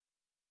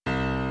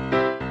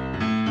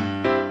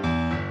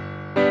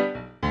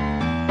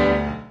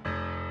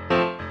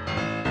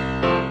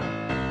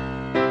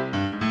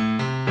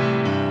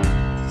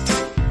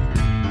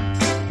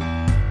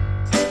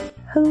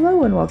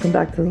Hello and welcome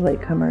back to the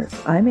Latecomers.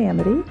 I'm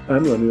Amity.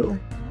 I'm Lemuel.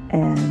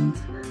 And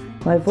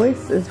my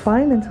voice is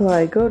fine until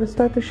I go to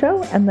start the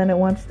show, and then it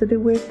wants to do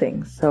weird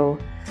things. So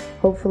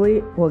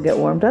hopefully we'll get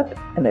warmed up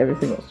and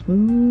everything will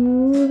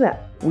smooth out.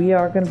 We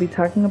are going to be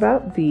talking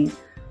about the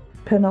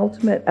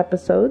penultimate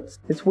episodes.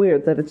 It's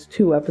weird that it's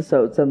 2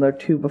 episodes and they're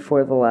 2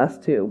 before the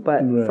last 2. But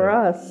for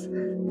us,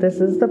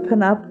 this is the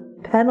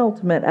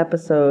penultimate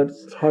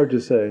episodes. It's hard to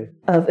say.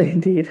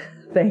 Indeed.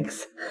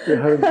 Thanks.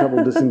 You're having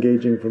trouble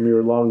disengaging from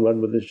your long run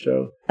with this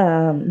show.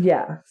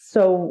 Yeah.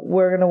 So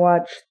we're gonna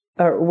watch.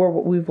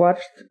 We've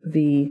watched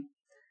the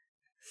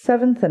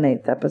 7th and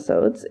 8th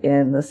episodes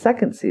in the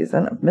 2nd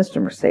season of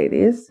Mr.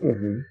 Mercedes,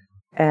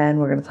 and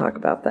we're gonna talk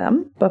about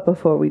them. But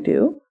before we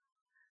do,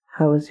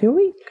 how was your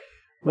week?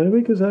 My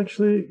week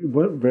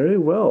went very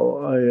well.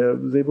 I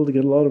was able to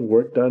get a lot of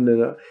work done,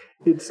 and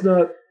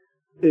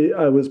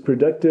I was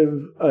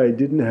productive. I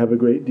didn't have a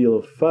great deal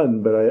of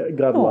fun, but I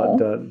got a lot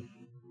done.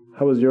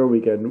 How was your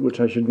weekend?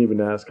 Which I shouldn't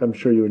even ask. I'm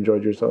sure you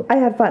enjoyed yourself. I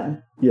had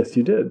fun. Yes,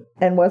 you did.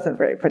 And wasn't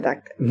very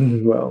productive.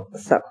 Well.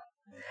 So,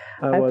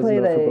 I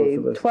played a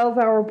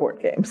 12-hour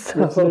board game. So.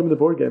 What's the name of the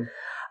board game?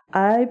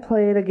 I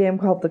played a game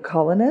called The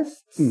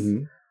Colonists.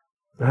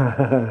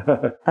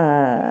 Yeah,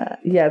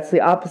 it's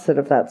the opposite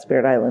of that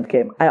Spirit Island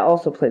game. I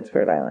also played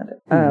Spirit Island.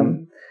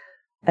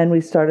 And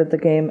we started the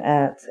game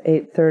at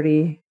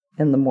 8:30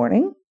 in the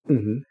morning.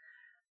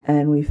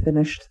 And we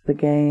finished the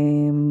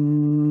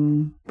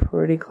game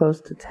pretty close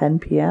to 10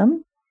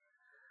 p.m.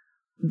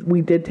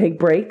 We did take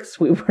breaks.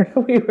 We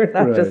were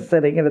not just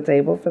sitting at a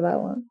table for that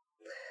long.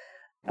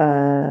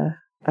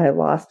 I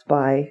lost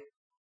by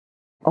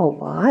a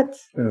lot.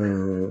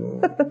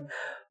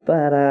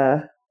 But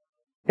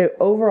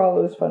overall,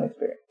 it was a fun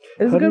experience.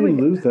 How do you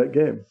lose that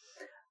game?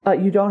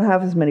 You don't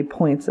have as many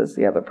points as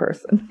the other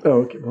person.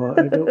 Oh, okay. Well,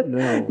 I don't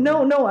know.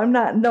 No, I'm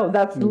not. No,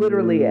 that's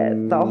literally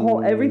it.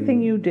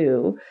 Everything you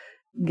do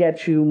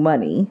gets you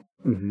money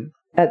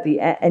at the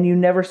end, and you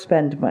never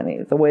spend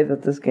money. The way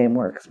that this game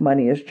works,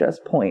 money is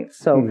just points.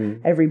 So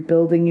every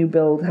building you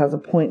build has a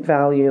point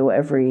value.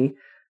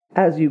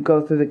 As you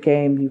go through the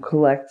game, you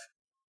collect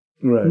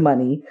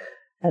money,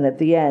 and at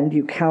the end,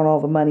 you count all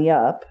the money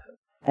up,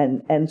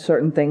 and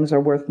certain things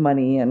are worth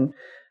money, and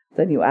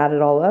then you add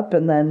it all up,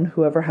 and then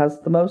whoever has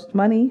the most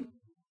money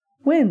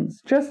wins,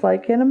 just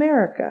like in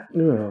America.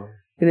 Yeah.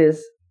 It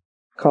is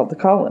called The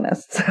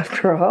Colonists,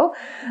 after all.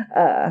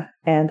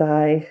 And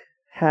I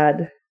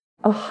had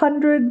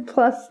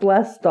 $100+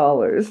 less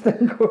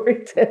than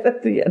Corey did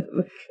at the end of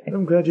the game.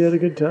 I'm glad you had a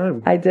good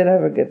time. I did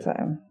have a good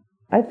time.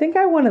 I think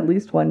I won at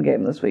least one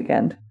game this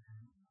weekend.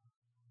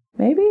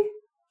 Maybe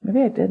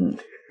I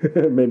didn't.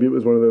 Maybe it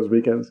was one of those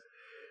weekends.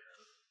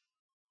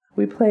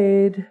 We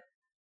played...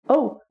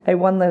 Oh, I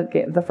won the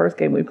game. The first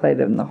game we played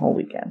in the whole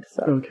weekend.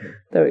 So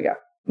There we go.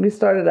 We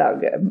started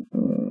out good.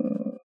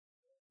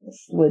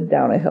 Slid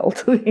down a hill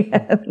to the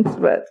end.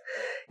 But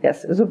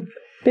yes, it was a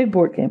big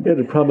board game. You had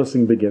a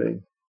promising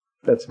beginning.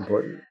 That's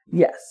important.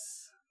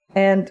 Yes.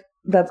 And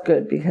that's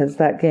good because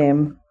that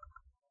game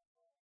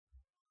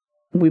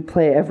we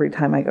play every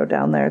time I go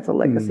down there. It's a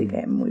legacy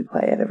game. We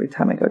play it every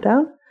time I go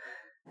down.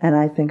 And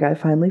I think I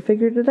finally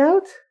figured it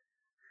out.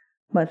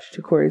 Much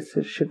to Corey's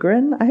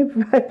chagrin, I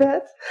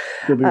bet.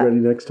 You'll be ready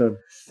next time.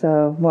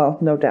 So, well,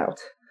 no doubt.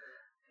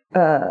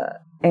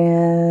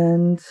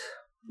 And,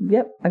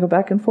 yep, I go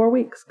back in 4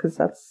 weeks because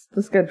that's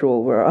the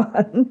schedule we're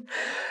on.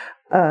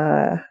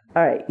 All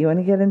right, you want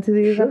to get into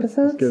these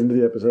episodes? Let's get into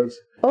the episodes.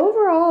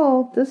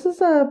 Overall, this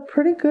is a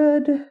pretty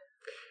good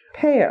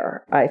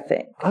pair, I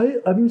think.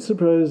 I'm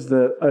surprised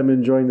that I'm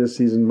enjoying this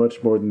season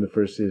much more than the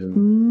first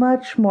season.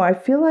 Much more. I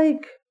feel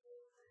like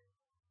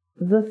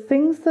the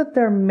things that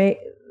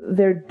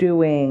they're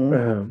doing.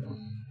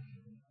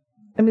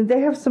 I mean, they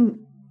have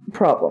some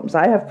problems.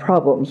 I have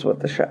problems with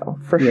the show,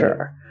 for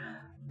sure.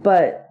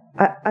 But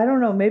I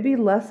don't know, maybe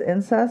less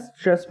incest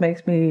just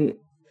makes me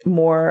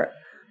more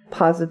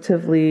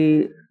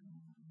positively,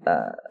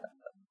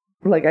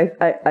 like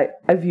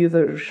I view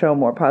the show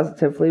more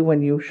positively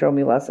when you show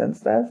me less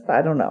incest.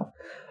 I don't know.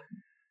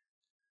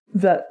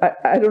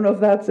 I don't know if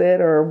that's it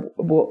or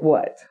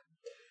what.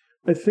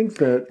 I think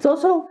that it's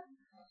also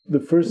the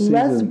first season,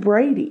 less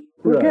Brady.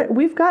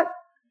 We've got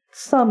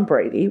some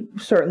Brady,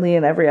 certainly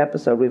in every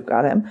episode we've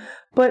got him,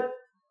 but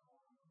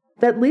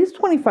at least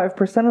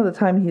 25% of the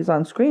time he's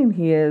on screen,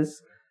 he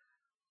is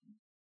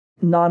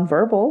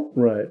nonverbal.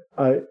 Right.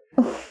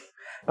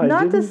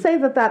 Not to say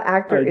that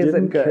actor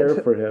isn't good. I didn't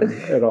care for him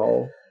at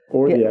all,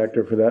 or the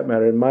actor for that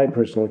matter. In my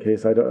personal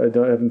case, I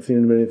haven't seen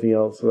him in anything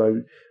else.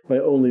 So my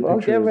only picture. Well,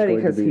 get ready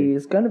because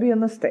he's going to be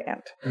in The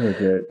Stand.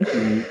 Okay.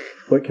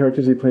 What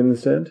character is he playing in The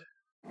Stand?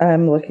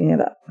 I'm looking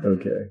it up.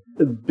 Okay.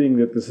 Being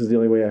that this is the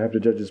only way I have to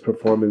judge his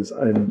performance,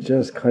 I'm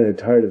just kind of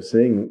tired of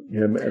seeing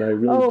him, and I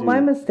really do. My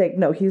mistake.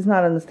 No, he's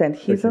not in The Stand.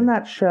 He's in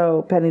that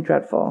show, Penny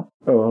Dreadful.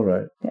 Oh, all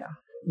right. Yeah.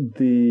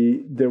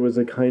 There was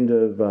a kind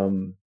of,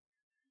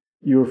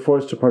 you were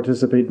forced to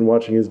participate in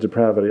watching his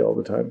depravity all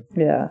the time.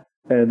 Yeah.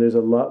 And there's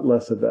a lot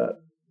less of that.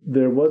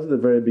 There was at the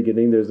very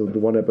beginning, there's the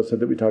one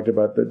episode that we talked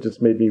about that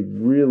just made me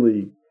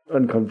really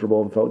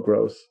uncomfortable and felt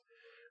gross.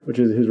 which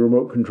is his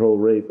remote control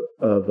rape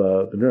of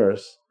the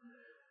nurse.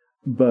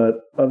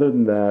 But other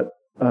than that,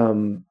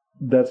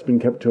 that's been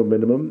kept to a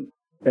minimum,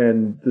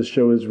 and the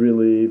show is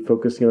really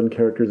focusing on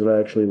characters that I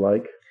actually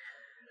like.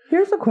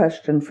 Here's a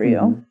question for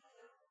you.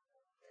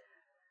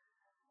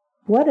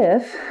 What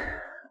if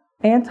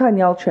Anton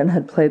Yelchin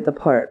had played the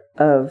part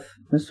of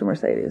Mr.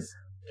 Mercedes?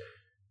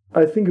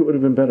 I think it would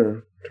have been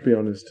better, to be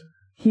honest.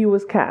 He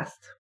was cast.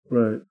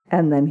 Right.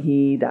 And then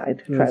he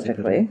died,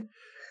 tragically.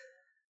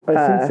 I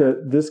think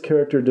that this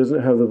character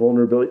doesn't have the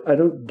vulnerability. I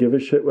don't give a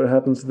shit what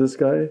happens to this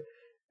guy.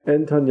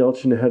 Anton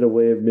Yelchin had a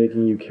way of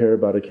making you care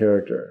about a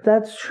character.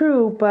 That's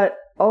true, but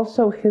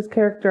also his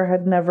character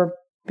had never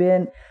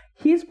been...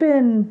 He's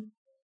been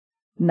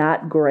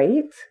not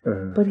great,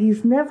 but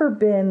he's never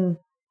been...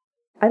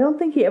 I don't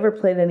think he ever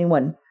played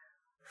anyone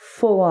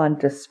full-on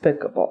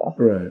despicable.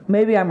 Right.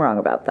 Maybe I'm wrong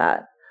about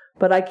that.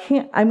 But I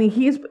can't... I mean,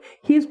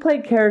 he's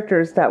played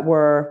characters that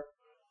were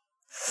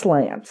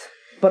slant.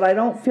 But I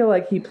don't feel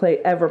like he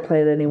ever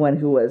played anyone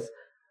who was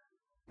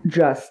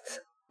just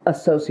a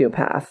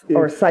sociopath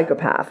or a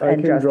psychopath. I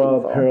and can just draw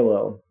evil. a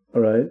parallel,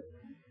 all right?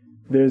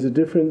 There's a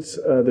difference.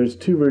 There's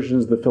two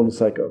versions of the film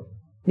Psycho.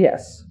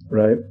 Yes.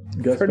 Right?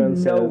 Gus For Van no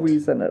Sant,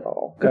 reason at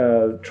all.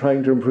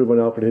 trying to improve on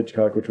Alfred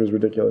Hitchcock, which was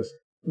ridiculous.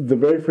 The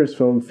very first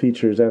film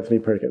features Anthony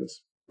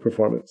Perkins'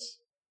 performance,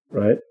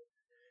 right?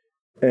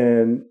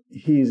 And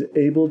he's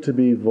able to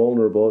be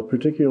vulnerable,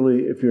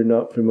 particularly if you're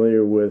not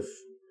familiar with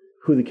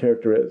who the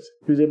character is.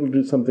 He was able to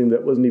do something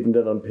that wasn't even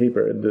done on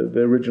paper in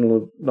the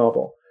original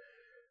novel,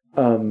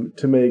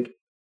 to make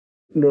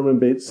Norman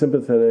Bates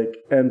sympathetic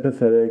and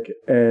pathetic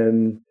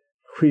and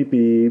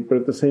creepy, but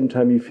at the same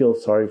time you feel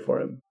sorry for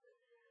him.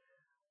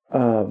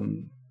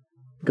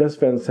 Gus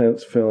Van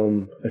Sant's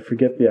film, I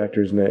forget the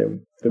actor's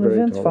name.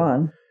 Vince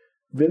Vaughn.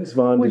 Vince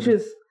Vaughn. Which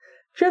is,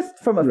 just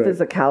from a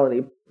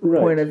physicality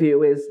point of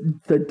view, is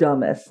the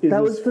dumbest.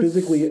 That was the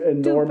physically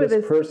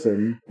enormous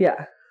person.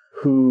 Yeah.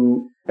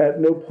 Who, at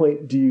no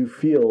point do you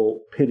feel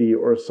pity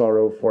or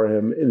sorrow for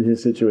him in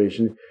his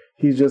situation.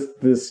 He's just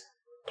this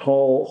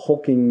tall,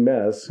 hulking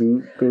mess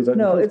who goes out.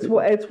 No, it's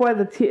why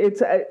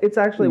it's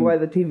actually why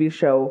the TV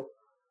show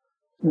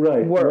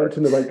went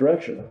in the right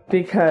direction,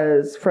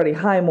 because Freddie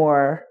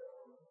Highmore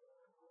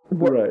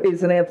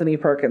is an Anthony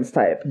Perkins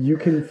type. You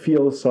can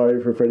feel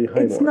sorry for Freddie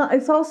Highmore.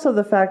 It's also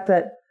the fact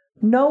that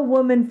no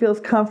woman feels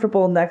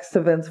comfortable next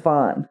to Vince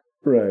Vaughn.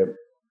 Right.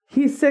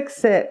 He's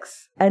 6'6",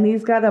 and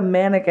he's got a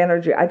manic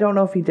energy. I don't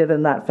know if he did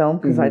in that film,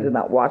 because I did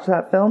not watch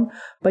that film,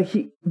 but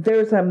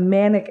there's a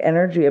manic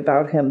energy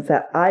about him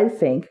that I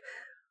think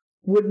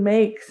would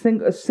make,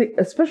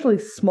 especially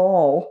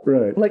small,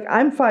 like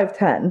I'm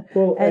 5'10".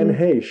 Well, and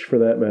Heche, for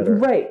that matter.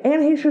 Right,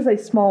 Anne Heche is a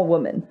small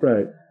woman.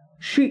 Right.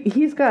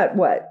 He's got,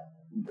 what,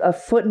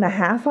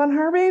 1.5 feet on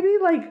her, maybe?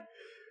 Like,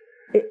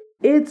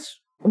 it's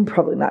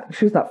probably not,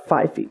 she's not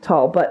 5 feet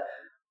tall, but...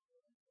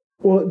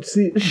 Well,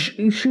 see,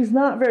 she's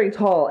not very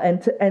tall,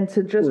 and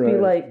to just be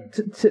like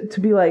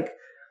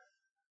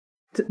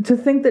to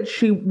think that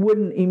she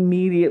wouldn't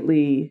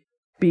immediately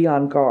be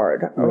on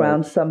guard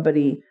around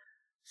somebody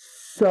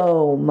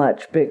so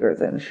much bigger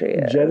than she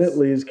is. Janet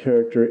Leigh's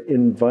character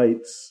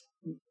invites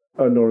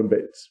Norman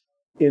Bates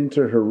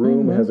into her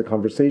room, has a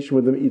conversation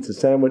with him, eats a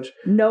sandwich.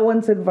 No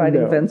one's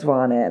inviting Vince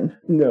Vaughn in.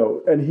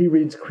 No, and he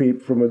reads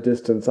Creep from a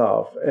distance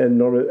off,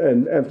 and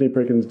Anthony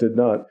Perkins did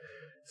not.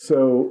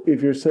 So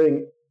if you're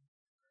saying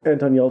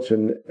Anton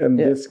Yelchin and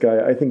this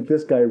guy, I think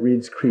this guy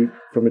reads Creep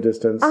from a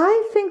distance.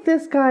 I think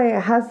this guy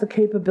has the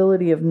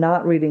capability of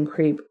not reading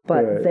Creep,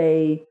 but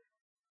they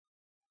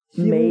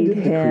made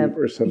him.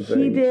 Or something.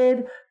 He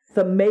did.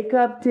 The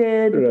makeup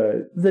did.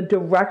 Right. The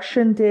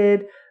direction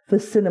did. The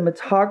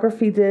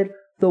cinematography did.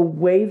 The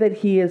way that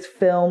he is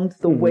filmed.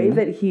 The way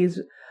that he's...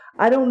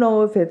 I don't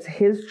know if it's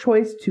his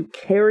choice to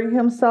carry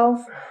himself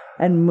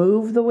and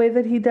move the way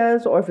that he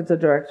does, or if it's a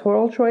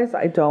directorial choice.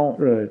 I don't...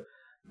 Right.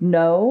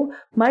 No,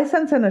 my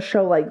sense in a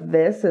show like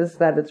this is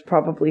that it's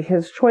probably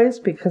his choice,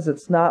 because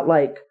it's not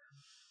like,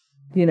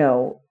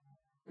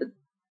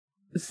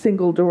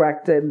 single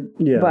directed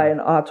by an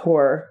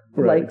auteur.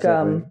 Right,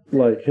 exactly.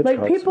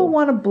 Like people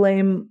want to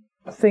blame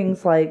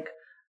things like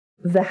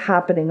The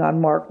Happening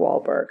on Mark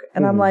Wahlberg.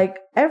 And I'm like,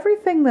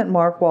 everything that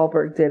Mark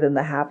Wahlberg did in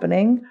The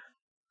Happening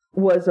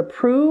was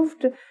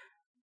approved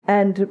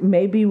and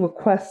maybe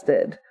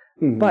requested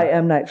by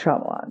M. Night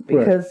Shyamalan,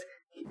 because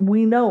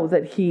we know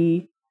that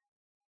he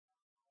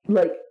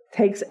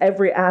takes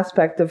every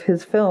aspect of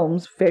his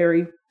films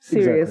very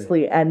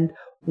seriously and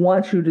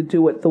wants you to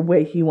do it the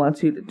way he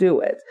wants you to do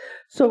it.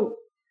 So,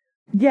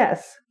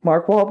 yes,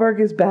 Mark Wahlberg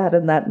is bad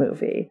in that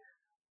movie,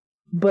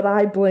 but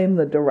I blame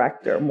the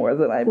director more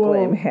than I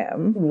blame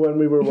him. When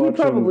we were watching...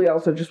 He probably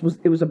also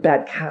it was a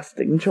bad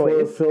casting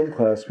choice. For film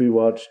class, we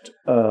watched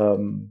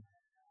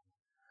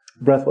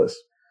Breathless.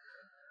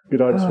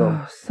 Godard's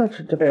film. Such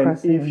a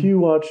depressing... And if you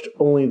watched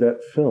only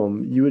that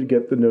film, you would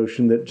get the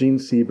notion that Jean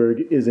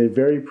Seberg is a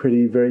very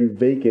pretty, very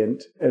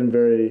vacant, and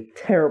very...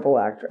 Terrible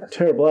actress.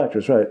 Terrible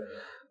actress, right.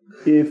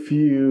 If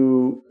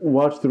you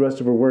watch the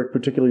rest of her work,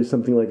 particularly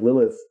something like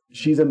Lilith,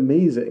 she's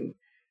amazing.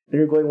 And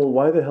you're going, well,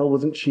 why the hell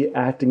wasn't she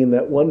acting in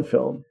that one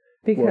film?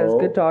 Because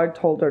Godard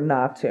told her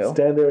not to.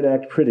 Stand there and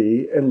act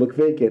pretty and look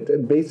vacant.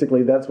 And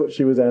basically that's what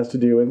she was asked to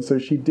do. And so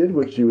she did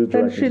what she was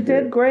directed to do. And she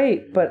did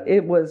great, but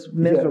it was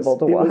miserable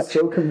to watch. It was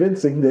so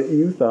convincing that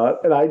you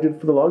thought, and I did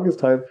for the longest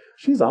time,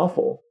 she's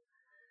awful.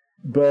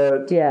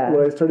 But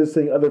when I started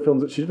seeing other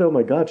films that she did, oh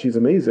my God, she's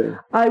amazing.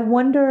 I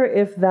wonder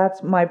if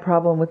that's my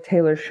problem with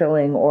Taylor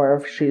Schilling or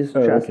if she's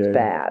just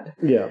bad.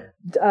 Yeah.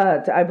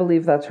 I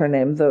believe that's her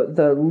name.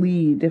 The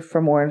lead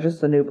from Orange is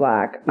the New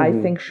Black. Mm-hmm. I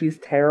think she's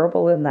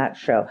terrible in that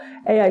show.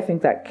 I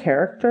think that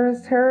character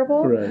is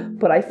terrible. Right.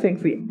 But I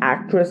think the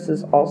actress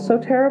is also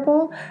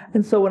terrible.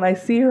 And so when I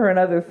see her in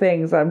other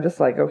things, I'm just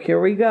like, oh,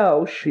 here we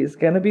go. She's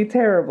going to be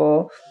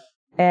terrible.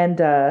 And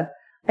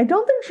I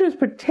don't think she was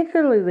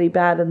particularly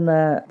bad in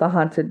the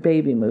Haunted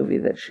Baby movie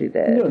that she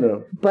did.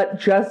 No. But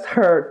just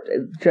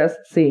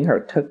seeing her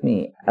took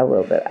me a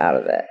little bit out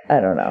of it.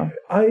 I don't know.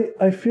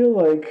 I feel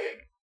like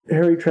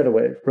Harry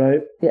Treadaway,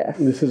 right? Yes.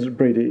 This is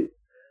Brady.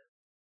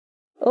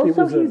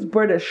 Also, he's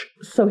British,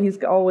 so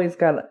he's always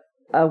got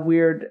a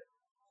weird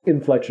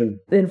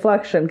inflection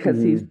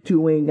because he's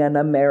doing an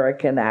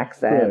American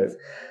accent. Right.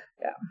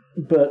 Yeah.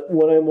 But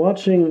when I'm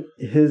watching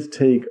his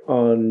take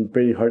on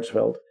Brady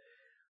Hartsfeld,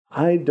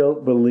 I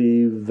don't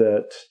believe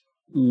that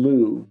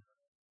Lou,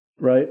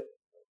 right,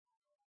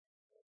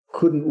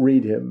 couldn't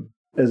read him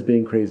as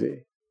being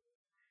crazy.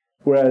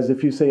 Whereas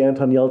if you say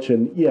Anton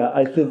Yelchin,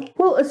 I think...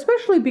 Well,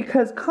 especially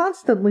because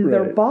constantly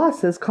their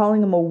boss is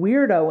calling him a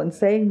weirdo and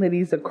saying that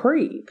he's a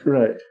creep.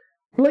 Right.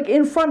 Like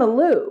in front of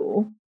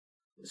Lou.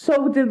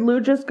 So did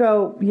Lou just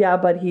go, yeah,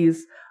 but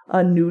he's a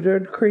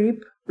neutered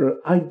creep?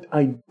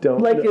 I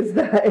don't like know. Is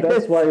that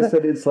that's why I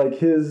said it's like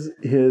his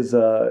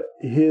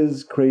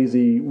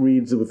crazy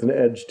reads with an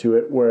edge to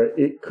it where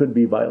it could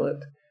be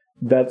violent.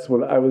 That's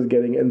what I was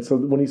getting. And so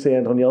when you say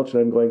Anton Yelchin,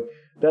 I'm going,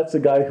 that's a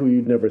guy who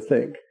you'd never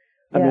think.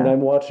 I mean,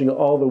 I'm watching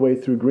all the way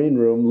through Green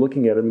Room,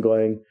 looking at him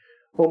going,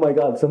 oh my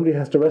God, somebody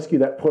has to rescue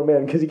that poor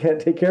man because he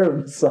can't take care of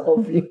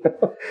himself. You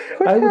know?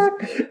 I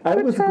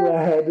was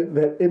glad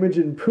that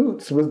Imogen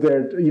Poots was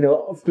there,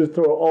 to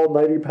throw all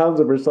 90 pounds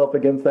of herself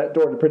against that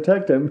door to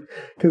protect him,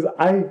 because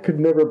I could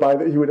never buy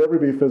that he would ever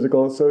be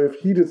physical. So if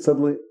he did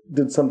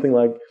something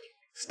like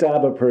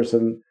stab a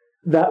person,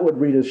 that would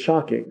read as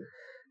shocking.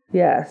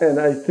 Yes. And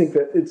I think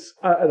that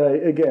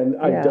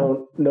I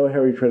don't know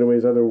Harry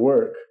Treadaway's other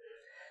work.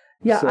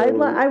 Yeah, so,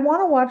 I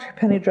want to watch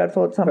Penny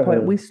Dreadful at some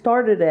point. We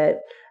started it,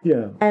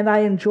 and I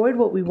enjoyed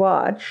what we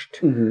watched,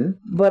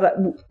 but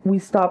we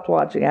stopped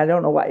watching. I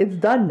don't know why. It's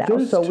done now,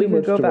 so we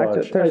can go back to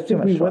it. I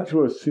think we went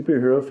through a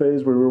superhero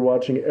phase where we were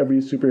watching every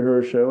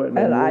superhero show.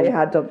 And I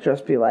had to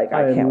just be like,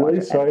 I can't watch it. I'm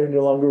really sorry I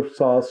no longer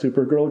saw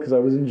Supergirl because I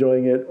was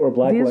enjoying it, or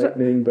Black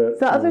Lightning, but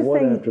the other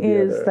thing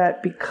is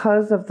that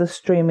because of the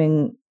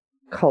streaming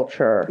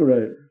culture...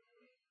 Right.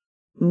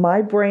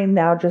 My brain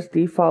now just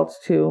defaults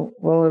to,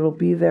 well, it'll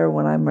be there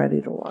when I'm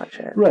ready to watch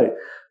it. Right.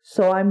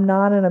 So I'm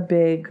not in a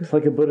big It's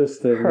like a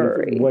Buddhist thing.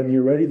 Hurry. When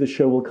you're ready, the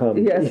show will come.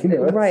 Yes,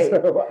 right.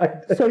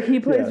 So he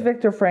plays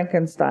Victor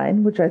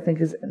Frankenstein, which I think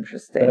is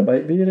interesting. That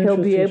might be an He'll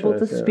be interesting able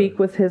to speak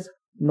with his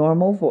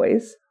normal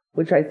voice,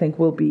 which I think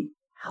will be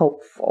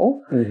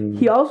helpful. Mm-hmm.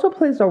 He also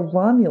plays a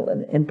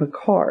Romulan in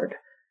Picard,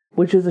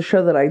 which is a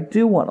show that I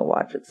do want to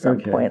watch at some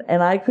point.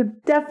 And I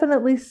could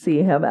definitely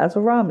see him as a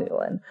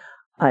Romulan.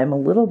 I'm a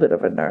little bit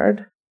of a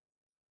nerd.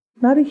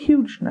 Not a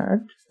huge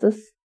nerd.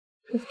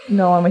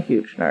 No, I'm a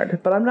huge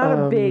nerd. But I'm not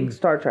a big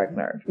Star Trek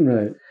nerd.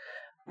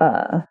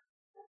 Right.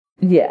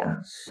 Yeah.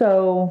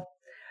 So,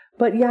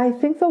 but yeah, I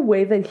think the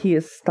way that he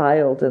is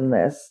styled in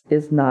this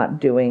is not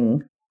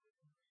doing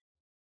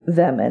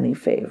them any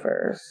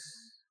favors.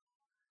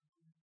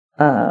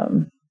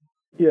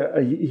 Yeah,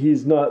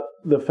 he's not,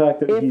 the fact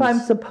that if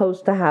I'm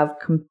supposed to have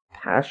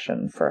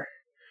compassion for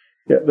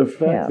the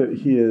fact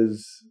that he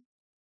is...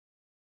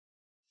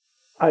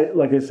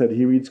 like I said,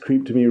 he reads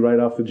creep to me right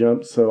off the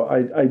jump, so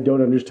I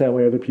don't understand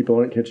why other people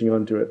aren't catching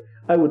on to it.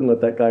 I wouldn't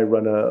let that guy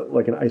run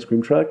an ice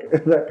cream truck,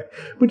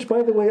 which,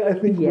 by the way, I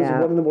think was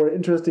one of the more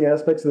interesting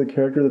aspects of the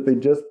character that they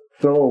just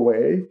throw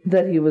away.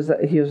 That he was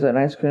an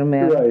ice cream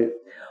man. Right.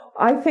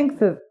 I think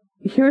that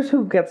here's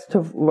who gets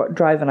to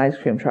drive an ice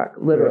cream truck.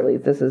 Literally,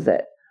 this is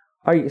it.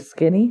 Are you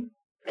skinny?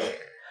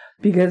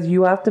 Because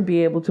you have to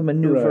be able to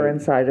maneuver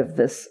inside of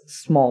this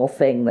small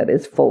thing that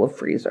is full of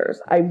freezers.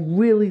 I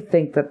really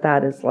think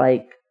that is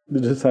like...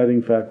 the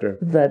deciding factor.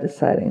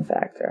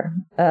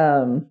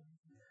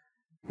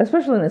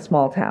 Especially in a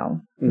small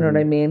town. You know what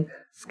I mean?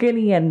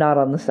 Skinny and not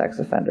on the sex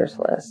offenders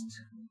list.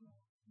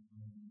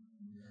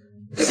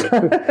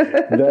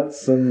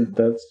 That's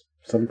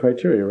some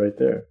criteria right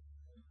there.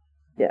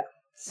 Yeah.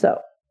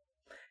 So,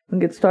 we can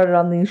get started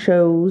on these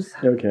shows.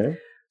 Okay.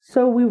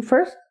 So,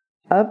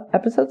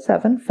 episode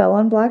 7, Fell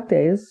on Black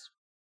Days,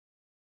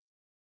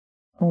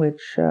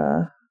 which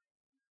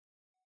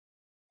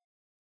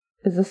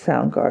is a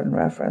Soundgarden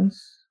reference.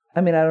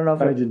 I mean, I don't know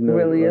if it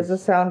really is a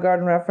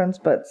Soundgarden reference,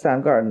 but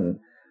Soundgarden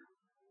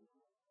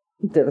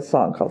did a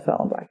song called Fell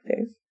on Black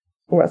Days.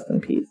 Rest in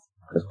peace,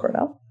 Chris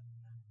Cornell.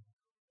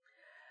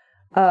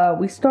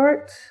 We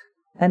start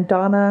And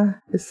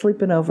Donna is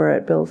sleeping over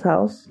at Bill's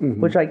house,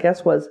 which I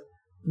guess was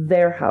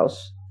their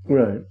house.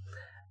 Right.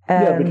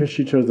 And because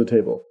she chose the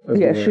table.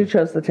 She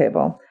chose the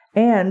table.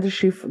 And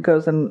she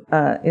goes into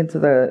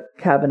the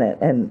cabinet,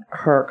 and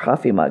her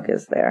coffee mug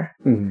is there.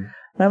 And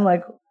I'm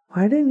like,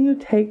 why didn't you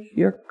take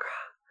your...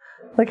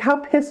 Like, how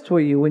pissed were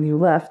you when you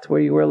left,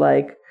 where you were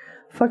like,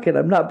 fuck it,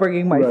 I'm not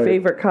bringing my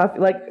favorite coffee.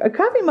 Like, a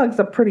coffee mug's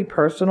a pretty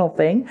personal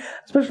thing,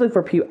 especially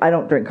for people. I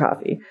don't drink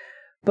coffee.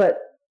 But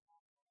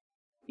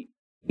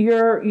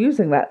you're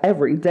using that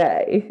every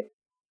day.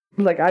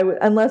 Like,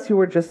 unless you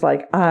were just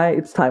like,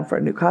 it's time for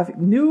a new coffee.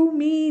 New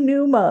me,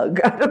 new mug.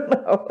 I don't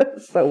know.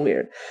 It's so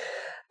weird.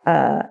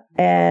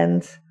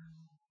 And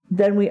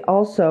then we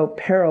also,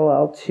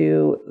 parallel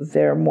to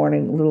their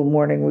little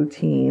morning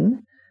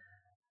routine,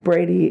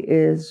 Brady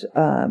is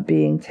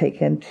being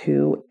taken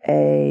to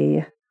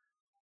a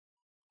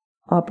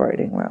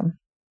operating room.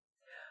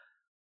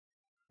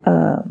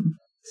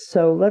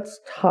 So let's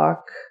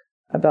talk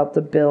about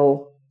the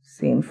Bill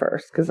scene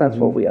first, because that's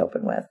what we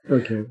open with.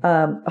 Okay.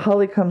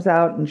 Holly comes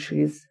out and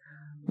she's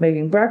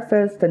making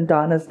breakfast, and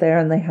Donna's there,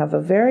 and they have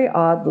a very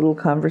odd little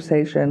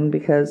conversation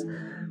because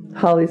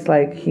Holly's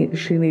like, he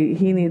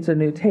needs a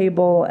new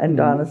table, and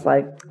Donna's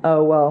like,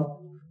 oh,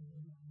 well,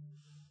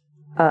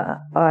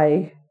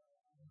 I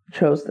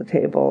chose the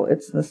table.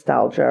 It's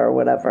nostalgia or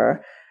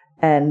whatever.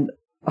 And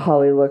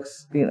Holly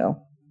looks, a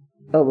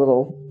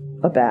little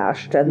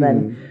abashed. And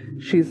then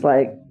she's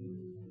like,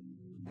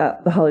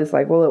 Holly's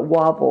like, well, it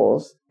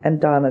wobbles. And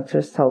Donna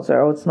just tells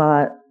her, oh, it's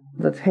not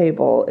the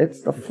table,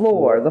 it's the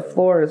floor. The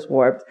floor is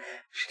warped.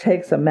 She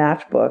takes a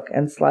matchbook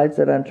and slides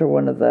it under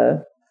one of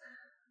the...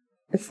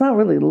 It's not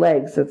really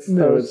legs. It's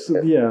those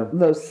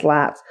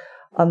slats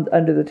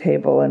under the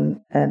table. And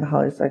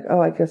Holly's like,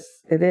 oh, I guess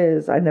it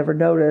is. I never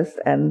noticed.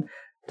 And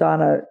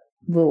Donna,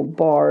 little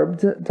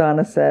barbed,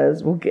 Donna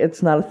says, well,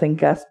 it's not a thing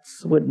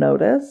guests would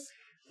notice.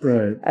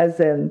 Right. As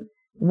in,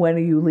 when are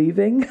you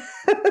leaving?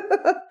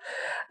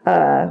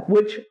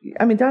 Which,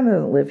 I mean, Donna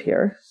doesn't live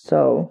here,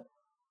 so...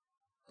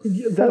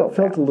 That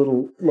felt a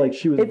little like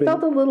she was. It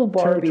felt a little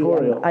Barbie.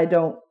 I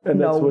don't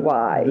know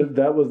why.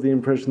 That was the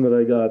impression that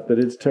I got. That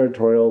it's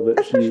territorial. That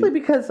especially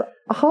because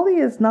Holly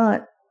is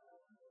not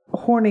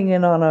horning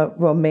in on a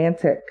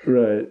romantic.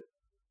 Right.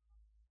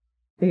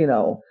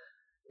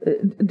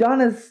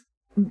 Donna's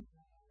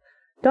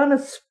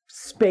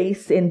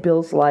space in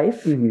Bill's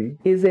life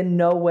is in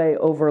no way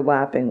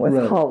overlapping with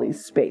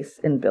Holly's space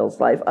in Bill's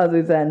life,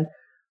 other than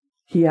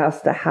he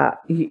has to have,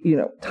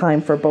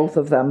 time for both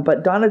of them.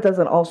 But Donna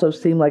doesn't also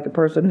seem like a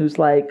person who's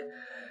like,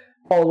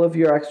 all of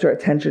your extra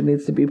attention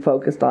needs to be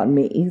focused on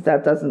me.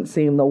 That doesn't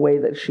seem the way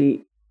that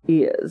she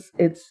is.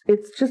 It's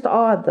just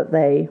odd that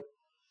they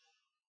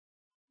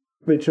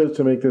chose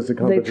to make this a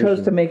competition. They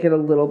chose to make it a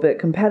little bit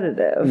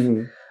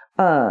competitive.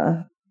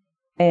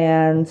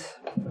 And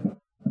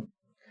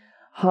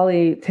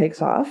Holly takes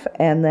off,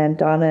 and then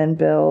Donna and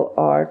Bill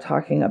are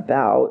talking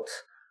about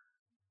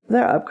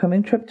their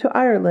upcoming trip to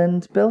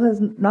Ireland. Bill has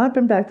not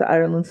been back to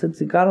Ireland since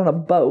he got on a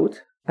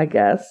boat, I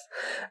guess,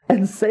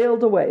 and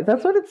sailed away.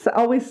 That's what it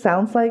always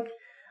sounds like.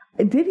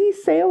 Did he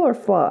sail or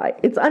fly?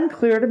 It's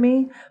unclear to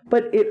me,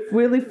 but it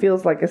really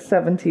feels like a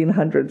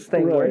 1700s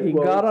thing where he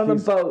got on a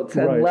boat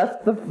and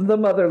left the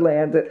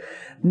motherland,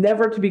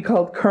 never to be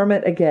called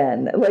Kermit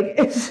again. Like,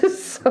 it's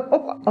just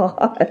so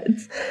odd.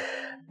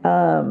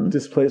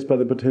 Displaced by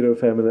the potato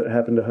famine that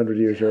happened 100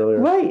 years earlier.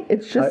 Right.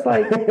 It's just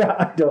I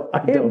don't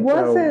it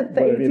wasn't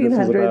the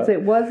 1800s.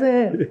 It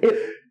wasn't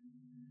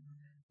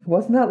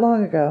that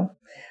long ago.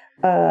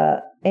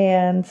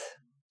 And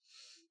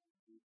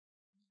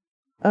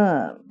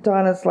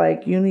Donna's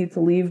like, you need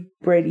to leave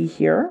Brady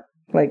here.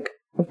 Like,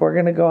 if we're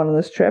going to go on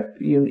this trip,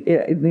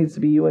 it needs to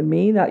be you and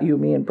me, not you,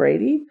 me, and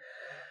Brady.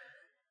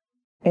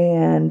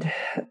 And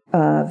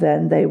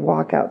then they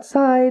walk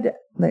outside.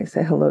 They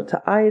say hello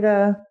to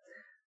Ida.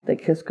 They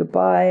kiss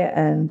goodbye,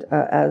 and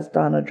as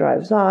Donna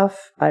drives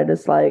off,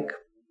 Ida's like,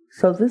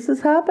 so this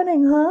is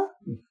happening, huh?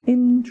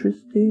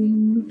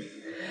 Interesting.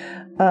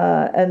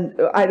 And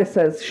Ida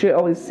says she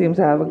always seems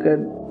to have a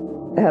good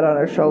head on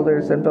her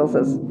shoulders, and Bill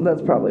says,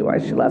 that's probably why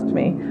she left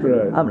me.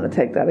 Right. I'm going to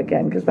take that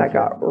again, because that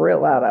got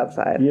real loud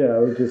outside. Yeah, I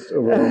was just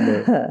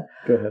overwhelmed.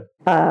 Go ahead.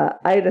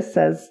 Ida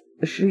says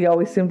she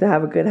always seemed to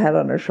have a good head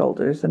on her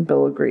shoulders, and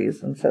Bill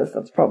agrees and says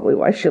that's probably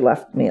why she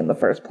left me in the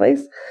first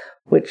place,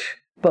 which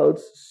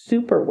bodes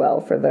super well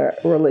for their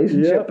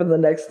relationship in the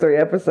next 3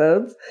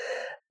 episodes.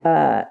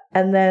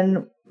 And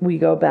then we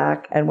go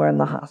back and we're in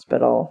the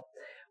hospital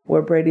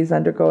where Brady's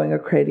undergoing an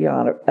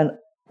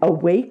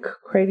awake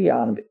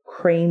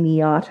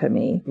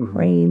craniotomy,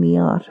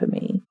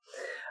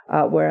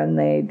 wherein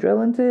they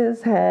drill into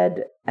his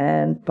head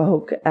and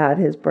poke at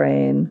his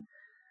brain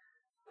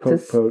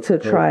to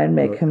try and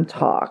make him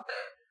talk.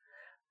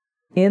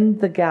 In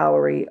the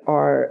gallery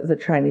are the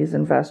Chinese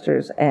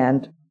investors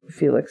and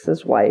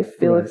Felix's wife.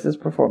 Felix is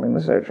performing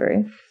the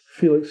surgery.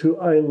 Felix, who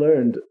I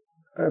learned,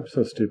 I'm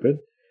so stupid,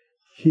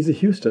 he's a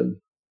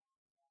Houston.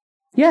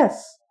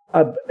 Yes.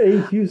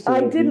 A. Houston.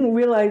 I didn't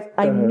realize.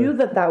 I knew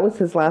that was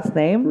his last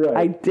name. Right.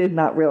 I did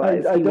not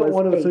realize. I don't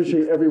want to associate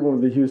Houston. everyone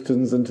with the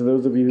Houstons, and to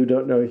those of you who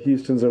don't know,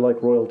 Houstons are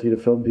like royalty to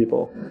film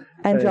people.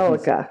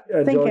 Angelica.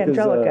 Think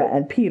Angelica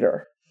and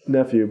Peter.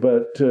 Nephew,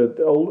 but to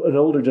an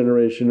older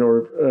generation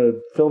or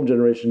film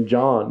generation,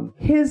 John.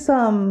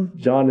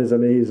 John is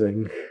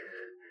amazing.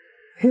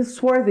 His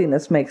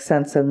swarthiness makes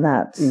sense in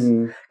that.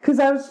 Because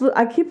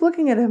I keep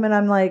looking at him and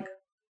I'm like,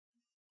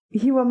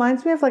 he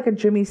reminds me of like a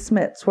Jimmy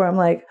Smits, where I'm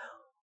like,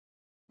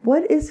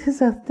 what is his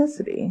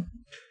ethnicity?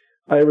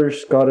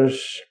 Irish,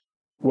 Scottish,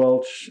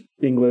 Welsh,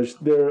 English.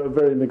 They're a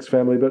very mixed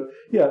family, but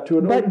yeah, to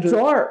an but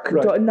dark,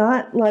 right.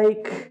 Not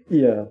like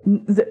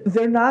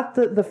they're not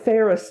the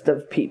fairest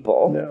of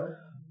people. No,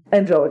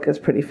 Angelica's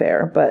pretty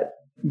fair, but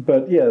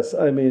yes,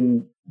 I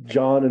mean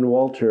John and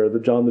Walter,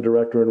 John the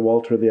director and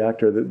Walter the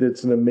actor.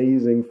 It's an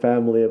amazing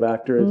family of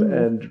actors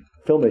and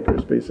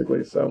filmmakers,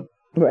 basically. So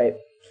right,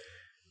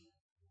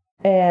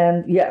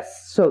 and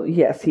yes,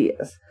 he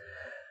is.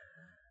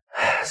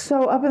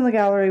 So up in the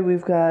gallery,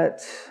 we've got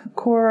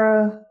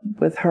Cora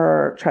with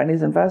her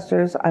Chinese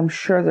investors. I'm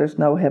sure there's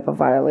no HIPAA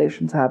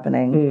violations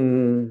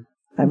happening.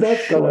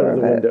 That's gone out of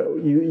the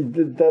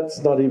window.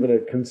 That's not even a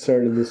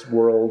concern in this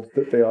world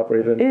that they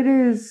operate in. It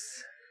is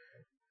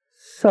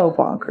so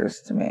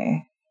bonkers to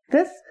me.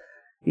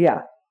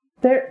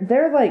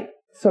 They're like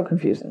so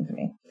confusing to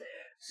me.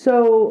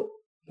 So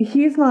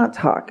he's not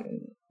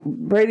talking.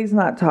 Brady's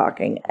not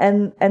talking,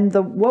 and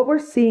what we're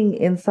seeing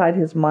inside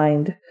his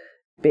mind.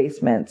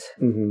 Basement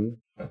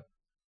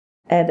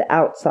and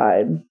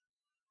outside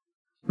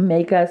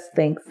make us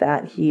think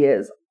that he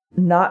is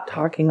not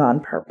talking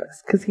on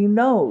purpose, because he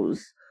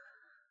knows,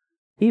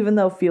 even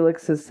though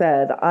Felix has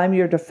said, I'm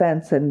your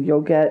defense and you'll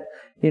get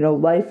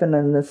life in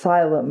an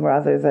asylum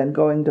rather than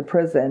going to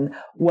prison,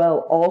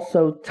 while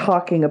also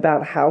talking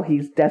about how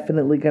he's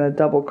definitely going to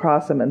double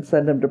cross him and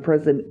send him to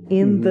prison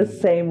in the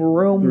same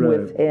room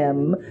with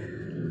him.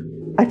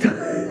 Like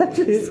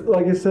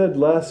I said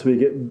last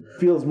week, it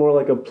feels more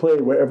like a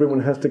play where everyone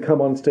has to come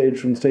on stage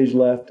from stage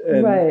left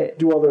and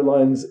do all their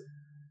lines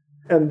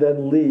and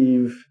then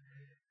leave.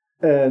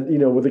 And,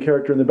 with a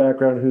character in the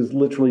background who's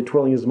literally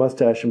twirling his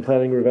mustache and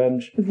planning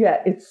revenge.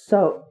 Yeah, it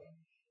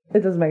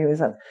doesn't make any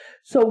sense.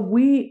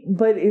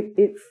 But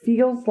it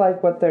feels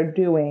like what they're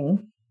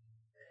doing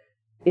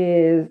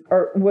is,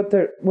 or what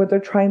they're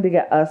trying to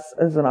get us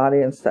as an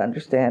audience to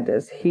understand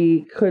is,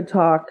 he could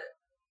talk.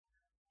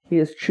 He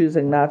is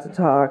choosing not to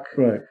talk.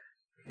 Right.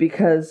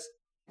 Because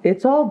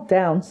it's all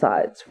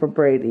downsides for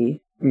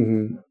Brady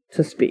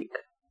to speak.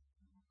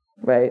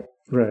 Right?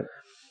 Right.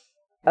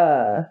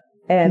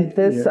 And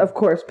this, of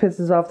course,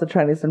 pisses off the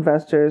Chinese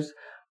investors.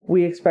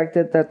 We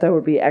expected that there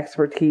would be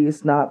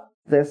expertise, not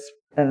this,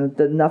 and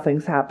that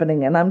nothing's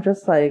happening. And I'm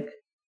just like,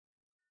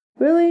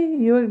 really?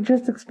 You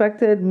just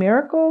expected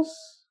miracles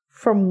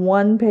from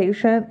one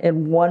patient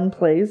in one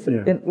place?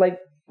 Yeah.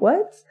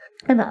 What?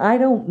 And I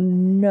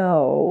don't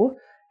know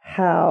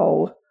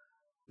how,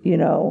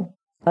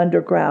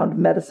 underground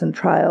medicine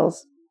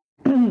trials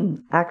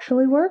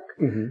actually work,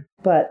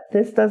 but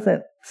this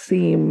doesn't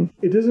seem...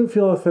 It doesn't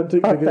feel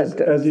authentic because,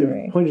 as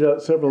you've pointed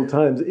out several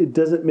times, it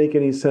doesn't make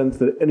any sense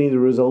that any of the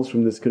results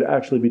from this could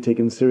actually be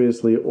taken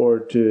seriously or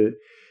to...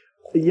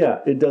 Yeah,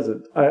 it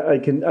doesn't. I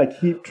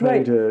keep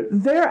trying to...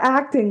 They're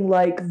acting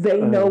like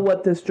they know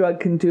what this drug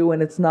can do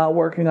and it's not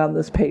working on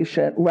this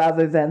patient,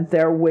 rather than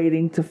they're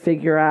waiting to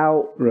figure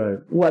out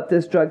what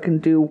this drug can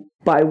do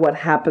by what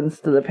happens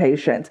to the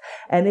patient.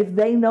 And if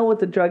they know what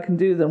the drug can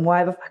do, then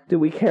why the fuck do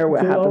we care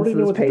what happens to this patient? They already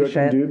know what the drug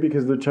can do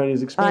because the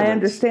Chinese experiments. I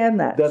understand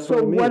that. That's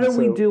so what are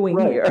we doing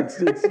here?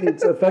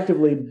 It's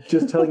effectively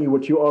just telling you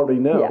what you already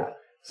know. Yeah.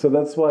 So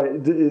that's why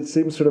it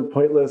seems sort of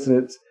pointless,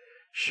 and it's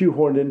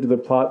shoehorned into the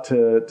plot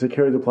to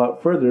carry the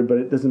plot further, but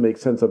it doesn't make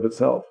sense of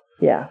itself.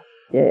 Yeah.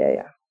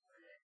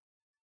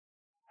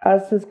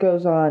 As this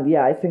goes on,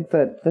 I think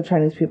that the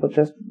Chinese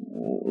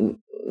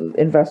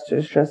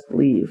investors just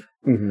leave.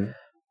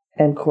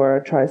 And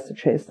Cora tries to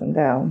chase them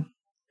down.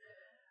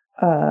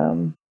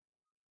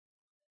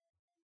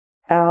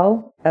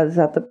 Al is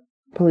at the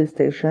police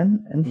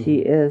station, and he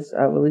is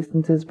released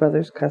into his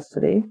brother's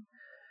custody.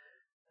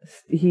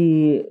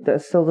 He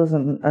still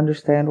doesn't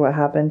understand what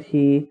happened.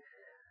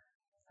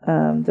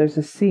 There's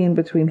a scene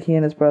between he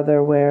and his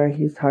brother where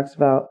he talks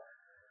about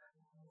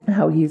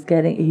how he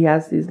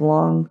has these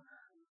long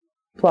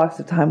blocks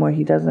of time where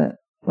he doesn't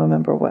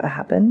remember what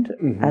happened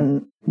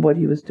and what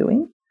he was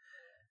doing.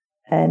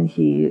 And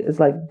he is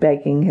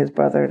begging his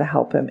brother to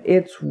help him.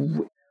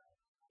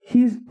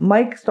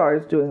 Mike Starr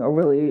is doing a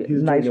really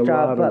nice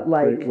job, but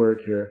great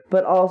work here.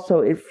 But also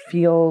it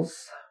feels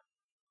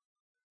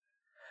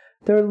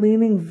they're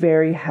leaning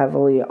very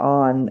heavily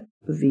on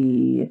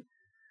the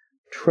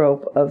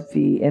trope of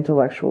the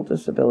intellectual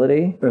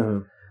disability.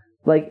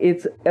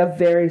 It's a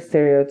very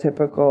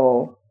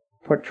stereotypical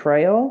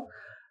portrayal.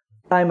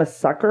 I'm a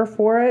sucker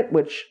for it,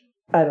 which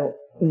I don't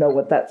know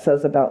what that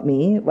says about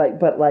me.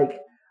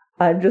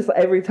 I'm just,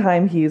 every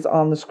time he's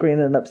on the screen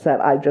and upset,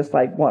 I just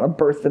like want to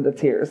burst into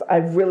tears. I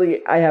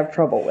have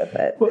trouble with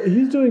it. Well,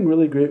 he's doing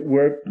really great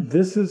work.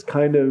 This is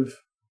kind of,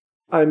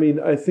 I mean,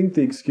 I think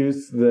the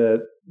excuse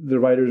that the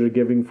writers are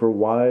giving for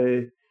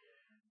why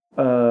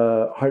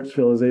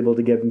Hartsfield is able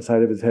to get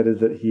inside of his head is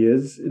that he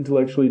is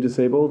intellectually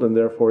disabled and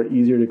therefore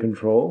easier to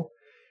control,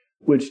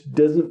 which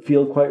doesn't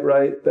feel quite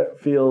right. That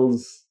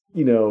feels,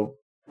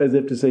 as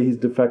if to say he's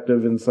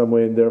defective in some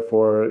way and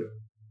therefore,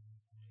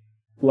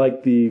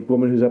 like the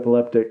woman who's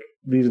epileptic,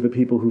 these are the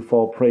people who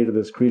fall prey to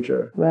this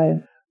creature.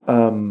 Right.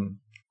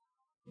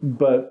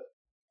 But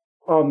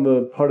on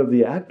the part of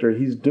the actor,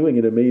 he's doing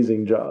an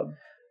amazing job.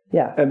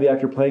 Yeah. And the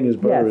actor playing his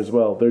brother as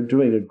well. They're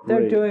doing a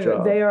great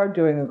job. They are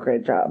doing a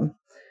great job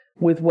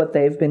with what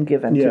they've been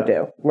given to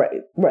do.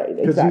 Right,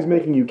 Because he's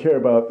making you care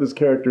about this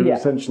character who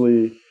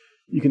essentially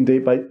you can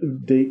date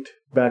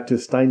back to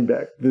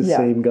Steinbeck, this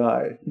same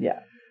guy. Yeah.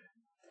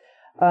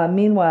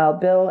 Meanwhile,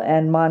 Bill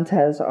and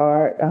Montez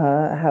are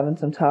having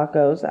some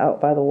tacos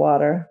out by the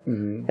water.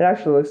 Mm-hmm. It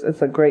actually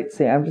it's a great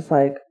scene. I'm just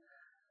like,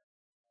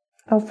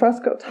 al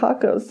fresco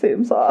tacos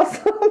seems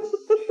awesome.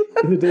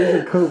 In the days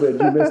of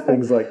COVID, you miss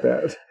things like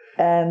that.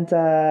 And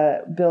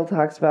Bill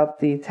talks about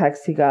the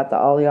text he got, the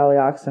Ollie Ollie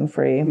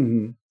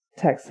Oxenfree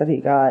text that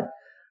he got,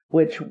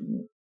 which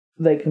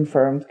they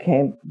confirmed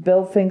came.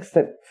 Bill thinks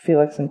that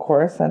Felix and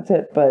Cora sent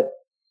it, but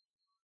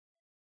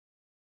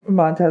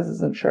Montez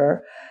isn't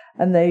sure.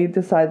 And they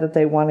decide that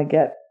they want to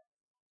get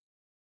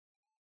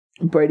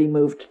Brady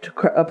moved to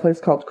a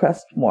place called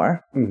Crestmore,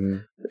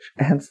 which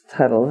hence the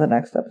title of the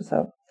next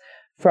episode,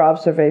 for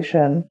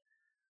observation,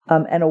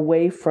 and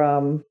away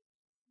from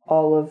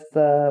all of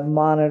the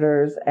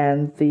monitors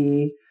and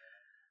the,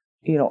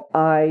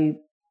 brain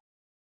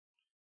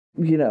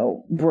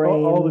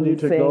all the new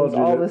technology,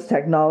 all this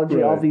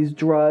technology, all these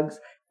drugs.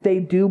 They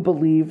do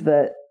believe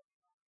that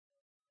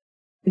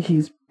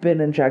he's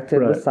been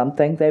injected with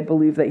something. They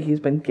believe that he's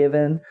been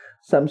given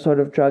some sort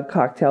of drug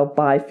cocktail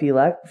by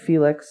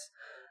Felix,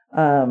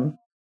 but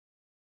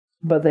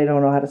they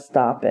don't know how to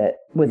stop it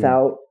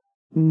without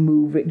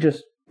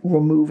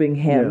removing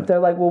him. Yeah. They're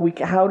like, well,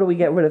 how do we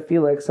get rid of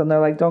Felix? And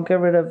they're like, don't get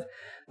rid of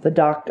the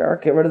doctor,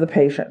 get rid of the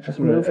patient, just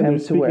move him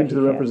to where he can. Speaking to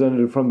the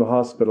representative from the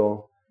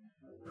hospital,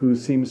 who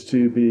seems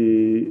to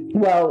be...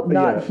 Well,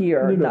 not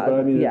here. No, but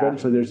I mean,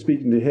 eventually they're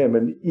speaking to him,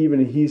 and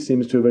even he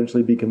seems to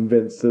eventually be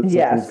convinced that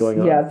something's going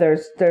on. Yeah,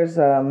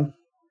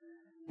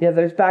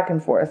 there's back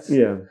and forth.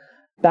 Yeah.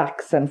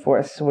 Backs and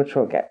forths, which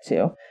we'll get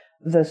to.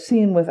 The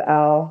scene with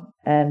Al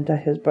and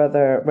his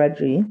brother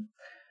Reggie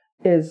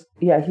is,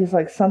 he's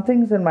like,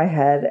 something's in my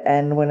head,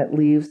 and when it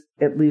leaves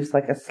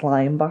like a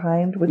slime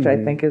behind, which I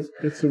think is...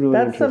 It's a really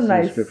interesting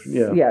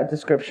description. Yeah,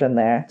 description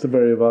there. It's a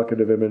very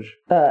evocative image.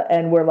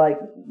 And we're like,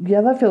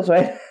 yeah, that feels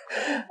right.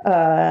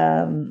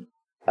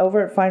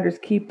 Over at Finders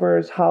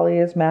Keepers, Holly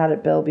is mad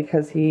at Bill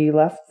because he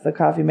left the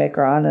coffee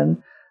maker on,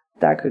 and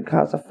that could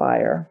cause a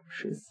fire.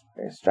 She's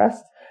very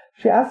stressed.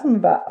 She asks him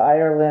about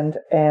Ireland,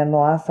 and the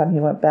last time he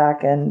went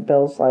back, and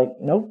Bill's like,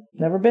 nope,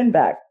 never been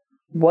back.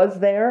 Was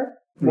there?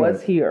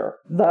 Was here.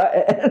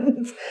 The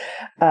end.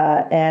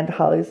 And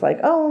Holly's like,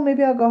 oh,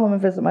 maybe I'll go home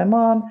and visit my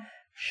mom,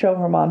 show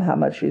her mom how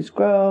much she's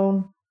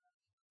grown.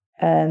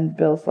 And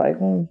Bill's like,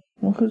 well,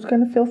 who's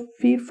going to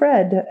feed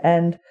Fred?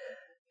 And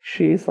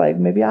she's like,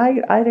 maybe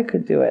Ida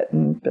could do it.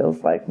 And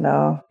Bill's like,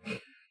 no.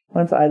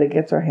 Once Ida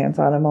gets her hands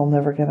on him, I'll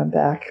never get him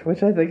back,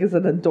 which I think is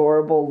an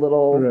adorable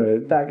little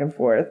back and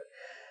forth.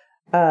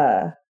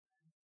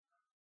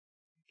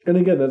 And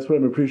again, that's what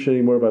I'm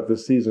appreciating more about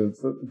this season.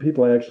 It's the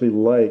people I actually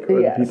like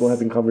are the people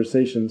having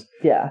conversations.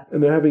 Yeah.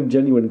 And they're having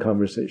genuine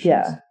conversations.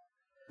 Yeah.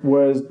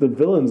 Whereas the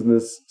villains in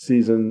this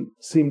season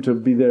seem to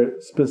be there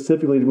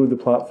specifically to move the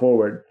plot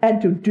forward.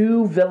 And to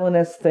do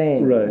villainous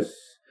things. Right.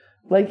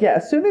 Like,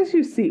 as soon as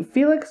you see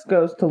Felix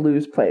goes to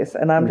Lou's place,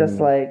 and I'm just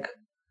like,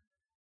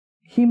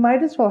 he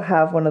might as well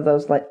have one of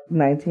those, like,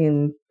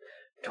 1920s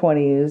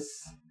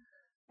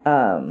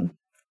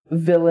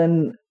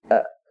villain...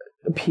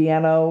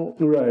 piano,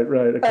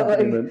 right,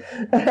 accompaniment,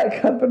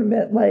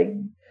 like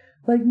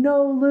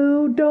no,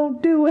 Lou,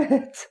 don't do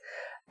it.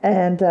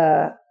 And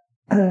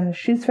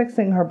she's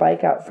fixing her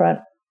bike out front,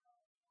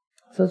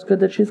 so it's good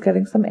that she's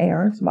getting some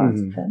air, some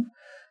oxygen,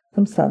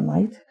 some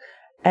sunlight.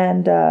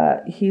 And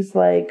he's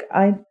like,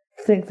 I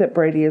think that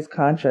Brady is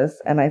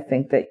conscious, and I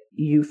think that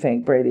you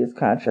think Brady is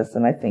conscious,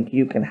 and I think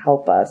you can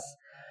help us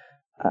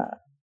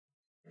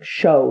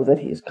show that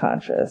he's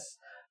conscious.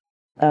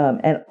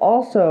 And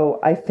also,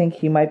 I think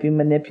he might be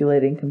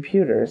manipulating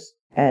computers.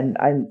 And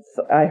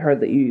I heard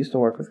that you used to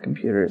work with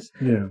computers.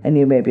 Yeah. And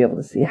you may be able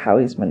to see how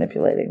he's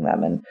manipulating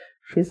them. And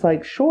she's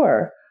like,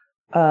 sure.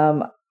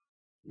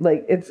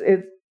 Like,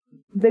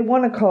 they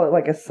want to call it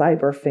like a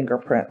cyber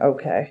fingerprint.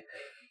 Okay.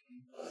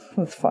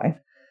 That's fine.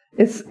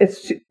 It's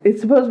supposed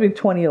to be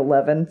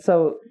 2011.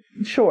 So,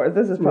 sure,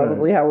 this is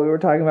probably how we were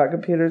talking about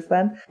computers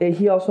then.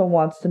 He also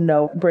wants to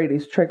know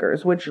Brady's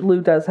triggers, which Lou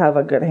does have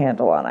a good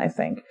handle on, I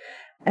think.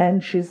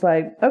 And she's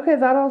like, okay,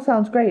 that all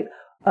sounds great.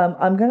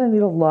 I'm going to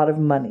need a lot of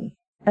money.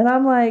 And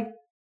I'm like,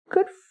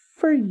 good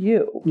for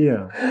you.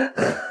 Yeah.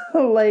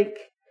 Like,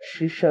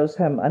 she shows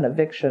him an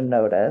eviction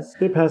notice.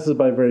 It passes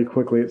by very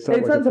quickly. It's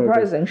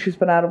unsurprising. She's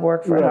been out of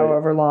work for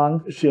however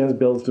long. She has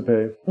bills to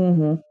pay.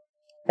 Mm-hmm.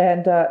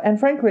 And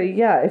frankly,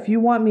 yeah, if you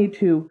want me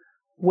to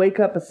wake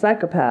up a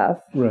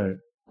psychopath, right,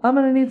 I'm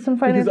going to need some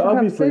financial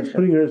compensation. Because obviously it's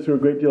putting her through a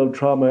great deal of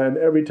trauma, and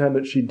every time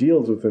that she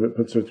deals with him, it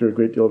puts her through a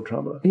great deal of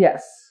trauma.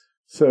 Yes.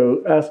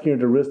 So asking her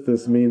to risk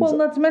this means... Well,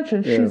 not to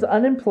mention, she's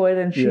unemployed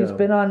and she's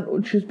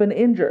been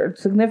injured,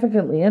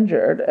 significantly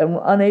injured, and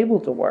unable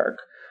to work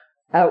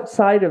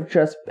outside of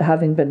just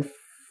having been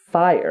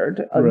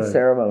fired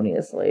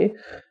unceremoniously.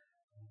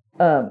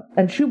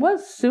 And she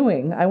was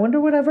suing. I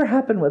wonder whatever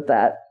happened with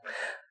that.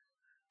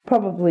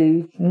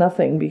 Probably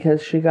nothing,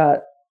 because she got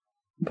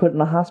put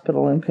in a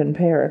hospital and couldn't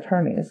pay her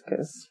attorneys,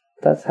 because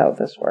that's how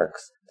this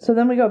works. So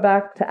then we go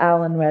back to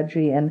Al and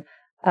Reggie, and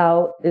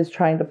Al is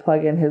trying to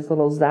plug in his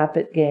little Zap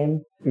It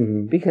game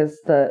because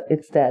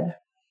it's dead.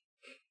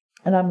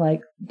 And I'm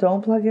like,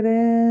 don't plug it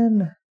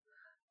in.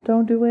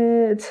 Don't do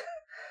it.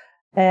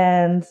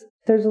 And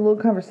there's a little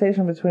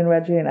conversation between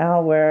Reggie and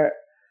Al where,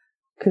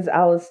 because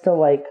Al is still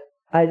like,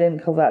 I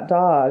didn't kill that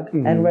dog.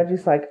 And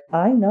Reggie's like,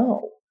 I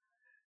know.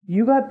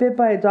 You got bit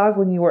by a dog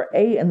when you were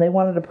 8 and they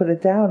wanted to put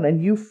it down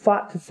and you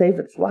fought to save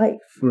its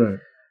life. Right.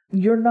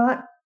 You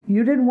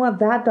didn't want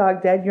that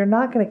dog dead. You're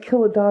not going to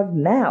kill a dog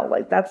now.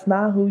 Like, that's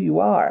not who you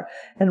are.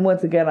 And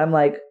once again, I'm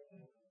like,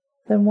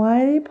 then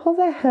why did he pull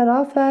the head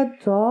off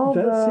that dog?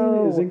 That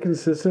scene is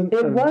inconsistent.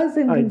 It was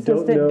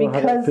inconsistent. I don't know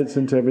because how that fits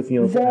into everything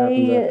else that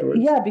happens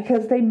afterwards. Yeah,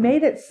 because they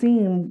made it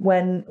seem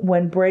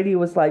when Brady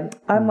was like,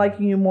 I'm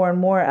liking you more and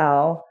more,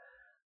 Al,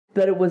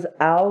 that it was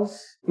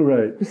Al's,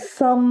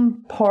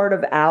 some part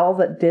of Al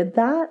that did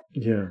that.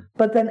 Yeah.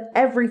 But then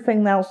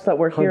everything else that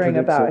we're hearing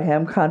about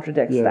him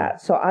contradicts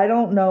that. So I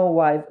don't know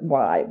why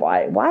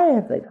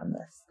have they done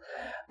this?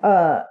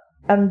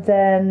 And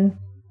then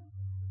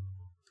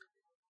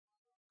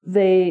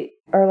they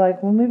are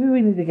like, well, maybe we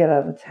need to get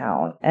out of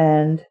town.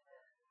 And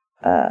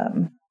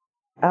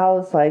Al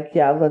is like,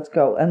 yeah, let's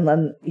go. And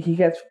then he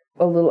gets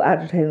a little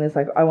agitated and he's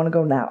like, I want to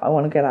go now. I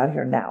want to get out of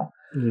here now.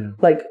 Yeah.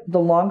 Like, the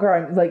longer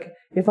I'm, like,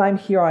 if I'm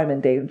here, I'm in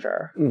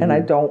danger. And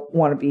I don't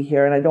want to be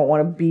here. And I don't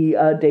want to be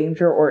a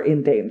danger or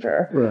in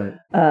danger. Right.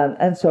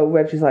 And so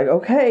Reggie's like,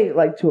 okay,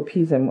 like, to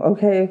appease him.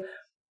 Okay,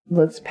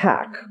 let's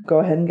pack. Go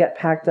ahead and get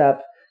packed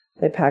up.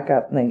 They pack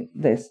up and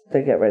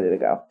they get ready to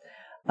go.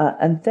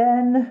 And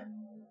then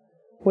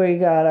we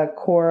got a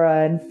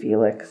Cora and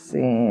Felix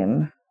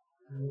scene.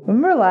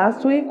 Remember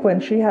last week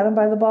when she had him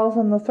by the balls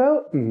on the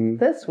throat?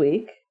 This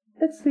week,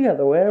 it's the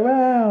other way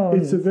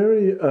around. It's a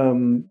very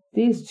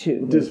these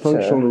two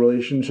dysfunctional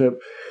relationship.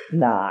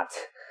 Not.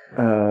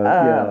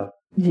 Yeah.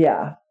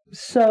 Yeah.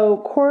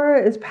 So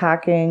Cora is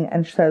packing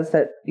and says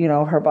that, you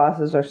know, her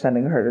bosses are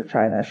sending her to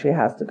China. She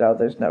has to go.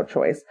 There's no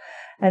choice.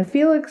 And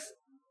Felix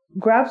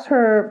grabs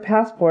her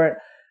passport,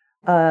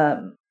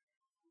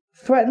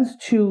 threatens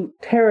to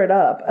tear it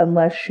up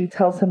unless she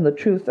tells him the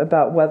truth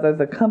about whether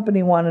the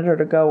company wanted her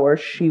to go or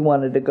she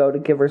wanted to go to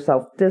give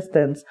herself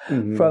distance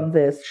from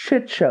this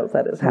shit show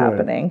that is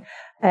happening.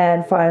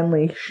 And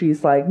finally,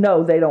 she's like,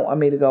 no, they don't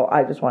want me to go.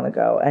 I just want to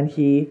go. And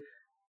he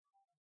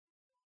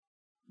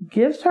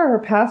gives her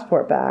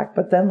passport back,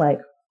 but then, like,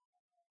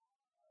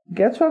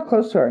 gets her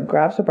close to her and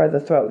grabs her by the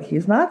throat.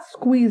 He's not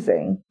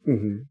squeezing,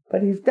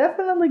 but he's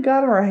definitely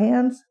got her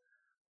hands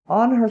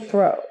on her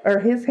throat, or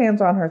his hands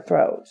on her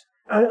throat.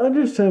 I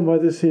understand why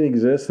this scene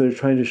exists. They're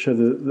trying to show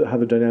how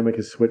the dynamic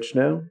is switched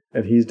now,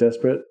 and he's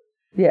desperate.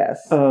 Yes.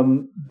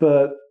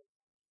 But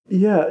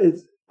yeah,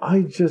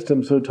 I just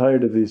am so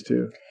tired of these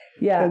two.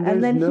 Yeah,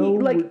 and then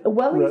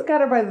he's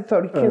got her by the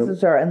throat, he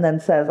kisses her, and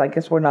then says, I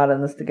guess we're not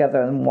in this together,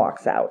 and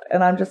walks out.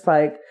 And I'm just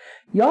like,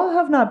 y'all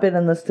have not been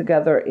in this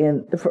together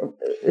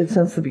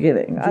since the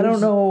beginning. I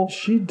don't know.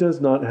 She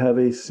does not have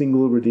a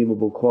single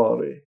redeemable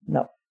quality.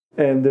 No.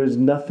 And there's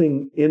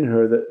nothing in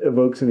her that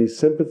evokes any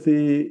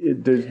sympathy.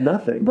 There's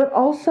nothing. But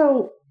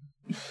also,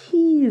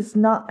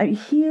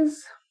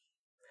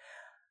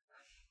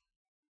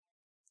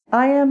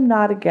 I'm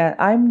not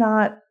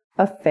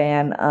a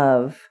fan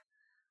of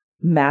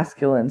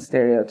masculine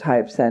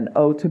stereotypes and,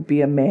 to be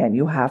a man,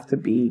 you have to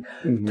be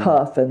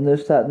tough and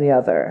this, that, and the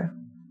other.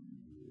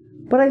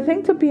 But I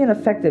think to be an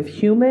effective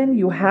human,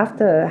 you have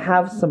to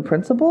have some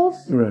principles.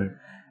 Right.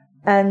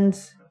 And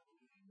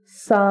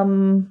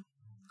some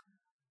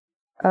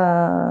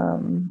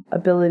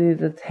ability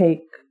to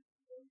take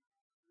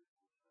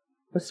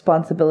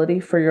responsibility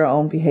for your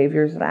own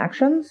behaviors and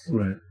actions.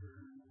 Right.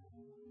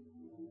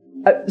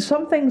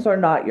 Some things are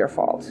not your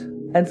fault,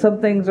 and some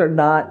things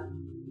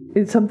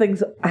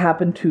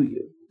happen to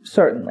you,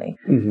 certainly.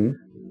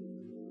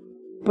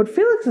 But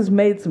Felix has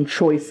made some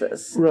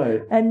choices.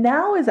 Right. And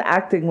now is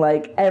acting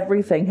like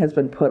everything has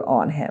been put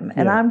on him.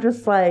 And I'm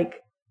just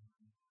like,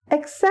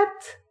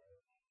 except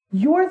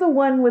you're the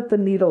one with the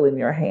needle in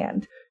your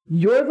hand.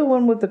 You're the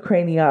one with the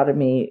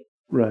craniotomy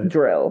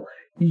drill.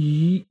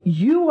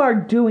 You are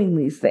doing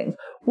these things.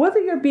 Whether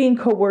you're being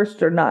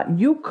coerced or not,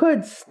 you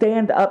could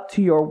stand up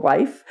to your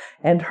wife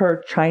and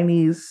her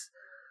Chinese,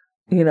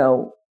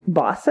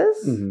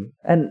 bosses,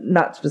 and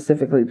not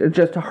specifically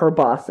just her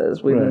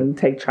bosses. We can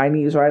take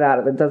Chinese right out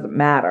of it. Doesn't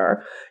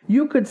matter.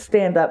 You could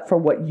stand up for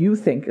what you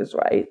think is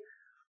right,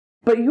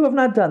 but you have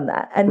not done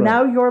that. And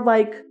now you're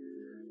like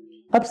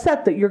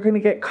upset that you're going to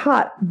get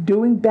caught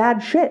doing bad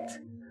shit.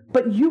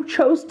 But you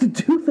chose to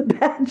do the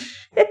bad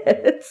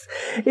shit.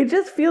 It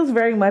just feels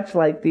very much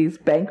like these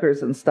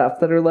bankers and stuff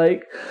that are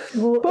like,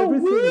 but we're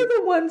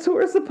the ones who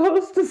are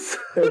supposed to...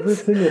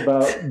 Everything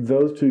about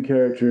those two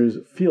characters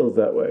feels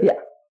that way. Yeah.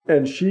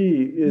 And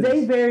she is...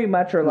 They very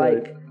much are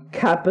like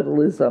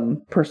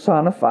capitalism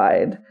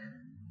personified.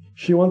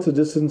 She wants to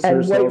distance and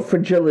herself... And white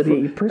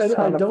fragility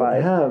personified. And I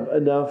don't have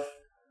enough...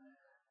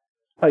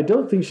 I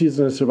don't think she's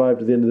going to survive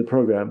to the end of the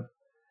program.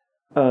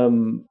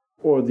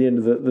 Or the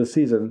end of the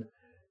season.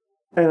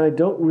 And I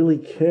don't really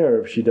care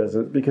if she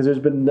doesn't, because there's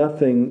been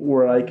nothing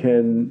where I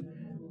can...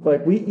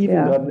 Like, we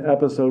even got an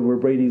episode where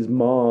Brady's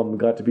mom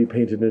got to be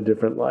painted in a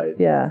different light.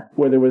 Yeah.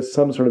 Where there was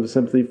some sort of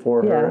sympathy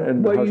for her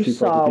and where how she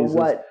felt to pieces.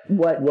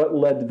 What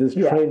led to this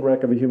train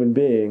wreck of a human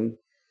being.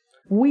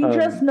 We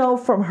just know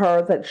from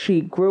her that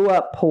she grew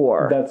up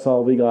poor. That's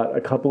all we got.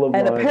 A couple of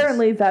lines. And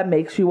apparently that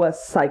makes you a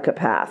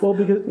psychopath. Well,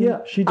 because,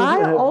 she didn't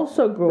I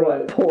also grew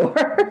up poor.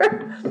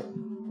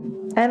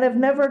 And have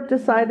never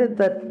decided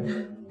that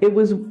it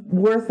was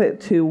worth it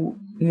to,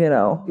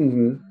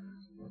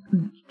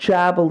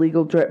 jab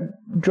illegal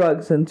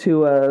drugs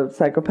into a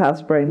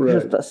psychopath's brain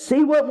just to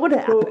see what would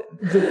happen. Well,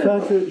 the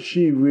fact that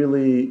she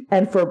really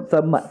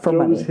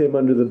throws him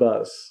under the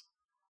bus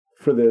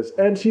for this,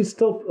 and she's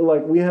still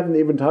like, we haven't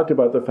even talked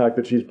about the fact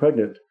that she's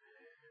pregnant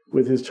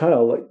with his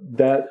child, like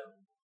that.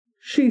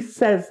 She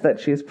says that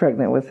she's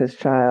pregnant with his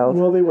child.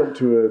 Well, they went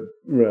to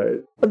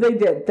They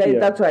did.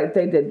 That's right.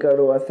 They did go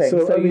to a thing.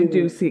 So you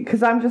do see,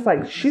 because I'm just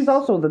like, she's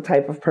also the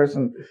type of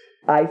person,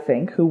 I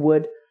think, who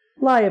would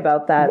lie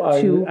about that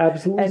to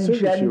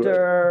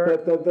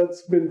engender.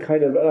 That's been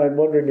kind of, I'm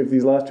wondering if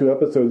these last two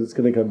episodes it's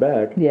going to come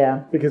back.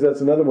 Yeah. Because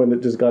that's another one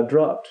that just got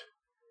dropped.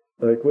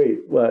 Like, wait,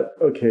 what?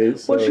 Okay,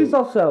 so. Well, she's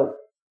also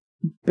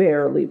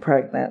barely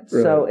pregnant.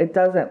 Right. So it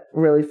doesn't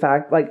really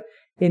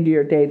into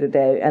your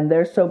day-to-day, and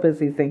they're so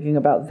busy thinking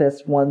about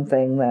this one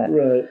thing that...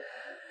 Right.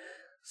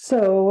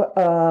 So,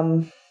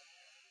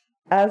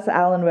 as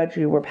Al and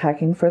Reggie were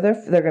packing for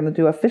they're going to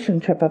do a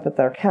fishing trip up at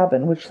their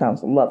cabin, which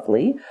sounds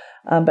lovely,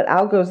 but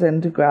Al goes in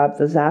to grab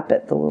the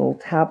Zappit, the little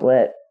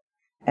tablet,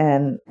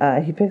 and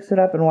he picks it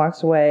up and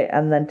walks away,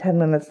 and then 10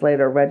 minutes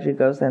later, Reggie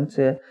goes in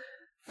to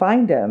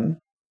find him,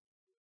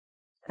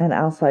 and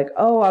Al's like,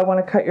 oh, I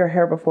want to cut your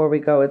hair before we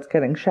go. It's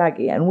getting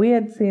shaggy. And we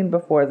had seen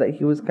before that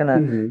he was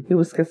he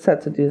was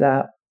set to do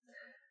that.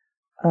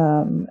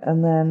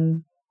 And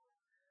then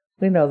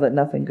we know that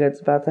nothing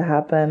good's about to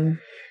happen.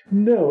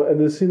 No, and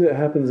the scene that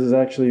happens is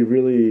actually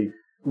really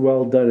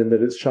well done in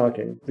that it's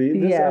shocking.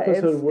 This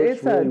episode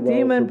works really well. It's a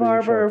Demon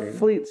Barber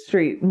Fleet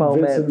Street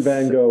moment. Vincent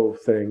Van Gogh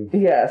thing.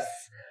 Yes.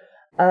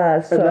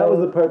 And that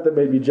was the part that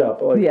made me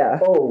jump. Like,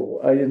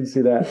 oh, I didn't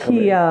see that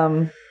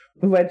coming.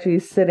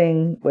 Reggie's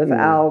sitting with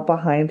Al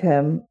behind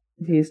him.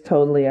 He's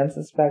totally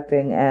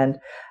unsuspecting. And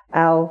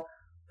Al,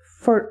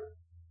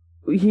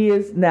 he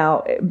is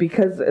now,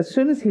 because as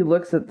soon as he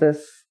looks at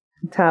this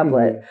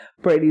tablet,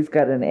 Brady's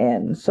got an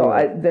in. So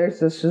there's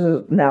this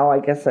now,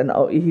 I guess,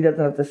 he doesn't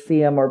have to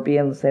see him or be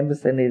in the same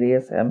vicinity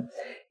as him.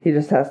 He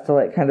just has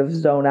to kind of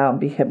zone out and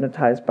be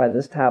hypnotized by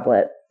this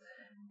tablet.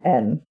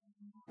 And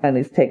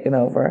he's taken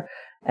over.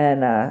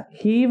 And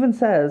he even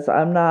says,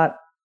 I'm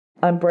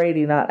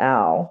Brady, not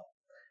Al.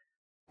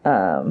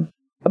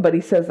 But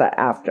he says that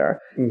after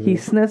he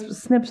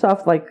snips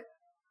off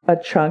a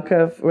chunk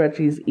of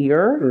Reggie's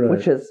ear,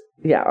 which is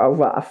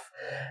rough,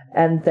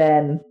 and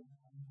then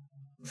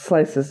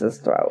slices his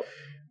throat.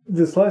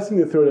 The slicing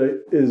the throat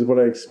is what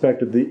I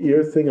expected. The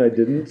ear thing I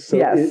didn't. So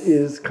it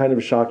is kind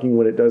of shocking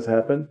when it does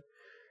happen.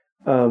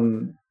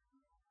 And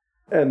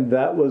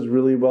that was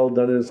really well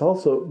done. And it's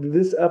also,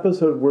 this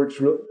episode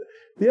works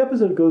the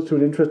episode goes to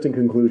an interesting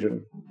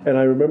conclusion. And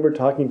I remember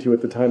talking to you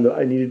at the time that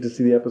I needed to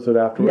see the episode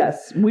afterwards.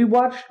 Yes, we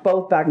watched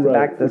both back to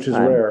back this time. Which is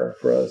rare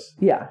for us.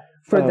 Yeah,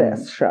 for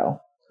this show.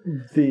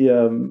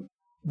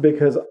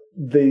 Because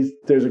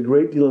there's a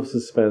great deal of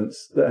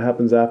suspense that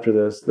happens after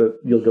this that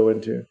you'll go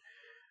into.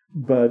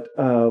 But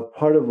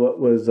part of what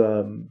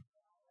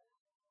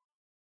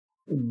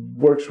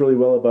works really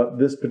well about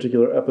this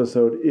particular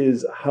episode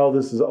is how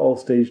this is all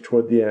staged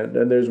toward the end.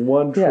 And there's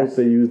one trope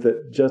they use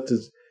that just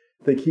is...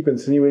 They keep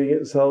insinuating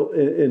itself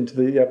into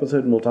the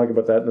episode, and we'll talk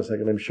about that in a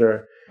second, I'm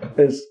sure.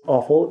 It's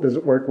awful. It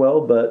doesn't work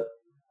well, but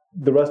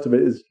the rest of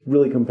it is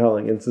really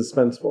compelling and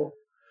suspenseful.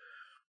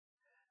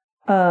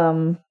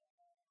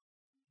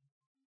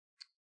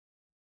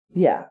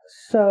 Yeah.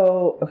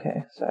 So,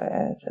 okay.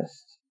 Sorry,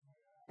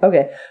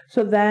 Okay.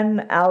 So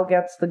then Al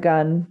gets the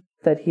gun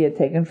that he had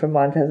taken from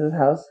Montez's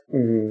house,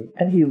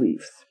 and he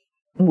leaves.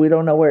 We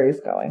don't know where he's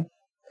going.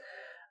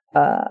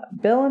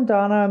 Bill and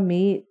Donna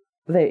meet.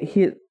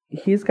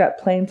 He's got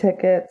plane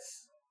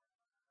tickets.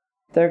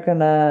 They're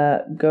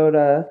gonna go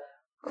to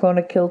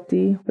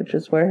Clonakilty, which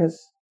is where his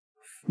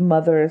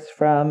mother is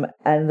from,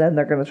 and then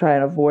they're going to try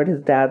and avoid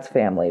his dad's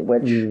family,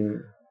 which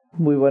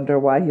we wonder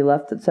why he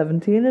left at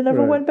 17 and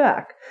never went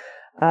back.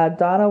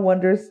 Donna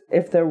wonders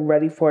if they're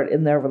ready for it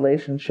in their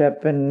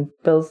relationship, and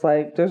Bill's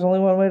like, there's only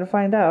one way to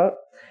find out.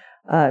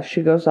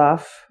 She goes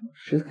off.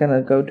 She's going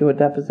to go do a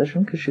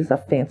deposition because she's a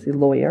fancy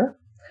lawyer.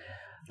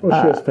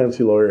 Well, she has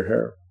fancy lawyer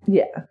hair.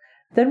 Yeah.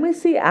 Then we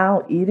see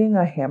Al eating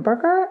a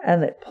hamburger,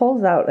 and it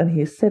pulls out, and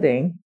he's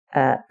sitting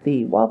at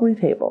the wobbly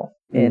table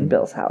in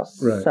Bill's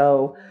house. Right.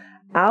 So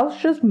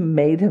Al's just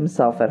made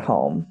himself at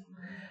home.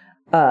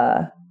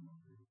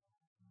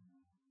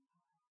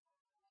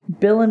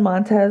 Bill and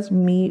Montez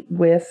meet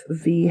with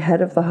the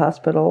head of the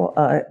hospital,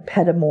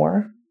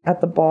 Pettimore, at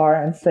the bar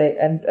and say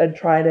and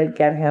try to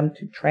get him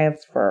to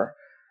transfer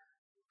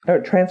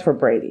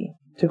Brady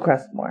to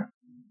Crestmore.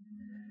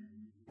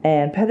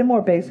 And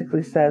Pettimore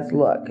basically says,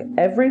 look,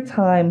 every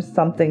time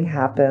something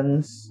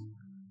happens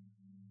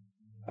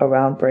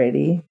around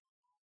Brady,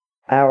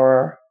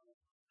 our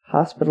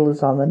hospital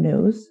is on the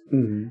news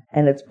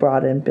and it's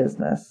brought in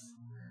business.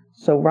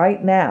 So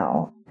right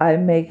now,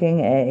 I'm making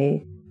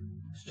a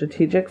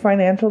strategic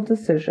financial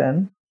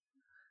decision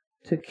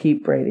to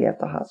keep Brady at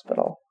the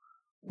hospital,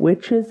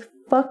 which is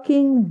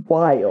fucking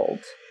wild.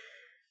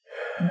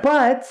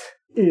 But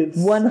it's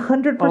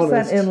 100%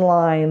 honest. In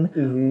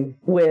line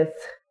with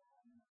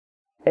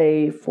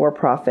a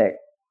for-profit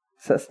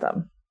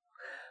system.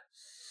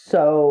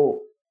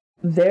 So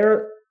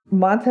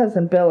Montez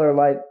and Bill are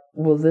like,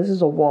 well, this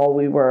is a wall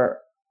we were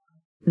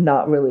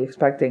not really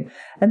expecting.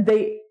 And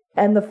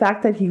the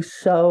fact that he's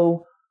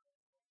so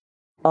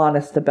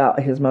honest about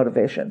his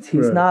motivations.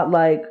 He's not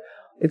like,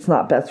 it's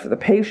not best for the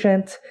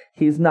patient.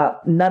 He's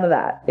not, none of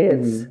that.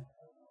 It's,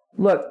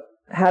 look,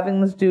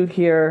 having this dude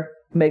here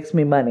makes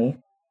me money.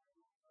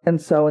 And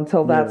so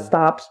until that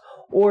stops,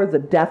 or the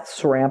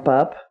deaths ramp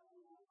up,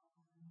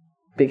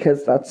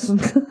 because that's,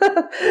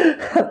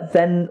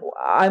 then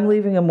I'm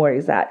leaving him where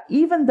he's at.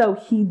 Even though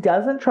he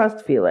doesn't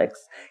trust Felix,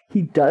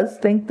 he does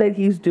think that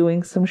he's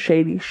doing some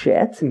shady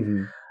shit.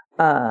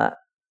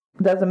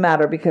 Doesn't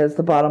matter because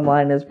the bottom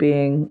line is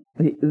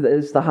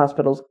the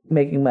hospital's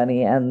making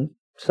money, and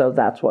so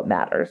that's what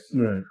matters.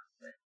 Right.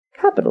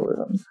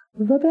 Capitalism's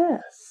the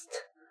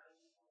best.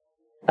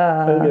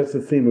 I think that's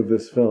the theme of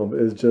this film,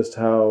 is just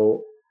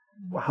how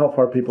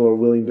far people are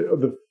willing to.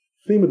 The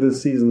theme of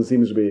this season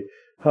seems to be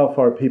how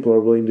far people are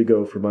willing to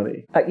go for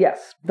money.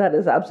 Yes, that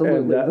is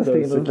absolutely the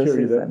theme of this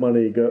season. That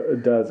money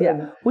does.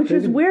 Yeah, which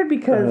is weird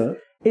because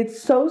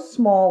it's so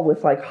small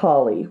with like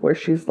Holly, where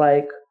she's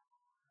like,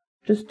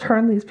 just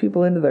turn these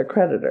people into their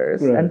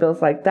creditors. Right. And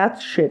Bill's like,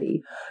 that's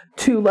shitty.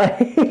 To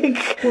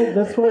like... Well,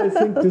 that's why I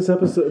think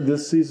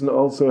this season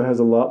also has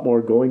a lot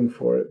more going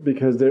for it,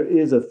 because there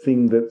is a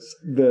thing that's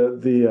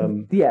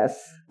yes.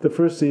 The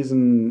first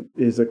season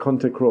is a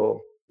conte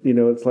crawl. You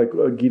know, it's like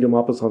Guido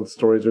Maupassant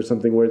stories or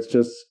something, where it's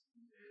just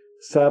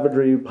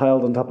savagery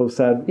piled on top of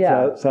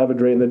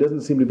savagery, and there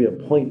doesn't seem to be a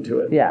point to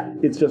it. Yeah.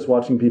 It's just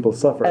watching people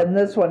suffer. And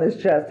this one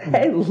is just,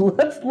 hey,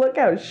 let's look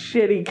how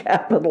shitty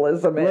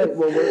capitalism is. Right.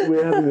 Well,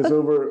 we're having this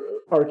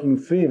overarching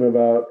theme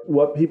about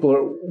what people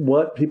are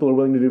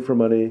willing to do for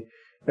money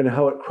and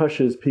how it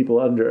crushes people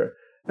under.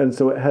 And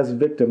so it has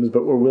victims,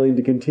 but we're willing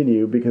to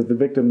continue because the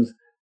victims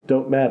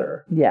don't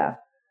matter. Yeah.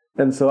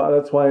 And so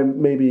that's why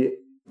maybe,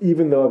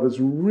 even though I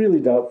was really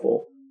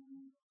doubtful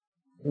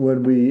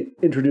when we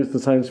introduced the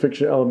science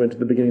fiction element at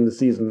the beginning of the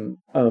season,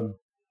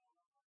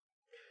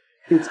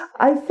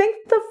 I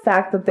think the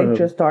fact that they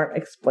just aren't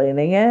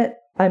explaining it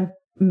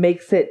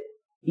makes it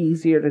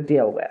easier to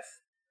deal with.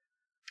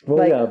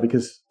 Well,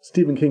 because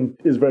Stephen King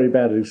is very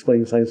bad at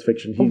explaining science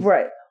fiction.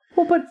 Right.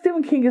 Well, but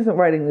Stephen King isn't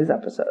writing these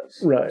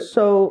episodes. Right.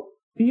 So,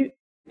 you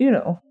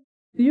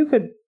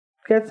could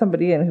get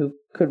somebody in who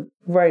could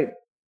write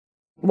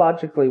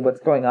logically what's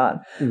going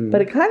on.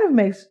 But it kind of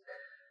makes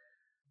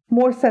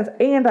more sense.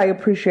 And I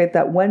appreciate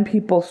that when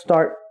people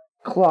start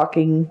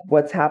clocking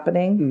what's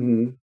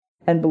happening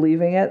and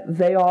believing it,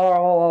 they are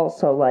all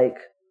also like,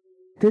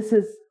 this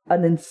is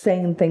an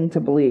insane thing to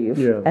believe.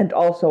 Yeah. And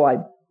also I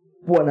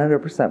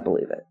 100%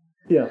 believe it.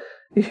 Yeah.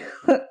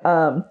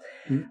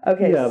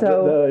 Okay,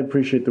 so I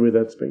appreciate the way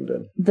that's being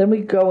done. Then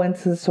we go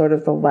into sort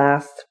of the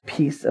last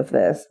piece of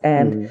this.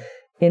 And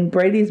in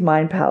Brady's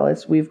Mind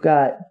Palace, we've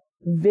got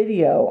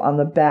video on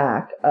the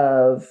back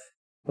of,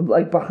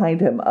 like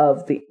behind him,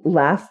 of the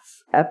last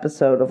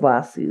episode of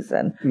last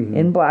season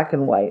in black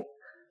and white.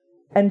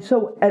 And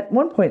so at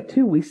one point,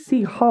 too, we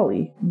see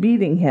Holly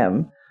beating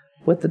him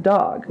with the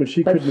dog. But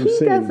he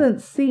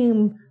doesn't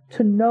seem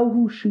to know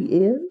who she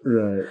is.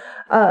 Right.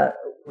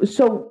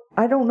 So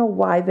I don't know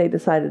why they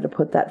decided to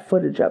put that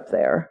footage up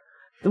there.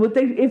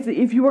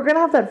 If you were going to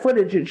have that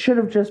footage, it should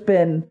have just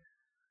been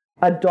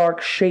a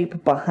dark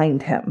shape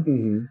behind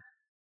him.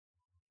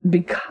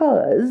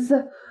 Because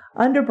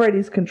under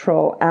Brady's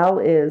control, Al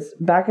is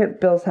back at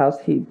Bill's house.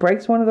 He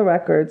breaks one of the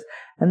records,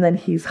 and then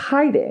he's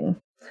hiding.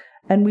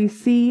 And we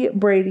see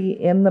Brady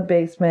in the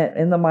basement,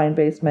 in the mine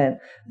basement.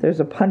 There's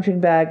a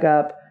punching bag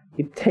up.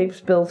 He tapes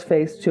Bill's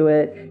face to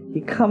it.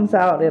 He comes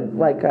out in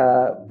like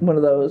one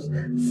of those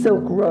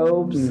silk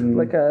robes,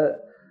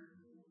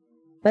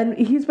 and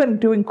he's been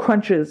doing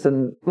crunches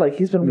and like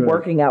he's been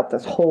working out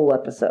this whole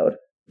episode,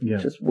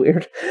 which is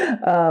weird.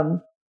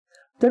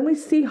 Then we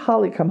see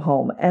Holly come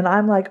home, and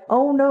I'm like,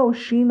 oh no,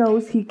 she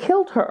knows he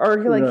killed her, or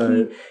he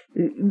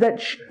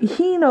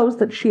knows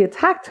that she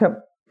attacked him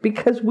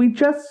because we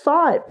just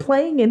saw it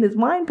playing in his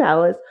mind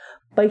palace,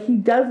 but he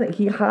doesn't.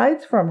 He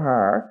hides from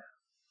her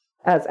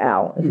as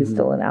Al. He's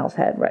still in Al's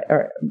head, right,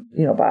 or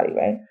body,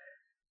 right,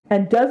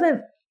 and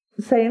doesn't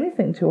say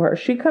anything to her.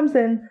 She comes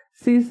in,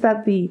 sees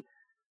that the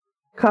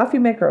coffee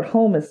maker at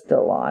home is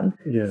still on,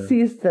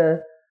 sees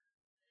the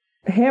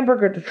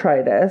hamburger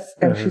detritus,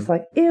 and she's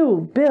like,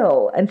 ew,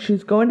 Bill, and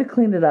she's going to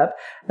clean it up,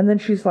 and then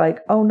she's like,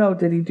 oh no,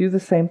 did he do the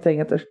same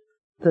thing at the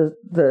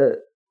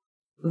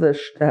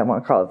I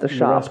want to call it the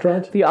shop,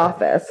 restaurant? The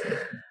office?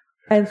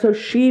 And so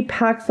she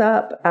packs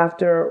up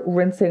after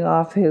rinsing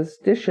off his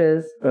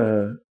dishes,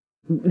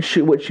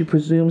 what she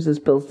presumes is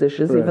Bill's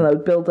dishes, even though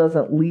Bill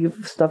doesn't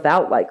leave stuff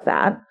out like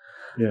that,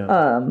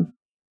 and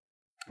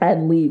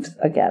leaves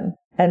again,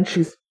 and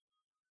she's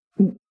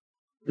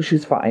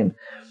fine.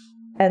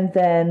 And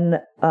then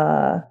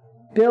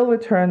Bill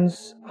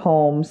returns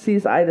home,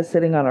 sees Ida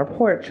sitting on her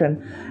porch,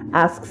 and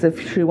asks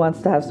if she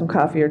wants to have some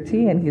coffee or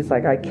tea. And he's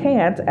like, I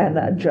can't. And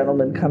a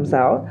gentleman comes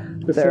out.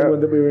 It's the one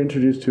that we were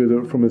introduced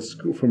to from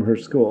her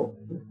school.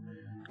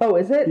 Oh,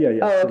 is it? Yeah.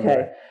 Oh,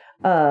 okay.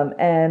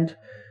 And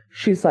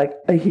she's like,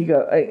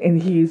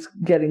 he's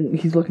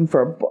looking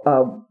for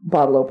a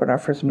bottle opener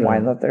for some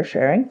wine that they're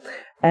sharing.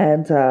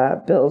 And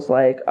Bill's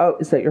like, oh,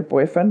 is that your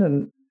boyfriend?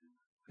 And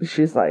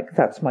she's like,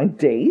 that's my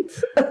date.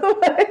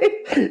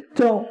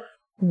 Don't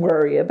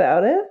worry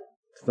about it.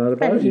 It's not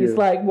about you. And he's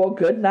like, well,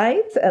 good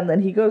night. And then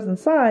he goes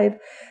inside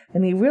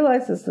and he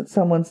realizes that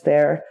someone's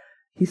there.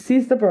 He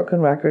sees the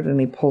broken record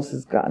and he pulls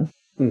his gun.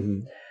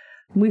 Mm-hmm.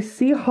 We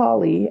see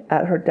Holly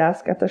at her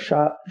desk at the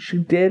shop. She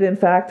did, in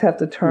fact, have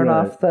to turn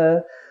off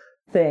the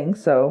thing.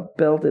 So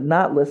Bill did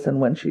not listen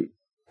when she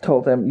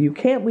told him, you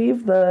can't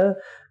leave the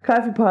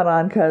coffee pot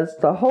on because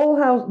the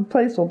whole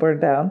place will burn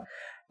down.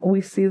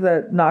 We see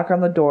the knock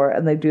on the door,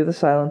 and they do the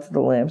Silence of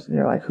the Lambs, and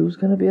you're like, who's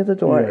going to be at the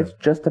door? It's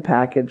just a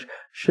package.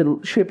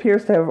 She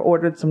appears to have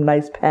ordered some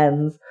nice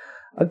pens.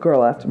 A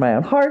girl after my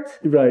own heart.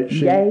 Right.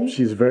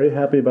 She's very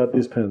happy about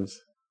these pens.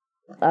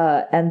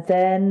 And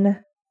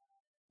then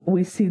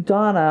we see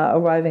Donna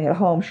arriving at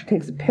home. She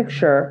takes a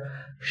picture.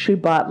 She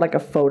bought like a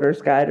photo's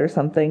guide or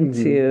something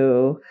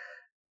to...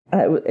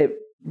 it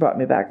brought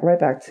me right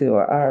back to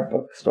our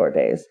bookstore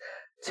days,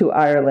 to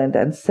Ireland,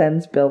 and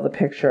sends Bill the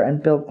picture,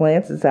 and Bill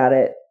glances at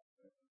it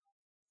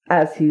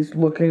as he's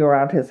looking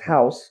around his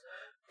house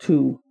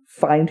to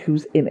find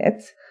who's in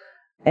it.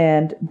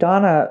 And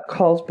Donna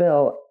calls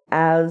Bill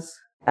as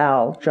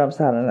Al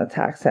jumps out and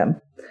attacks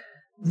him.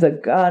 The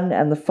gun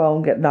and the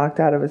phone get knocked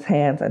out of his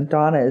hands, and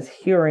Donna is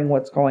hearing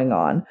what's going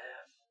on.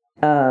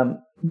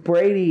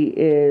 Brady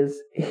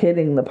is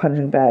hitting the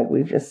punching bag.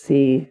 We just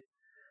see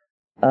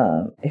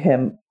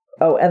him,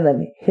 and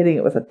then hitting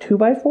it with a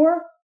 2x4,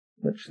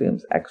 which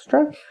seems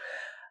extra.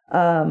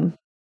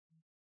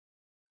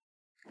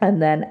 And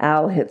then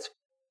Al hits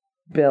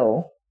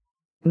Bill,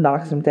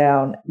 knocks him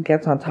down,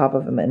 gets on top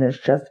of him, and is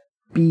just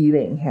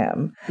beating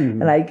him.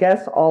 And I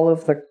guess all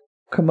of the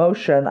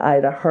commotion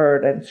Ida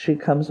heard, and she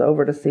comes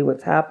over to see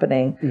what's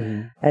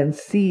happening, and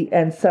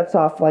sets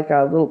off like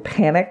a little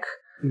panic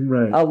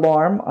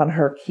alarm on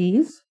her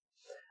keys,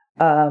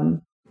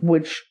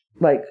 which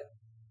like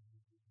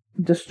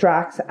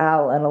distracts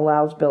Al and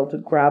allows Bill to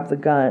grab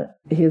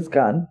his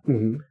gun.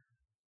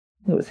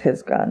 It was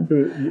his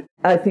gun.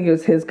 I think it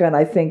was his gun.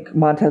 I think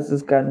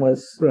Montez's gun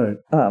was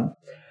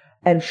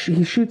and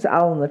he shoots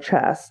Al in the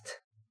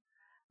chest,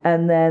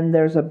 and then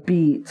there's a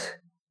beat,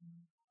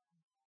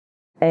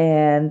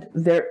 and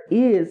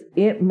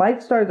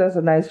Mike Starr does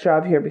a nice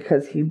job here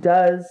because he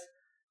does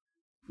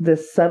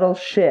this subtle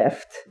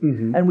shift,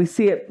 and we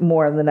see it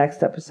more in the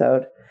next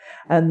episode,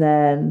 and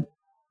then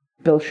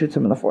Bill shoots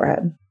him in the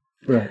forehead.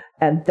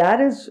 And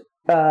that is,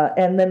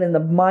 and then in the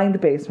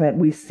mind basement,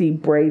 we see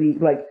Brady,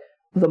 like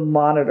the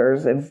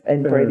monitors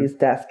in Brady's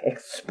desk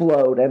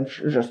explode and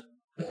just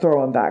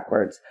throw him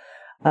backwards.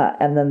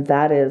 And then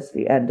that is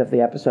the end of the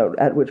episode,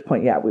 at which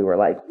point, we were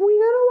like, we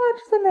gotta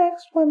watch the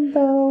next one,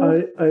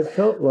 though. I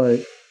felt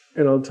like,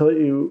 and I'll tell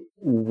you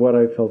what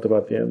I felt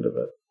about the end of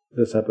it,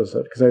 this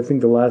episode, because I think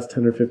the last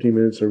 10 or 15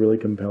 minutes are really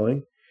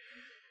compelling.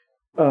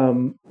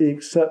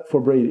 Except for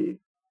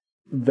Brady.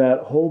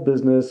 That whole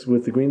business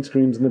with the green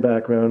screens in the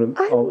background.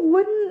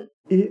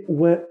 It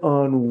went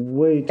on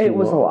way too long. It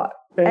was a lot.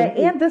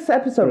 And this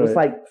episode was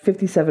like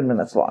 57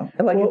 minutes long.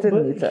 Like, it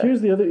didn't need to.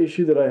 Here's the other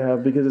issue that I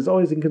have, because it's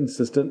always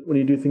inconsistent when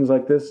you do things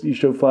like this. You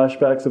show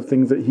flashbacks of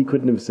things that he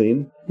couldn't have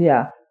seen.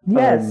 Yeah.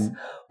 Yes.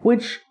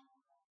 Which,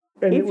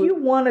 if you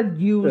want to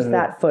use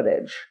that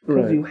footage,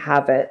 because you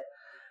have it,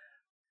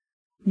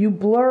 you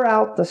blur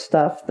out the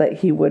stuff that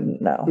he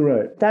wouldn't know.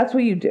 Right. That's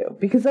what you do.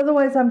 Because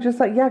otherwise I'm just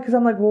like, because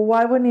I'm like, well,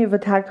 why wouldn't he have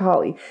attacked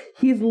Holly?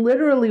 He's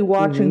literally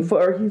watching,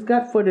 or he's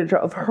got footage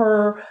of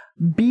her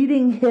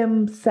beating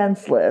him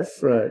senseless.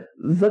 Right.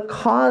 The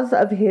cause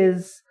of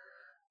his,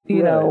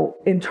 you know,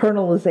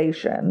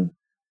 internalization.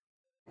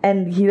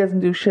 And he doesn't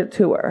do shit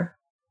to her.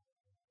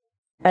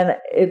 And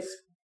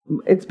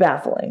it's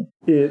baffling.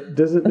 It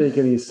doesn't make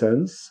any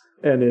sense.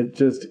 And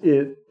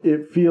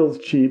it feels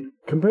cheap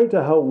compared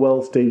to how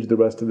well staged the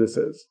rest of this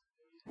is.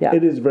 Yeah.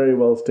 It is very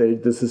well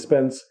staged. The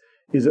suspense,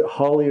 is it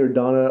Holly or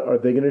Donna? Are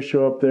they going to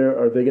show up there?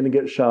 Are they going to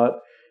get shot?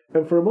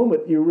 And for a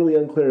moment, you're really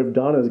unclear if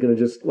Donna is going to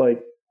just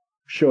like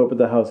show up at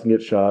the house and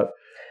get shot.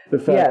 The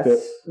fact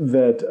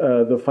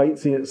that the fight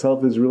scene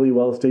itself is really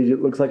well staged.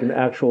 It looks like an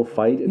actual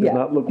fight. It does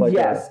not look like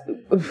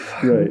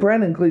right.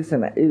 Brendan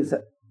Gleeson is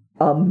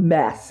a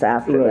mess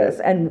after this.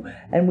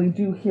 And we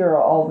do hear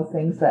all the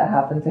things that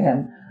happen to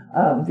him.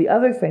 The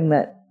other thing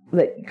that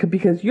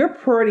because you're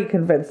pretty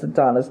convinced that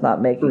Donna's not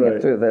making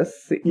it through this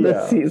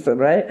season,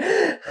 right?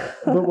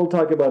 But we'll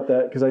talk about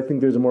that because I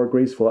think there's a more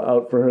graceful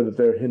out for her that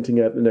they're hinting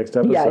at in the next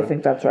episode. Yeah, I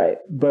think that's right.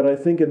 But I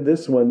think in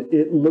this one,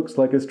 it looks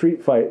like a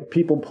street fight.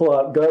 People pull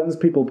out guns,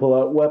 people pull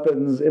out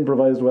weapons,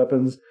 improvised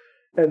weapons.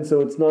 And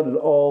so it's not at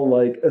all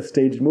like a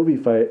staged movie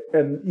fight.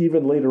 And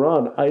even later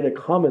on, Ida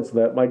comments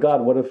that, my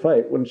God, what a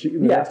fight, in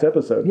the next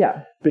episode.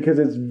 Yeah. Because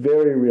it's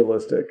very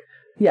realistic.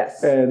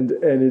 Yes. And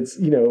it's,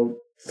 you know,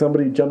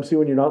 somebody jumps you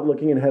when you're not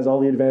looking and has all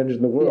the advantage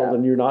in the world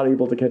and you're not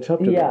able to catch up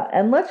to them. Yeah,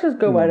 and let's just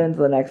go right into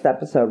the next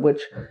episode,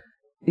 which,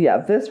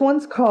 this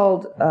one's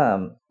called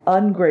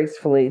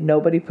Ungracefully.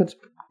 Nobody puts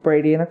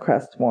Brady in a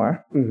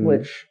Crestmore,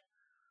 which,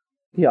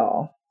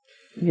 y'all.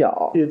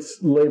 It's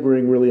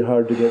laboring really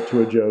hard to get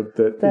to a joke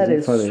that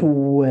is funny.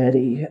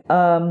 Sweaty.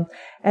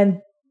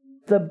 And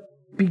the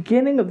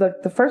beginning of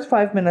the first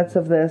 5 minutes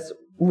of this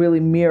really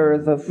mirror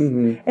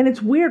and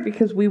it's weird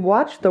because we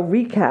watch the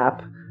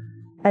recap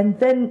and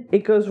then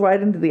it goes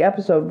right into the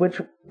episode,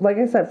 which, like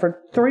I said, for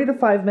 3 to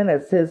 5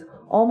 minutes is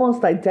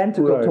almost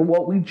identical to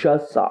what we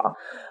just saw.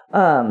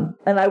 And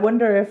I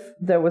wonder if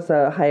there was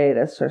a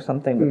hiatus or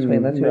something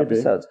between the two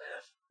episodes.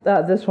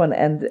 This one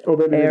aired... Or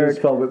maybe they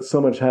just felt that so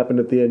much happened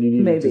at the end you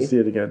needed to see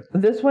it again.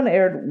 This one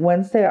aired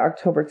Wednesday,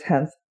 October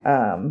 10th,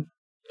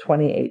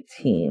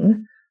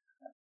 2018.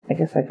 I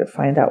guess I could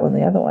find out when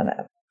the other one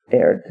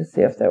aired to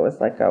see if there was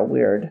like a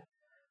weird...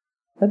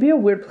 That'd be a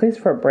weird place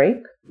for a break.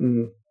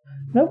 Mm-hmm.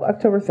 Nope,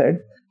 October 3rd.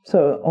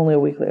 So only a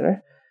week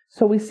later.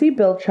 So we see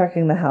Bill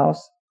checking the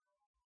house.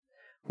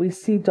 We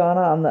see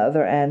Donna on the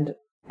other end.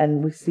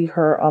 And we see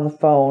her on the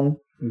phone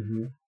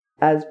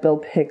as Bill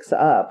picks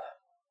up.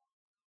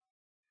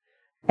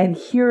 And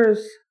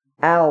here's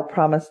Al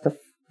promise to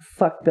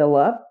fuck Bill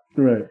up.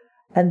 Right.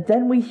 And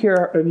then we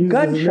hear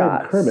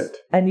gunshots. Kermit.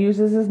 And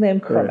uses his name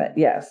Kermit,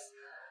 yes.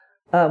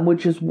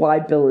 Which is why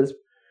Bill is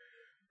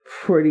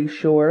pretty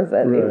sure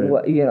that it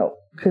was, you know,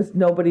 because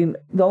the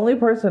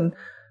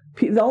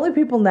only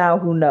people now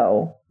who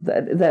know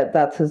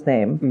that's his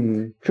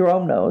name.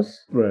 Jerome knows.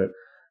 Right.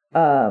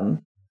 I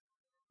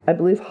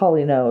believe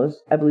Holly knows.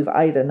 I believe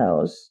Ida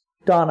knows.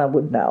 Donna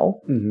would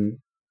know.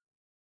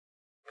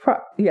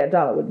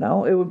 Donna would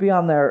know. It would be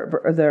on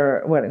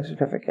their wedding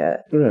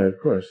certificate. Right, of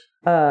course.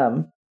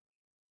 And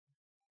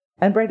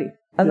Brady.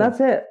 And that's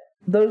it.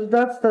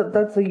 That's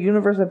the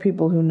universe of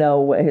people who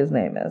know what his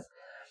name is.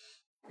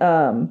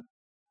 And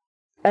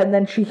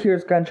then she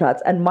hears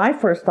gunshots. And my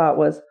first thought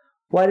was,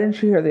 why didn't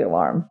she hear the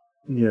alarm?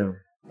 Yeah.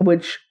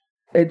 Which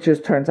it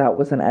just turns out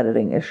was an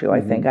editing issue,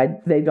 I think.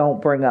 They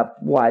don't bring up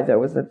why there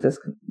was a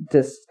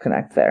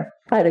disconnect there.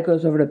 Ida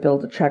goes over to Bill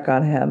to check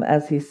on him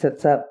as he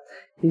sits up.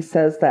 He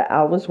says that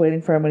Al was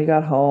waiting for him when he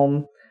got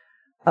home.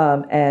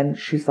 And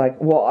she's like,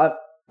 well,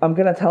 I'm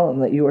going to tell him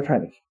that he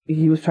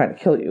was trying to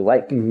kill you.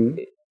 Like,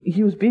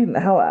 he was beating the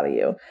hell out of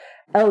you.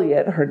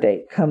 Elliot, her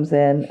date, comes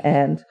in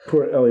and...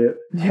 Poor Elliot.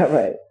 Yeah,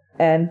 right.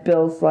 And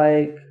Bill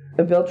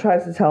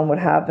tries to tell him what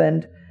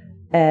happened.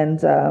 And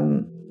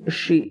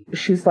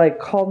she's like,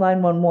 call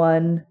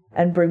 911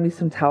 and bring me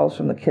some towels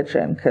from the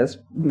kitchen because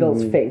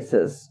Bill's face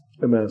is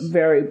a mess.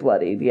 Very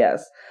bloodied,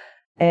 yes.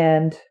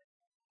 And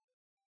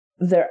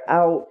they're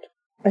out.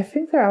 I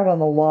think they're out on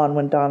the lawn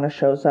when Donna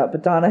shows up,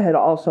 but Donna had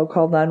also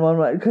called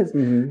 911 because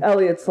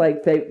Elliot's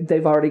like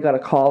they've already got a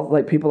call,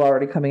 like people are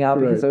already coming out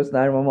because there was a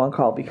 911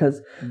 call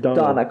because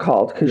Donna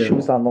called because she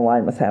was on the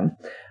line with him.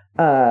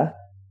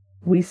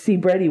 We see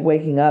Brady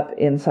waking up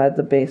inside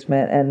the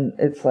basement and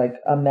it's like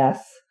a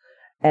mess.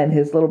 And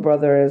his little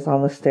brother is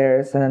on the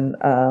stairs and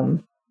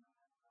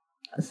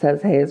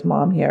says, hey, is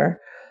Mom here?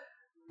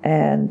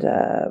 And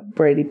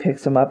Brady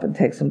picks him up and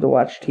takes him to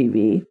watch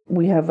TV.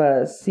 We have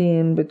a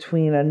scene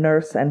between a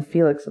nurse and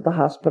Felix at the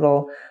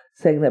hospital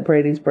saying that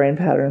Brady's brain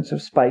patterns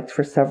have spiked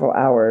for several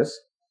hours.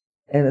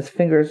 And his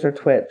fingers have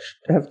twitched,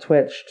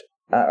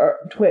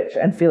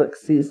 and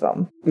Felix sees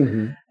them.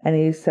 And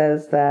he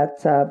says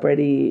that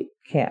Brady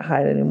can't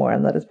hide anymore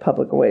and that his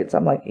public awaits.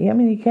 I'm like, I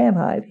mean, he can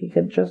hide. He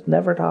could just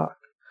never talk.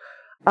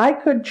 I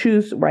could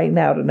choose right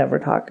now to never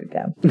talk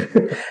again.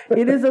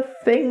 It is a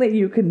thing that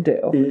you can do.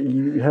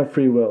 You have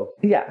free will.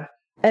 Yeah.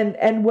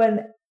 And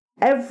when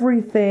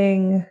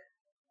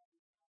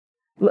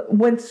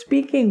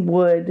speaking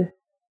would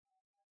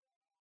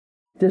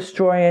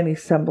destroy any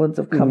semblance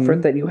of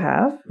comfort that you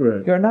have,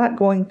 you're not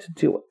going to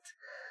do it.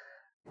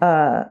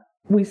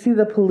 We see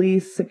the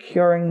police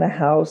securing the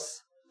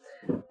house.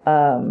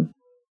 An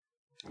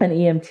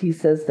EMT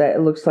says that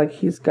it looks like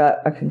he's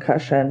got a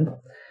concussion.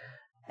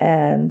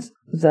 And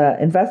the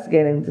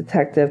investigating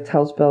detective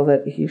tells Bill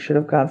that he should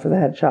have gone for the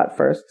headshot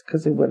first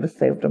because he would have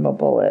saved him a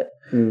bullet.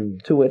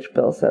 To which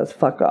Bill says,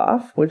 fuck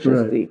off, which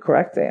is the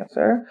correct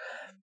answer.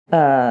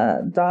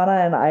 Donna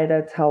and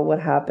Ida tell what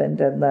happened,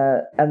 and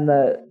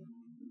the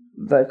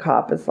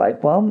cop is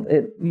like, well,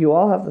 you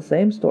all have the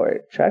same story.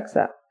 It checks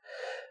out.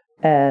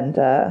 And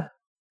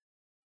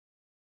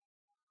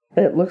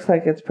it looks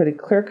like it's pretty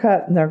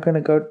clear-cut, and they're going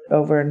to go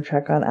over and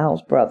check on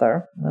Al's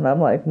brother. And I'm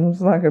like,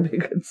 it's not going to be a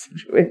good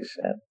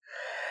situation.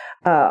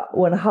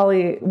 When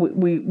Holly,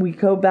 we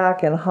go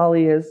back, and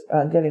Holly is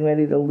getting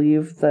ready to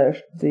leave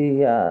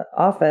the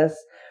office,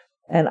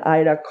 and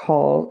Ida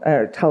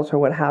tells her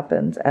what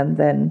happened, and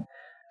then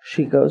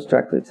she goes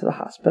directly to the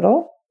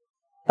hospital.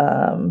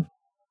 And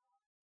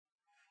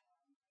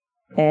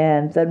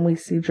then we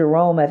see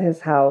Jerome at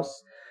his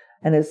house,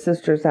 and his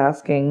sister's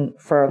asking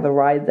for the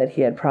ride that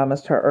he had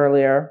promised her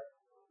earlier.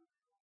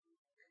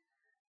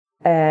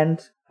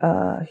 And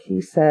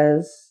he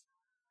says,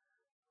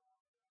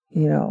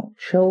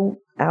 chill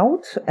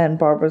out. And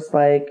Barbara's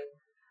like,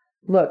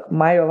 look,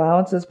 my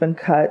allowance has been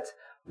cut.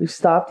 We've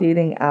stopped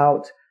eating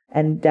out,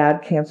 and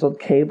Dad canceled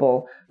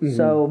cable.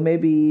 So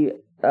maybe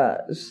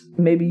Harvard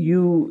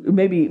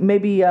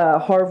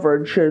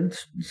should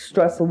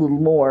stress a little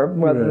more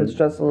rather than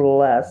stress a little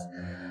less.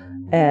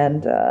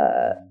 And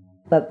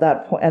at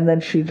that point, and then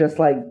she just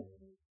like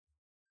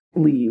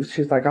leaves.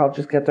 She's like, I'll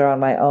just get there on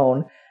my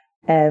own.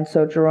 And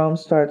so Jerome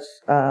starts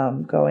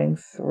going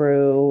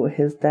through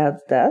his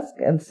dad's desk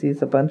and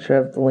sees a bunch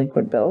of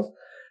delinquent bills.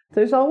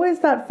 There's always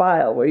that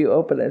file where you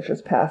open it, it's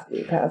just past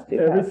due.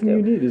 Everything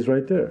you need is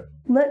right there.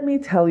 Let me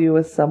tell you,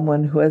 as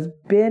someone who has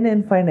been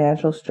in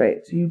financial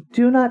straits, you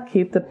do not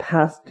keep the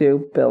past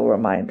due bill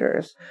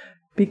reminders.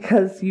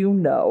 Because you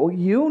know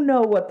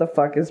what the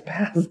fuck is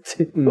past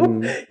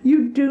due.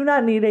 You do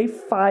not need a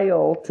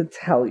file to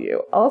tell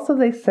you. Also,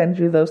 they send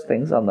you those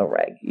things on the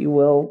reg.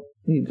 You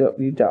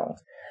don't.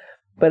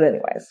 But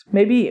anyways,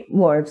 maybe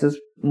Lawrence is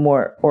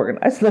more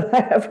organized than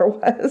I ever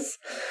was.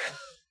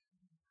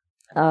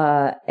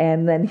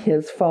 And then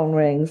his phone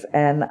rings,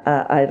 and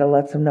Ida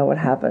lets him know what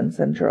happens,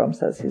 and Jerome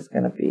says he's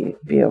going to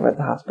be over at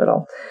the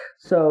hospital.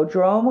 So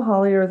Jerome,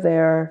 Holly are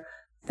there.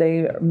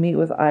 They meet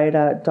with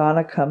Ida.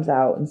 Donna comes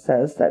out and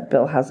says that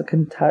Bill has a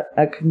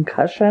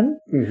concussion,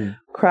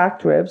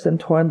 cracked ribs, and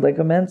torn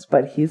ligaments,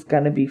 but he's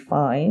going to be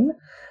fine.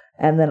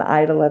 And then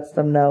Ida lets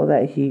them know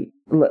that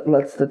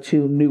lets the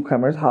two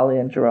newcomers, Holly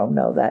and Jerome,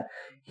 know that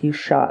he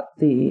shot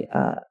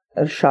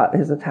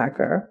his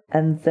attacker.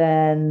 And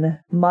then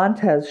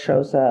Montez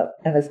shows up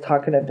and is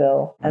talking to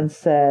Bill and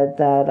said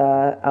that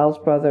Al's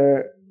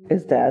brother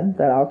is dead,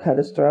 that Al cut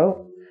his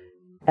throat.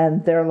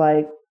 And they're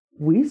like,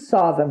 we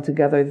saw them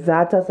together.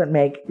 That doesn't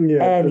make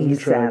any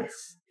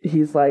sense.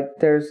 He's like,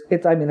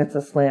 it's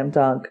a slam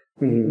dunk.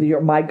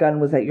 My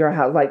gun was at your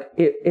house. Like,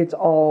 it's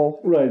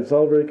all... Right, it's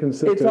all very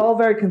consistent. It's all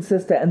very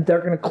consistent, and they're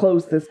going to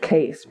close this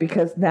case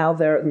because now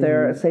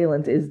their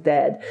assailant is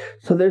dead.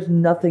 So there's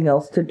nothing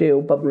else to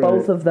do, but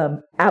both of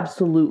them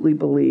absolutely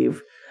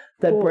believe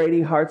that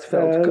Brady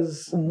Hartsfield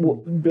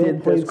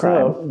did this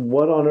crime. Out,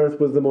 what on earth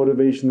was the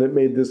motivation that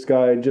made this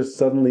guy just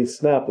suddenly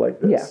snap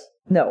like this? Yeah.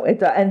 No,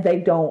 and they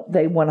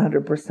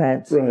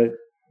 100%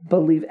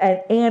 believe,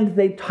 and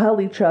they tell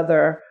each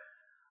other,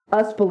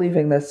 us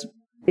believing this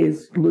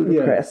is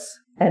ludicrous,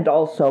 and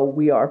also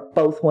we are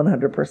both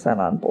 100%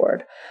 on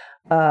board.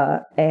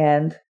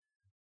 And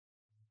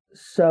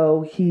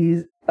so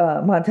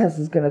Montez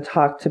is going to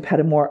talk to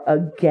Pettimore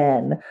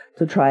again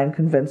to try and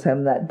convince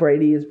him that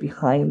Brady is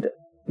behind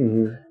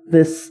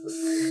this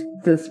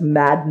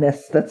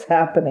madness that's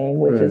happening,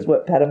 which is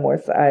what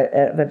Pettimore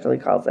eventually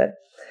calls it.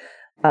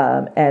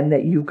 And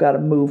that you've got to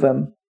move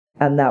him,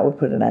 and that would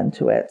put an end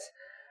to it.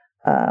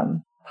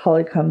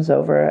 Holly comes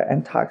over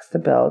and talks to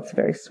Bill. It's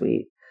very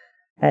sweet.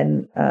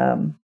 And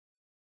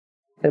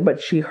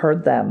but she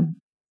heard them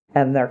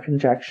and their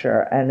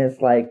conjecture and is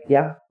like,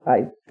 yeah,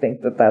 I think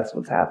that's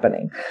what's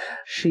happening.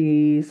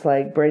 She's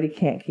like, Brady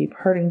can't keep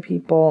hurting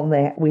people,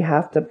 and we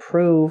have to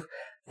prove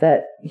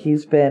that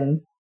he's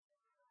been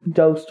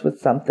dosed with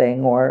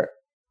something, or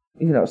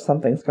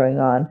something's going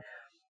on.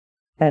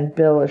 And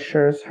Bill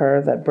assures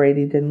her that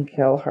Brady didn't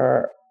kill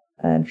her.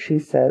 And she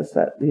says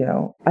that,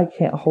 I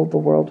can't hold the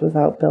world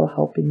without Bill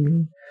helping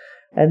me.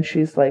 And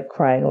she's like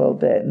crying a little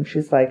bit. And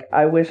she's like,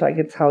 I wish I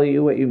could tell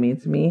you what you mean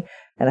to me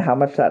and how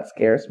much that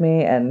scares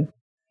me. And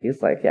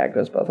he's like, yeah, it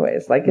goes both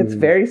ways. Like, it's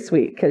very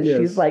sweet because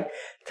she's like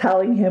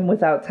telling him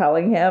without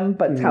telling him,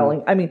 but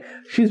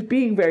she's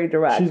being very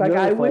direct. She's like,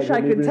 I wish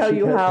I could tell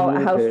you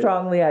how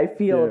strongly I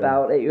feel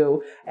about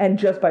you. And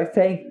just by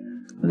saying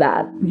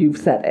that, you've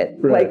said it.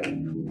 Right. Like,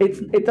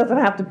 it doesn't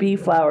have to be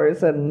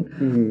flowers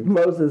and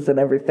roses and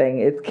everything.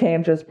 It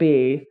can just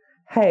be,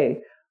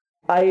 hey,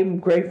 I'm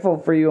grateful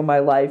for you in my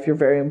life. You're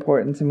very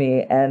important to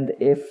me. And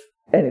if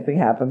anything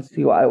happens to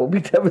you, I will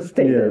be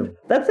devastated. Yeah.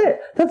 That's it.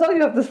 That's all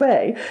you have to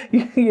say,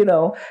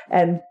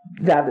 and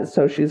that is,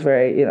 so she's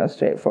very,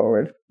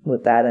 straightforward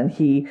with that. And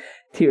he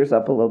tears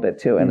up a little bit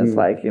too. And is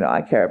like,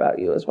 I care about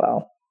you as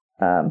well.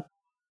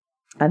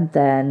 And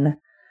then,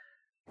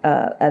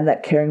 and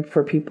that caring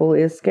for people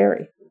is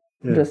scary.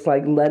 Yeah. Just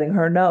like letting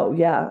her know,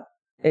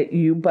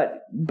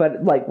 but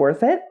like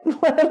worth it,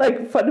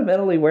 like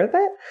fundamentally worth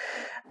it.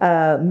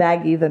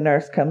 Maggie, the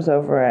nurse, comes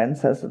over and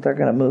says that they're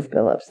going to move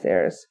Bill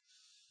upstairs.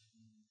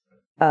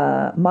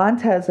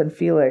 Montez and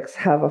Felix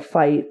have a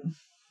fight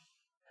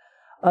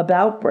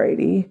about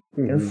Brady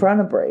in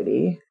front of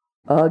Brady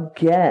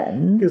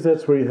again. Because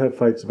that's where you have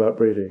fights about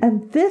Brady.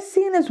 And this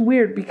scene is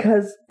weird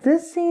because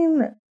this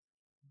scene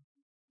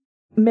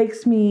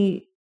makes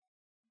me...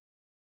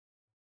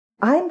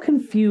 I'm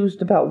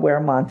confused about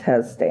where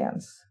Montez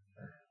stands.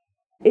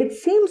 It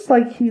seems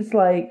like he's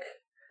like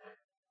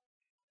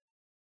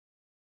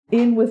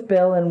in with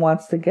Bill and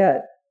wants to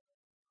get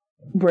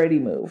Brady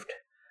moved.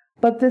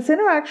 But this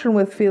interaction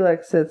with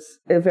Felix, it's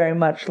very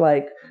much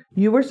like,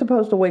 you were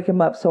supposed to wake him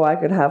up so I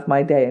could have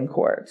my day in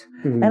court.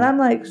 And I'm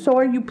like, so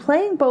are you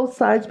playing both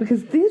sides?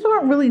 Because these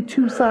aren't really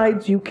two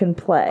sides you can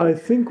play. I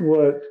think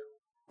what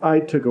I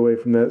took away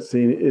from that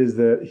scene is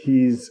that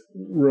he's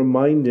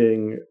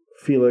reminding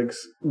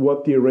Felix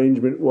what the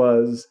arrangement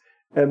was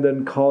and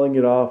then calling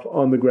it off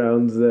on the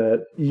grounds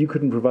that you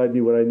couldn't provide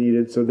me what I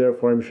needed, so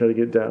therefore I'm shutting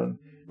it down.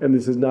 And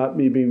this is not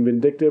me being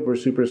vindictive or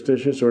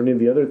superstitious or any of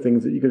the other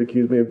things that you could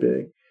accuse me of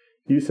being.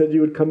 You said you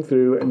would come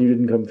through, and you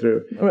didn't come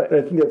through. Right. And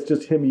I think that's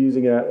just him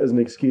using that as an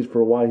excuse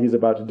for why he's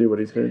about to do what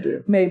he's going to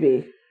do.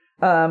 Maybe.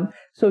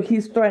 So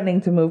he's threatening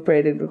to move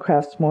Brady to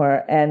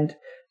Craftsmore, and,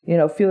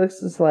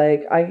 Felix is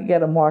like, I could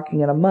get him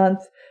walking in a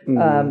month.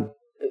 The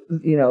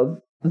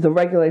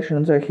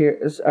regulations are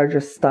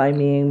just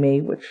stymieing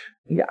me,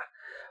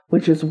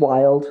 which is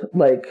wild.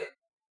 Like,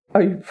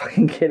 are you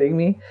fucking kidding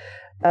me?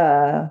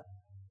 And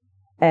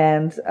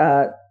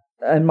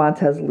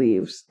Montez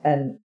leaves,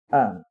 and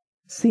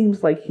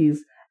seems like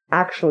he's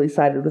actually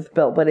sided with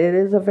Bill, but it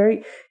is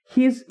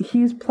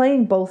he's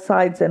playing both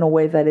sides in a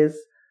way that is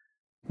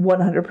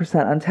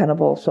 100%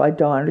 untenable. So I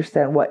don't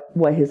understand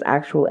what his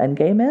actual end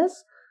game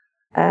is.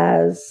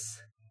 As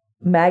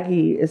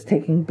Maggie is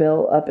taking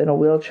Bill up in a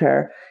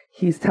wheelchair,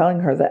 he's telling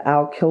her that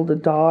Al killed a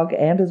dog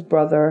and his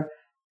brother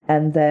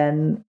and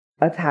then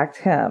attacked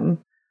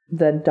him.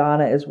 Then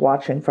Donna is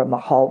watching from the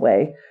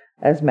hallway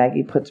as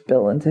Maggie puts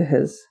Bill into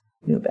his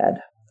new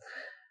bed.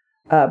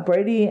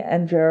 Brady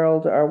and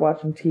Gerald are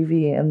watching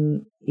TV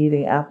and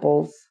eating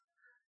apples.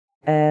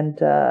 And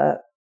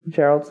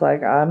Gerald's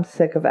like, I'm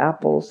sick of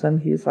apples.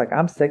 And he's like,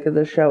 I'm sick of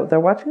this show.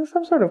 They're watching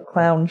some sort of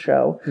clown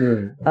show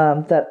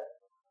that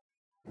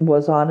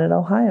was on in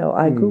Ohio.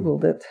 I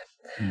Googled it.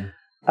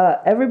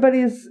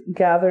 Everybody's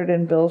gathered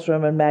in Bill's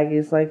room, and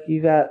Maggie's like,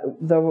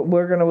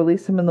 we're going to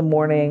release him in the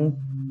morning.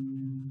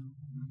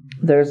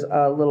 There's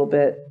a little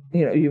bit,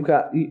 you've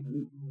got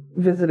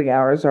visiting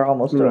hours are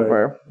almost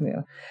over.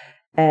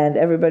 And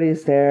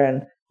everybody's there,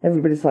 and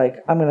everybody's like,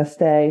 I'm going to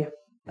stay.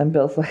 And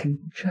Bill's like,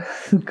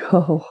 just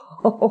go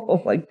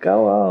home. Like,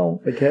 go home.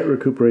 I can't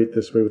recuperate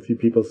this way with you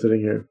people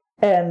sitting here.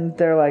 And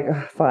they're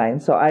like, fine.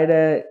 So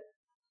Ida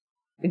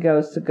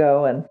goes to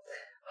go, and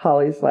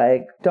Holly's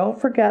like,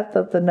 don't forget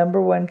that the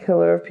number one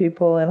killer of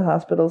people in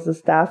hospitals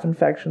is staph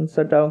infection,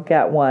 so don't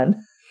get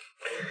one.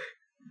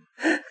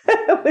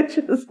 Which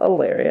is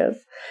hilarious.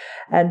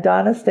 And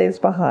Donna stays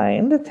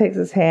behind, takes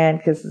his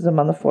hand, kisses him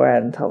on the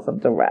forehead, and tells him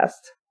to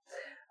rest.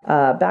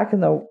 Back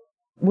in the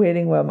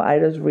waiting room,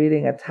 Ida's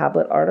reading a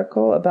tablet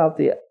article about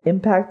the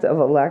impact of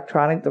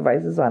electronic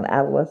devices on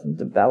adolescent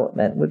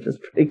development, which is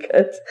pretty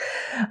good.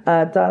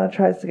 Donna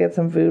tries to get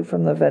some food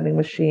from the vending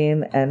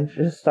machine and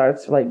just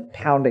starts like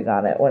pounding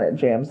on it when it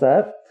jams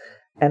up.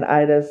 And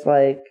Ida's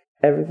like,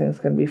 everything's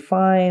going to be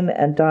fine.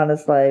 And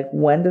Donna's like,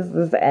 when does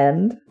this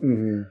end?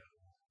 And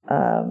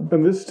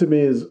this to me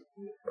is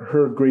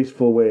her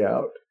graceful way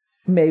out.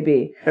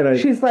 Maybe.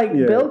 She's like,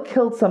 Bill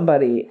killed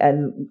somebody,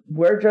 and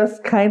we're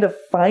just kind of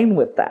fine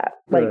with that.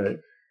 Like,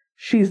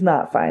 she's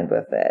not fine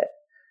with it.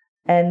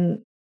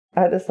 And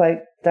I just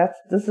like,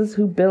 this is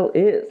who Bill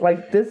is.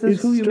 Like, this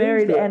is who you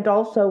married, and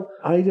also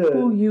Ida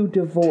who you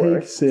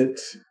divorced. Takes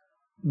it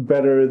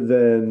better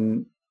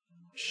than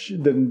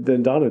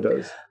Donna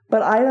does.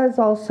 But Ida's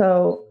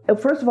also,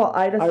 first of all,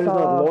 Ida's not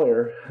a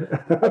lawyer.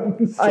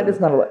 Ida's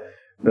not a lawyer.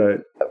 Right.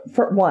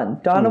 For one,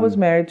 Donna was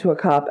married to a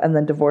cop and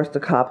then divorced a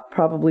cop,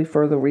 probably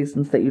for the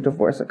reasons that you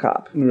divorce a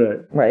cop.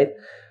 Right.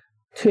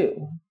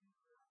 Two.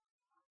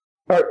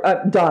 Or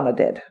Donna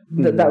did.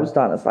 That was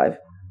Donna's life.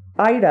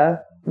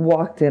 Ida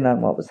walked in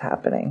on what was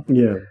happening.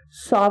 Yeah.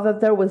 Saw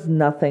that there was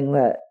nothing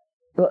that,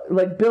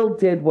 like, Bill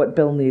did what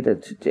Bill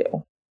needed to do.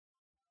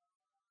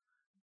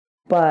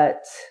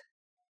 But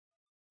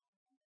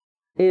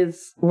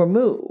is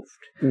removed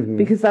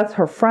because that's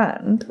her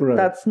friend. Right.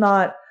 That's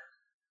not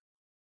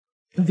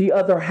the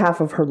other half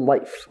of her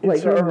life,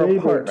 like her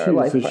partner.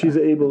 Too, so she's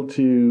able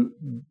to,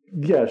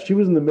 she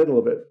was in the middle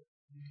of it,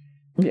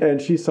 and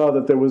she saw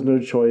that there was no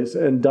choice,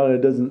 and Donna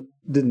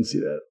didn't see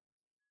that.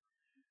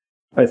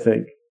 I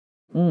think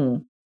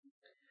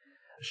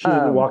she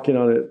didn't walk in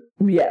on it.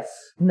 Yes,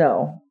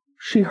 no,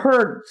 she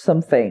heard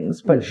some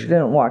things, but she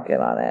didn't walk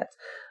in on it.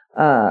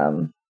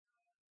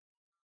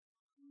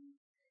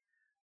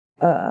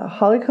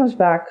 Holly comes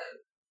back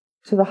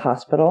to the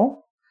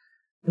hospital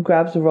and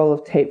grabs a roll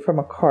of tape from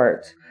a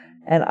cart,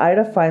 and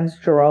Ida finds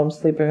Jerome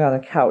sleeping on a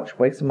couch,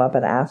 wakes him up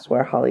and asks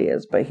where Holly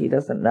is, but he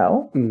doesn't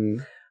know.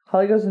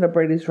 Holly goes into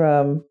Brady's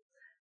room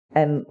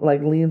and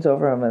leans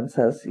over him and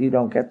says, "You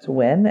don't get to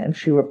win," and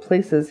she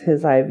replaces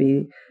his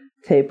IV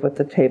tape with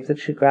the tape that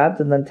she grabbed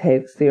and then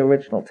takes the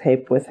original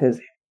tape with his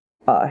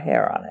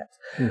hair on it.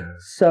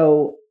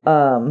 So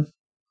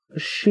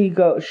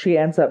she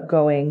ends up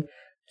going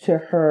to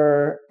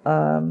her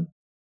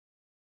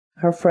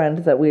friend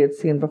that we had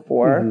seen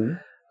before,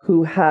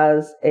 who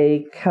has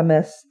a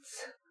chemist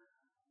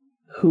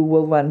who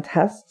will run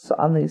tests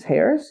on these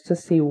hairs to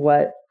see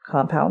what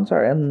compounds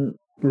are in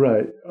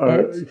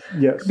it.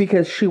 Yes.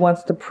 Because she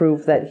wants to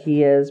prove that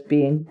he is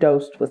being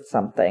dosed with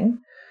something.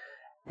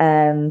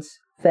 And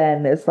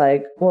then it's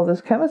like, well,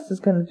 this chemist is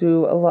going to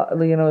do a lot,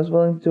 is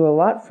willing to do a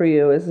lot for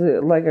you. Is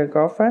it like a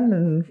girlfriend?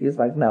 And he's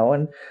like, no.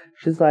 And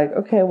she's like,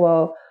 okay,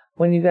 well,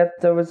 when you get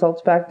the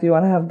results back, do you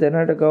want to have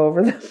dinner to go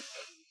over them?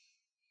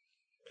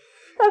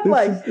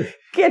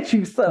 Get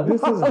you some.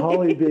 This is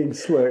Holly being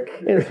slick.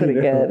 It's pretty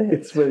good.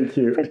 It's very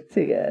cute.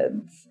 Pretty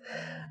good.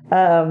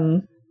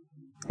 And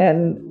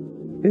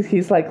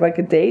he's like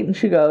a date, and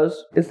she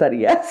goes, "Is that a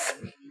yes?"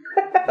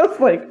 I was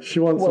like, she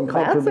wants some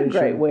confirmation. That's a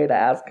great way to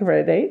ask for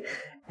a date.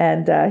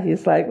 And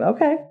he's like,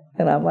 okay.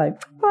 And I'm like,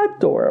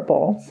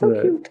 adorable. So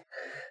cute.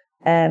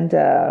 And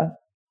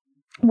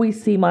we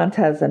see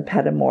Montez and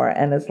Pettimore,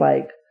 and it's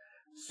like,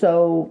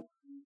 so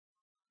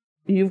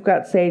you've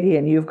got Sadie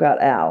and you've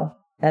got Al.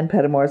 And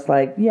Pettimore's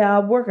like, yeah,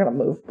 we're going to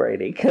move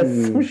Brady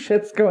because some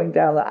shit's going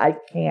down that I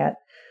can't.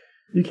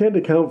 You can't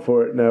account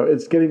for it now.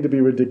 It's getting to be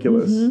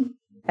ridiculous.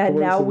 And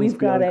now we've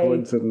got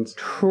a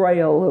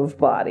trail of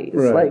bodies.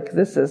 Right.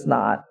 This is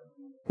not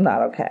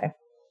okay.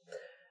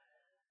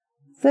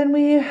 Then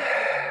we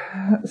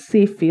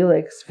see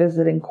Felix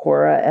visiting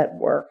Cora at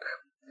work,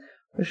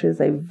 which is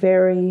a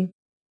very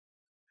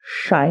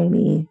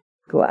shiny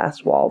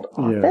glass-walled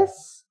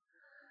office.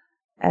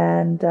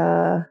 And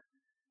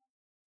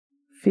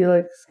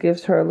Felix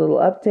gives her a little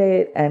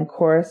update, and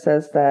Cora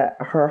says that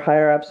her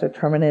higher-ups are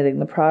terminating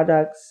the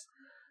project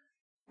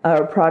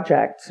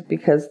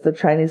because the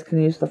Chinese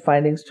can use the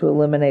findings to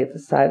eliminate the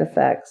side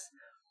effects.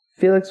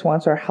 Felix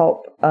wants our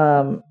help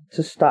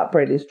to stop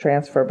Brady's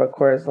transfer, but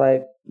Cora's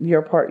like,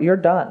 you're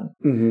done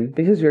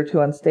because you're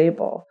too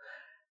unstable.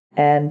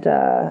 And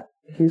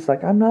he's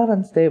like, I'm not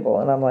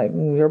unstable. And I'm like,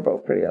 you're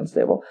both pretty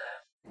unstable.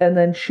 And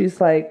then she's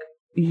like,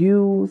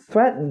 you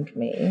threatened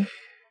me.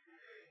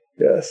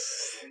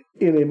 Yes.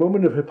 In a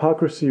moment of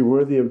hypocrisy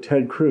worthy of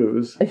Ted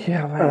Cruz.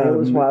 Yeah, it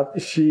was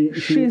wild.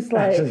 She's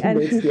like,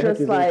 and she's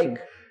just like,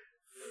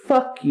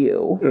 fuck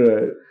you.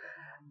 Right.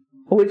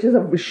 Which is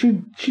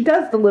she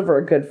does deliver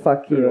a good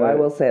fuck you, I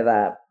will say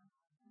that.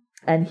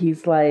 And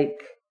he's like,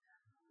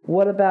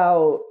 what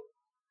about,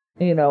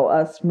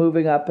 us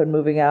moving up and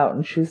moving out?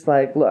 And she's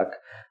like, look,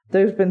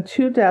 there's been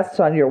 2 deaths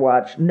on your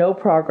watch, no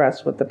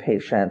progress with the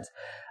patient.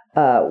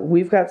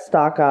 We've got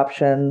stock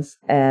options,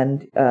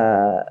 and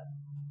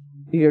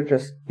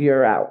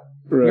you're out.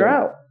 Right. You're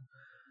out.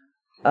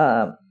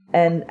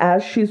 And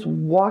as she's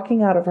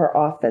walking out of her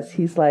office,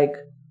 he's like,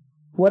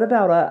 what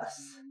about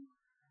us?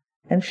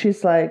 And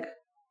she's like,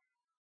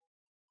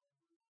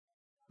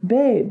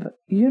 babe,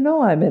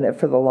 I'm in it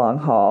for the long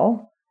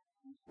haul.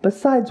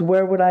 Besides,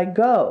 where would I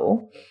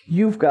go?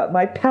 You've got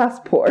my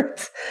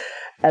passport.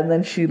 And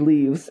then she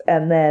leaves.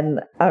 And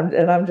then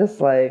I'm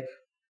just like,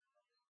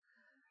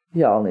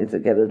 y'all need to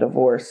get a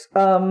divorce.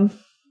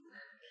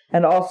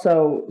 And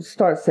also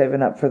start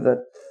saving up for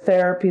the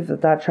therapy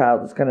that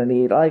child is going to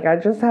need. I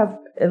just have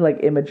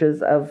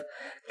images of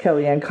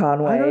Kellyanne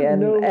Conway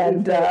and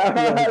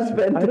her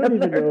husband. I don't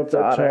even know if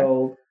that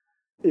child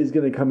is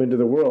going to come into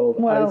the world.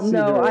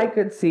 Well, I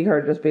could see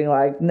her just being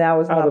like,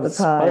 now is not the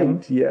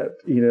time. Yet,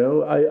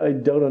 I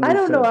don't understand. I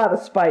don't know out of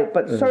spite,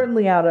 but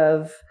certainly out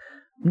of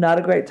not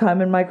a great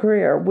time in my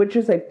career, which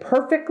is a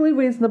perfectly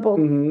reasonable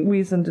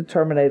reason to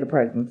terminate a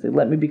pregnancy.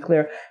 Let me be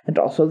clear. And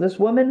also, this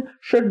woman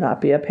should not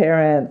be a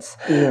parent.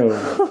 No.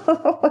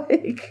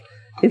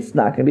 It's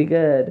not going to be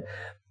good.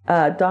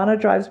 Donna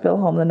drives Bill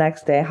home the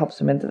next day,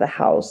 helps him into the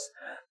house.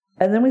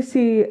 And then we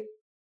see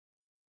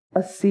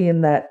a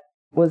scene that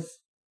was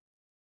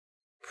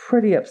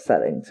pretty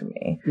upsetting to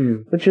me,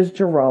 which is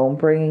Jerome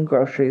bringing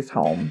groceries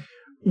home.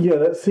 Yeah,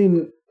 that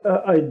scene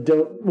I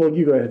don't. Well,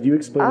 you go ahead. You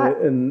explain it,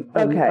 and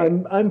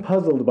okay. I'm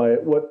puzzled by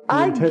it. What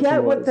the intention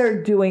get was. what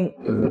they're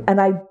doing,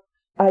 and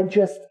I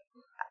just,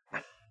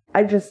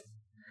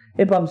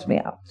 it bums me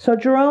out. So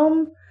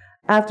Jerome,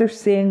 after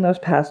seeing those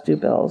past due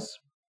bills,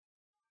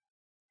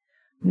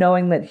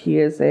 knowing that he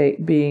is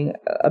being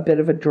a bit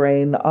of a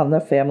drain on the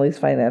family's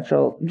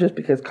financial, just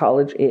because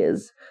college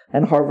is,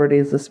 and Harvard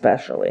is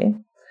especially,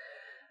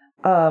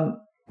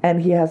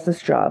 and he has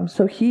this job,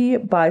 so he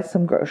buys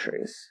some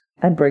groceries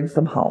and brings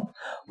them home,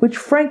 which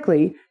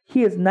frankly,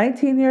 he is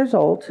 19 years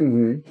old.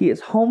 Mm-hmm. He is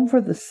home for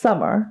the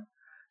summer.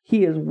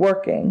 He is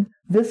working.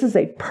 This is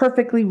a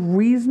perfectly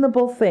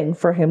reasonable thing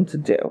for him to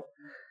do,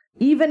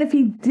 even if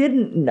he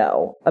didn't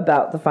know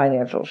about the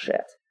financial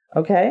shit.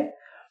 Okay?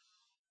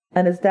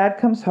 And his dad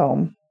comes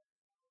home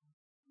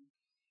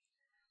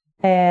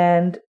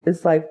and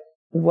is like,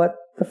 what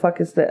the fuck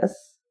is this?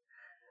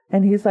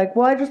 And he's like,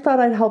 well, I just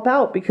thought I'd help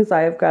out because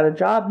I've got a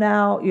job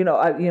now.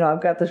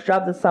 I've got this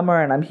job this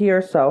summer and I'm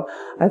here, so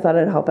I thought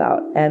I'd help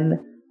out. And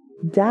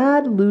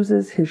dad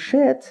loses his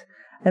shit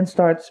and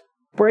starts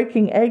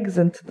breaking eggs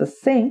into the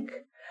sink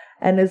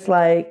and is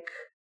like,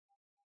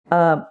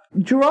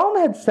 Jerome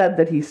had said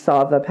that he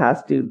saw the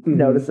past due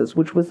notices,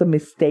 which was a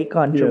mistake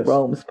on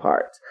Jerome's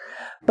part.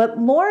 But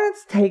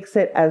Lawrence takes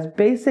it as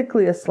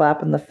basically a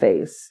slap in the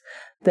face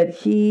that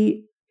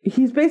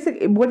he's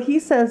basically, what he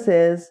says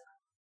is,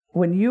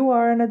 when you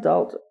are an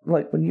adult,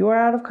 like when you are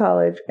out of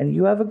college and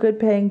you have a good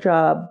paying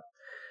job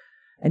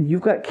and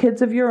you've got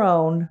kids of your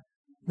own,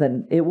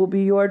 then it will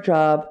be your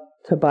job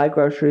to buy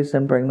groceries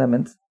and bring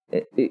them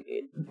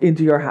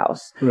into your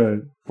house. Right.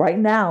 Right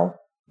now,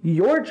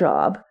 your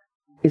job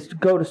is to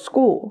go to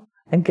school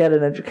and get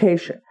an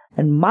education.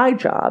 And my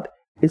job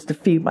is to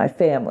feed my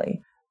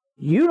family.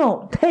 You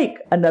don't take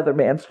another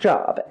man's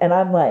job. And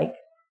I'm like,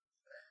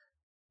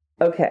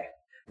 okay,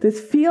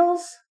 this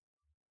feels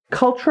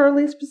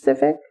culturally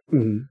specific.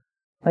 Mm-hmm.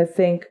 I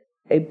think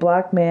a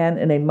black man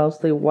in a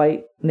mostly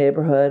white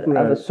neighborhood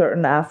of a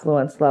certain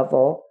affluence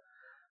level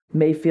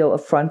may feel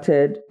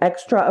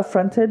extra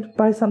affronted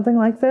by something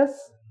like this.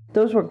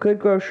 Those were good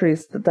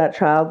groceries that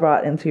child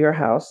brought into your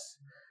house.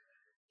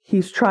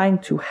 He's trying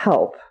to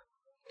help.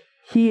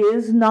 He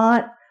is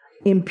not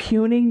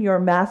impugning your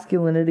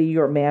masculinity,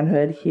 your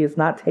manhood. He is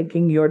not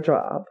taking your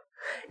job.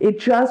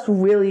 It just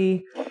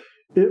really...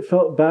 It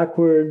felt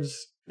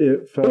backwards.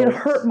 It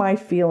hurt my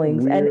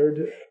feelings.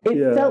 Weird. And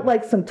it felt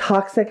like some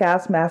toxic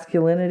ass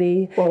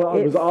masculinity. Well,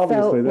 it was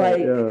obviously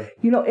that,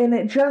 and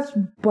it just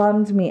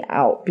bummed me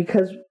out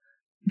because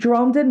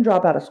Jerome didn't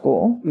drop out of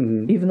school,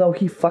 even though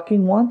he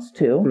fucking wants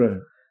to. Right.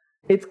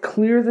 It's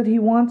clear that he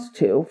wants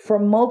to for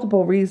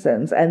multiple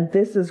reasons. And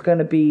this is going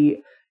to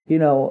be,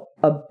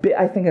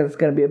 I think it's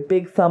going to be a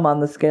big thumb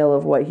on the scale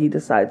of what he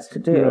decides to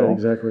do. Right,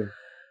 exactly.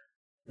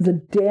 The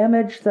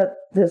damage that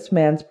this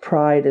man's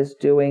pride is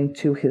doing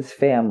to his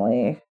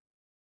family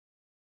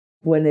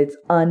when it's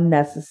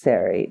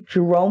unnecessary.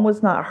 Jerome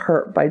was not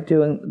hurt by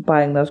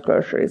buying those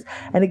groceries.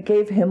 And it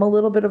gave him a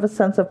little bit of a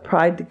sense of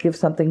pride to give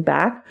something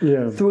back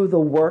through the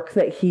work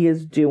that he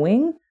is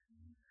doing.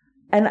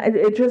 And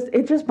it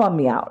just bummed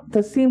me out.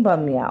 The scene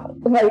bummed me out.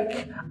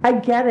 Like, I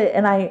get it,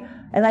 and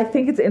I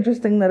think it's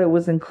interesting that it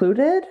was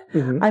included.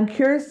 Mm-hmm. I'm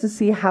curious to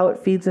see how it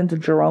feeds into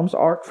Jerome's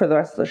arc for the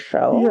rest of the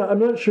show. Yeah, I'm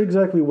not sure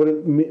exactly what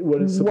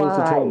it's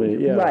supposed to tell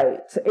me. Yeah. Right.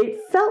 It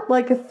felt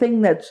like a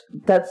thing that's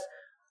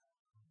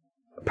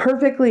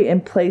perfectly in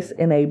place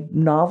in a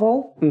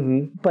novel,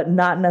 but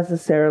not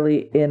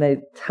necessarily in a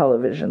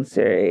television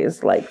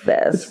series like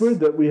this. It's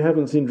weird that we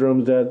haven't seen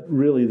Jerome's dad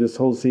really this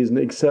whole season,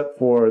 except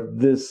for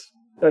this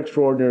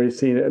extraordinary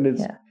scene, and it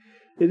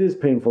is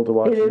painful to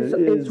watch.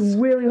 It's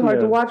really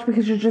hard to watch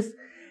because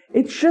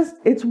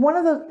it's one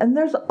of the, and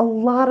there's a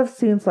lot of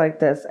scenes like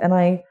this, and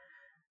I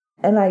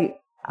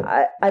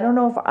don't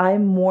know if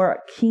I'm more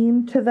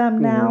keen to them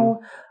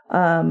now,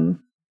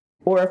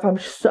 or if I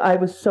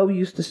was so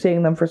used to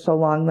seeing them for so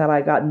long that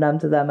I got numb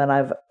to them and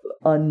I've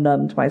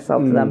unnumbed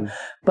myself to them.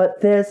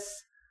 But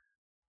this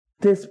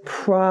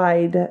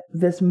pride,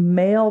 this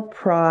male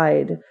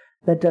pride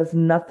that does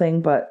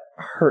nothing but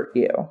hurt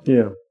you.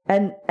 Yeah.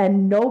 And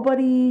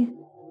nobody,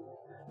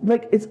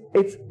 like,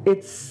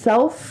 it's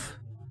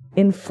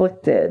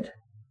self-inflicted.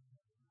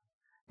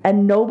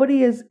 And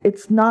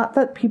it's not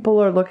that people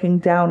are looking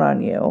down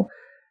on you.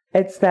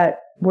 It's that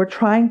we're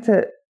trying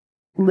to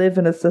live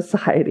in a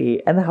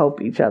society and help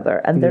each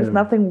other. And there's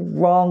nothing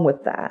wrong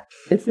with that.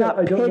 It's not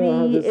pity. I don't know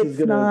how this is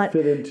going to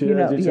fit into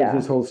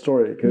his whole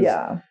story. Because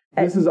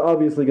this is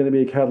obviously going to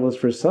be a catalyst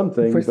for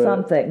something.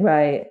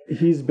 Right.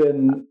 He's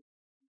been...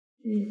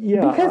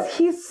 Yeah. Because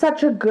he's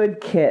such a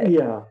good kid.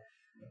 Yeah.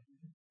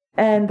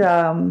 And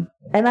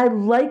I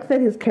like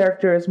that his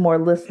character is more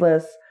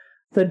listless,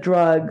 the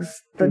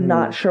drugs, the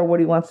not sure what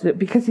he wants to do,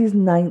 because he's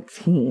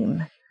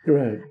 19.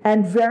 Right.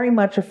 And very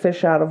much a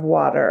fish out of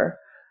water.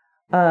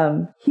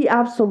 He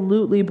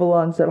absolutely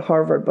belongs at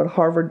Harvard, but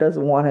Harvard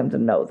doesn't want him to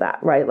know that,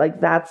 right? Like,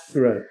 that's...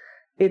 Right.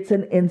 It's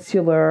an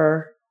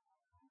insular,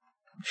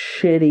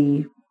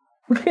 shitty,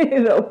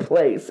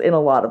 place in a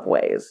lot of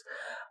ways.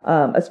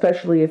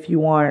 Especially if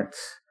you aren't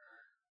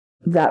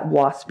that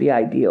waspy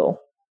ideal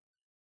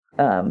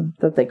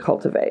that they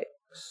cultivate.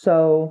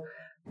 So,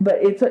 but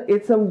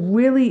it's a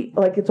really,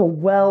 like, it's a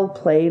well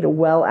played, a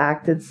well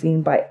acted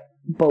scene by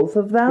both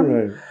of them.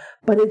 Right.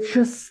 But it's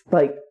just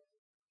like,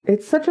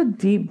 it's such a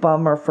deep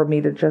bummer for me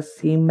to just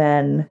see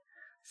men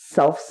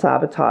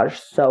self-sabotage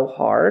so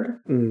hard.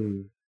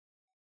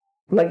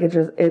 Like,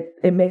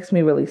 it makes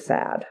me really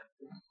sad.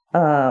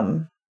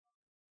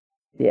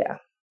 Yeah.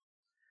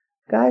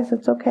 Guys,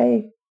 it's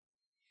okay.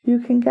 You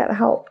can get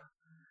help.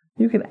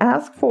 You can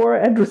ask for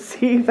and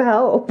receive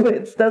help.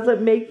 It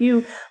doesn't make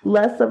you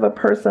less of a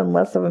person,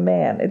 less of a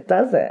man. It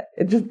doesn't.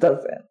 It just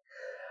doesn't.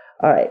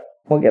 All right.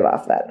 We'll get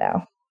off that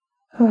now.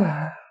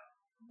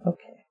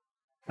 Okay.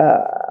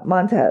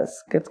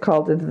 Montez gets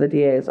called into the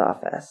DA's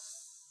office.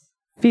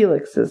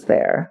 Felix is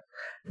there.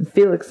 And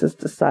Felix has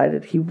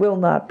decided he will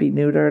not be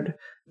neutered.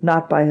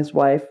 Not by his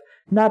wife.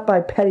 Not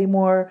by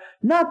Pettymore.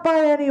 Not by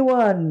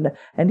anyone.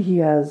 And he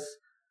has...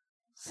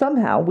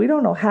 somehow, we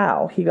don't know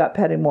how, he got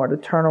Pettymore to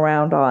turn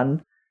around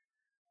on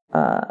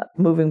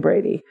moving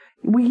Brady.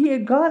 He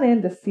had gone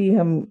in to see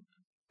him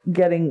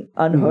getting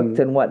unhooked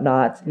and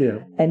whatnot. Yeah.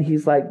 And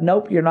he's like,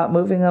 nope, you're not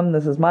moving him.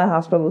 This is my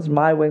hospital. This is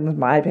my wing. This is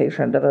my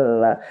patient. Da, da,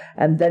 da, da.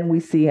 And then we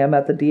see him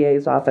at the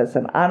DA's office,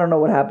 and I don't know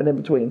what happened in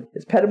between.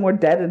 Is Pettymore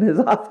dead in his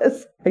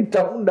office? I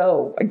don't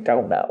know.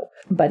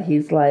 But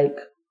he's like,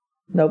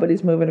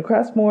 nobody's moving to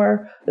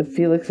Crestmore.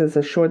 Felix has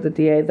assured the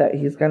DA that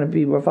he's going to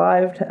be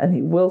revived and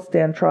he will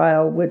stand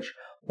trial, which,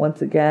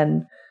 once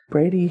again,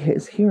 Brady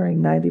is hearing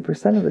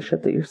 90% of the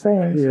shit that you're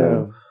saying. Yeah.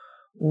 So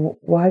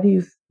why do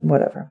you...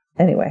 whatever.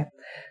 Anyway,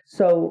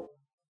 so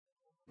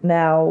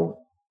now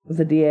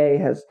the DA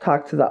has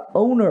talked to the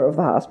owner of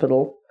the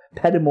hospital,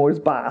 Pettymore's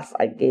boss,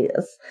 I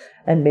guess,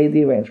 and made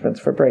the arrangements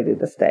for Brady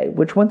to stay,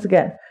 which, once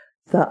again,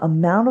 the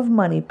amount of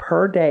money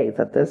per day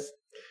that this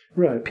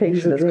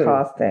patient is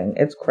costing,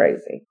 it's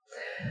crazy.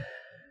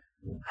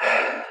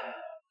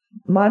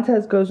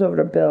 Montez goes over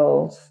to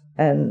Bill's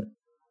and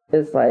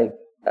is like,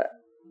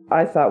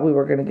 I thought we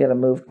were going to get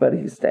him moved, but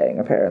he's staying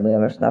apparently,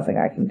 and there's nothing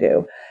I can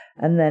do.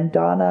 And then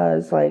Donna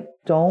is like,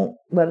 don't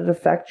let it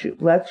affect you.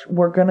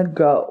 We're going to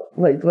go.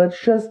 Like, let's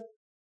just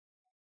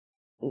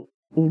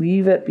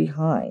leave it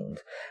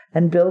behind.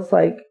 And Bill's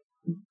like,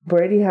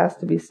 Brady has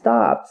to be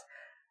stopped.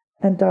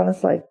 And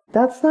Donna's like,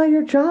 that's not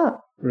your job.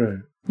 Right.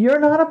 You're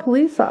not a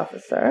police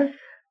officer.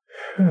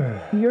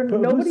 But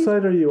whose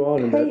side are you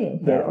on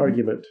in that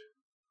argument?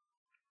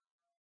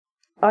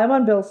 I'm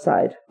on Bill's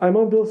side. I'm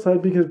on Bill's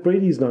side because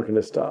Brady's not going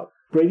to stop.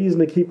 Brady's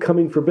going to keep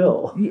coming for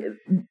Bill.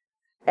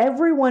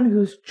 Everyone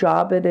whose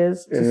job it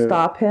is to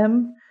stop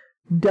him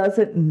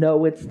doesn't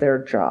know it's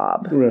their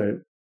job. Right.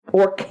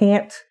 Or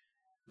can't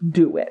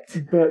do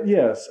it. But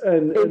yes,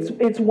 and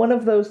it's one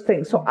of those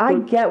things. So I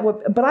get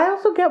but I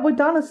also get what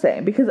Donna's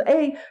saying, because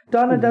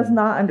Donna does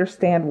not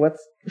understand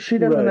she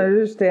doesn't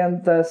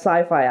understand the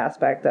sci-fi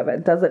aspect of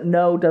it.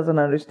 Doesn't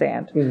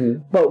understand.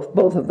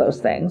 Both of those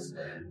things.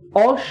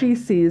 All she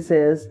sees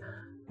is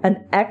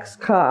an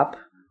ex-cop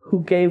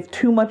who gave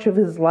too much of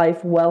his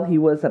life while he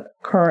was a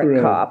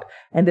current cop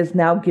and is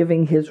now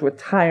giving his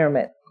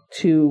retirement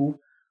for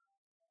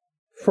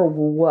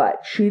what?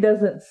 She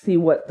doesn't see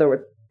what the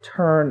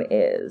return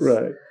is.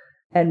 Right.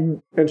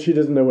 And she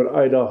doesn't know what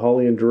Ida,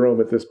 Holly, and Jerome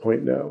at this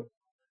point know.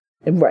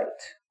 Right.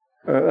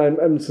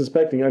 I'm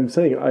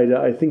saying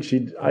Ida. I think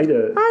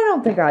Ida. I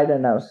don't think Ida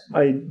knows.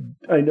 I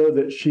know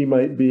that she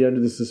might be under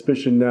the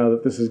suspicion now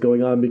that this is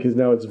going on, because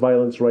now it's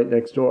violence right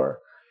next door.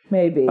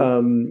 Maybe.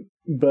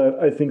 But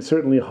I think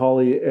certainly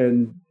Holly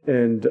and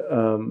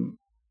Jerome.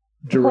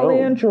 Holly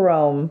and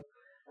Jerome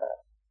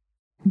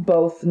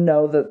both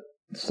know that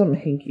some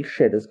hinky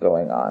shit is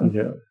going on.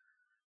 Yeah.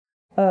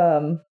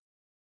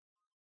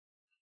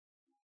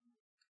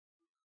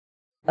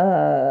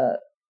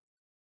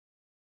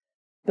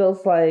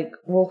 Bill's like,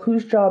 well,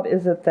 whose job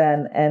is it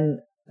then? And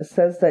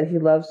says that he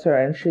loves her.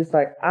 And she's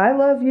like, I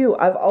love you.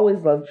 I've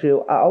always loved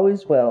you. I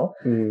always will.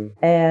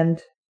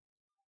 And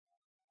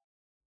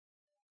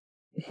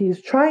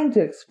he's trying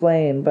to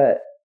explain,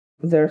 but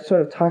they're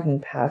sort of talking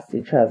past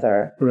each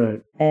other.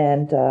 Right.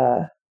 And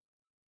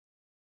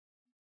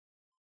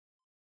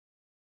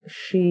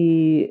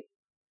she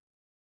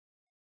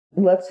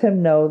lets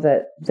him know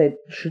that they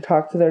should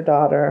talk to their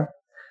daughter,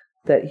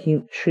 that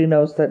she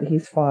knows that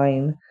he's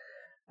fine.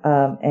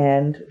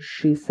 And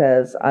she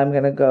says, I'm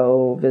going to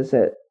go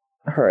visit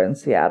her in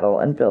Seattle,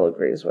 and Bill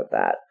agrees with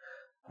that.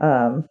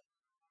 And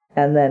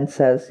then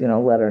says,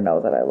 let her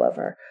know that I love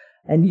her.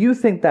 And you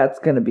think that's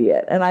going to be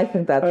it. And I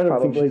think that's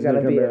probably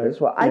going to be it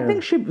as well. Yeah. I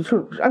think she's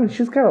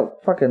got a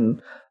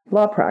fucking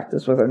law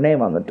practice with her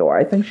name on the door.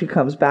 I think she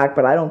comes back,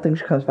 but I don't think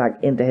she comes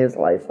back into his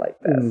life like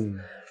this.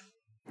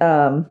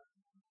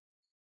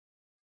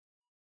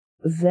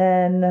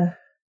 Then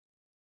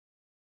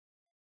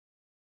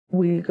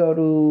we go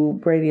to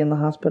Brady in the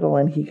hospital,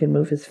 and he can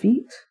move his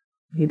feet.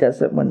 He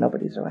does it when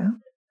nobody's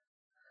around.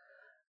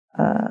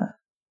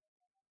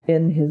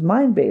 In his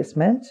mine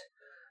basement,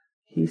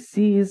 he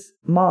sees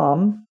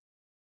Mom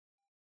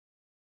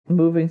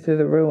moving through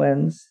the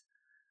ruins.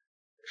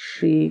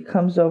 she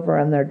comes over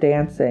and they're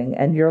dancing,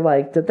 and you're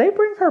like, did they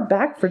bring her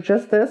back for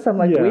just this? I'm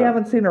like, we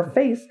haven't seen her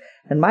face,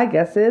 and my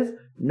guess is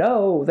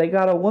no, they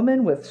got a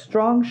woman with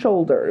strong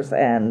shoulders,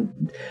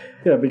 and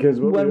because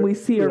when we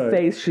see her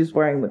face, she's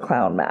wearing the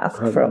clown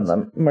mask from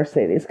the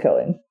Mercedes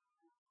killing,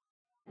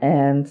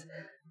 and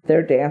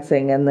they're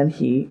dancing, and then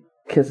he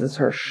kisses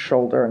her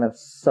shoulder, and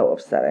it's so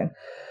upsetting.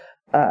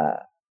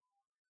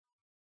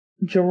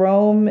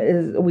 Jerome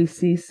we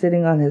see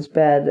sitting on his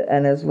bed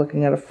and is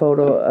looking at a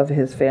photo of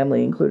his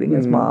family, including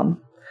his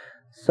mom.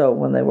 So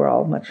when they were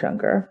all much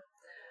younger.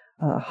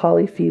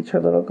 Holly feeds her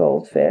little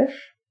goldfish.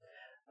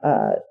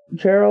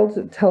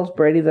 Gerald tells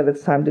Brady that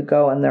it's time to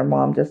go, and their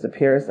mom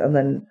disappears,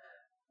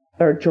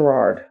 or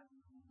Gerard.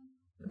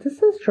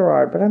 This is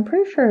Gerard, but I'm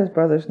pretty sure his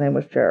brother's name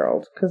was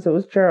Gerald, because it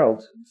was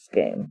Gerald's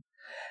game.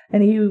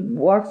 And he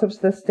walks up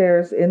the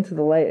stairs into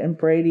the light, and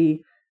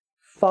Brady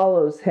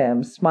follows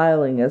him,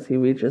 smiling as he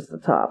reaches the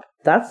top.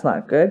 That's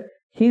not good.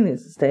 He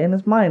needs to stay in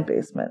his mine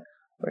basement,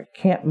 where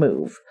he can't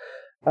move.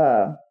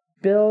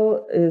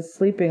 Bill is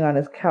sleeping on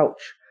his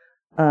couch,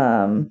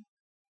 and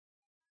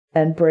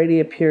Brady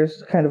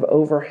appears kind of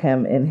over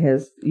him in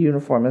his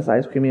uniform, his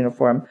ice cream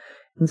uniform,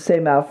 in the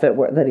same outfit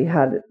that he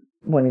had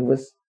when he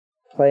was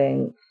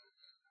playing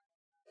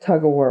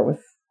tug-of-war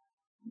with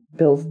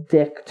Bill's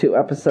dick 2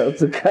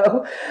 episodes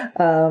ago.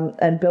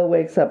 And Bill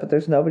wakes up, but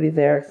there's nobody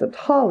there except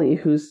Holly,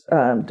 who's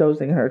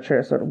dozing in her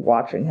chair, sort of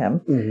watching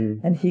him.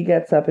 And he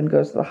gets up and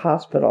goes to the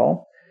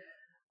hospital.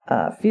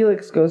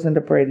 Felix goes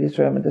into Brady's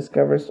room and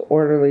discovers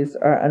orderlies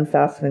are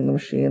unfastening the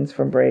machines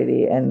from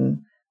Brady, and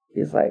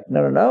he's like,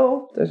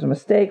 no, there's a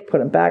mistake,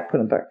 put him back.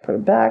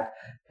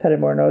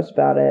 Pettimore knows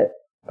about it,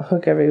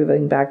 hook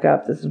everything back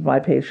up, this is my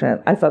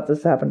patient. I thought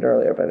this happened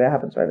earlier, but it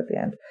happens right at the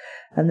end.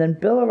 And then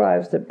Bill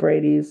arrives at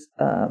Brady's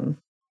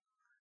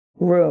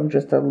room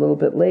just a little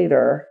bit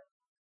later,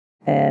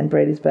 and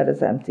Brady's bed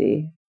is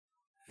empty.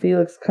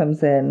 Felix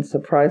comes in,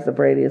 surprised that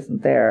Brady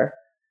isn't there,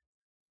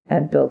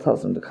 and Bill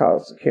tells him to call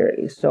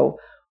security. So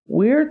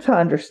we're to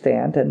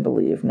understand and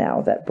believe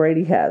now that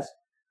Brady has,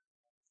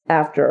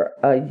 after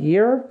a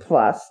year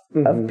plus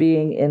of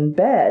being in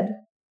bed,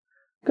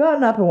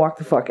 gotten up and walked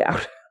the fuck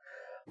out.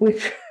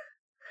 Which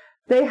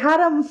they had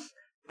him,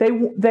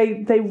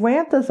 they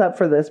ramped us up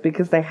for this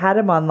because they had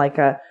him on like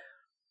a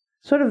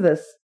sort of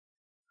this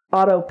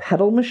auto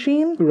pedal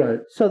machine, right?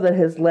 So that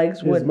his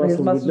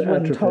muscles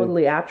wouldn't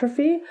totally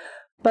atrophy.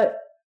 But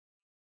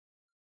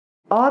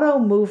auto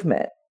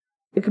movement,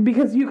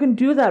 because you can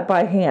do that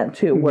by hand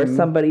too, where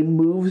somebody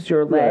moves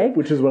your leg, right,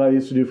 which is what I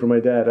used to do for my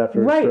dad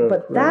after a stroke.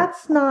 But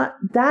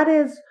that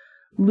is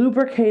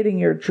lubricating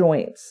your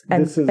joints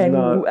and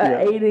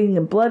aiding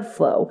in blood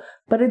flow,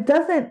 but it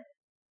doesn't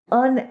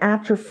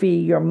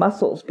unatrophy your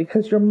muscles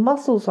because your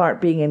muscles aren't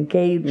being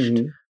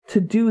engaged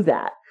to do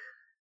that,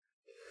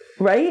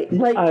 right?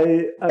 Like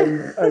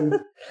I'm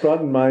brought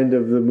in mind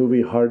of the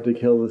movie Hard to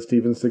Kill, the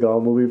Steven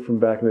Seagal movie from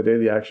back in the day,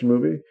 the action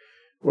movie,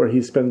 where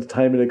he spends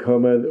time in a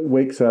coma,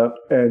 wakes up,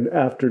 and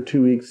after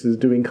 2 weeks is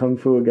doing kung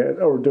fu again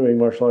or doing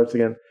martial arts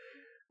again.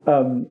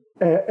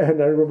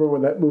 And I remember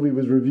when that movie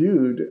was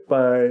reviewed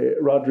by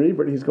Roger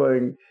Ebert, he's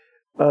going,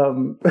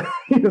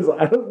 he goes,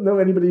 I don't know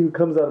anybody who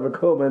comes out of a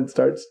coma and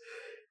starts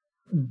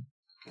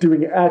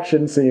doing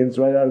action scenes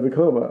right out of the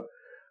coma.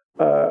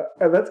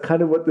 And that's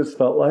kind of what this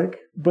felt like.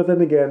 But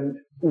then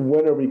again,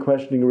 when are we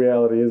questioning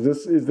reality? Is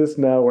this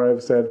now where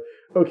I've said,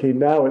 okay,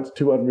 now it's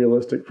too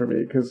unrealistic for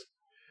me? Because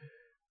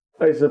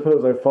I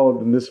suppose I've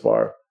followed them this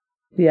far.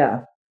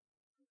 Yeah.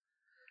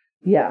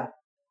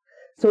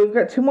 So we've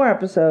got 2 more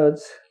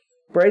episodes.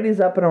 Brady's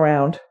up and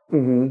around.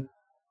 And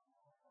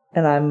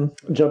I'm...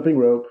 jumping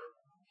rope.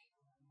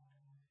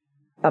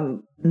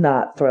 I'm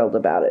not thrilled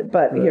about it,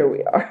 but here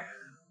we are.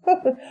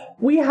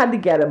 We had to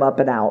get him up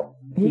and out.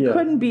 He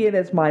couldn't be in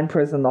his mind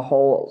prison the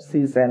whole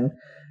season,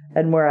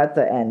 and we're at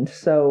the end.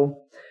 So,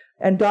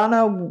 and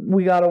Donna,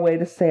 we got away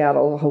to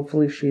Seattle.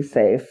 Hopefully she's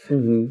safe.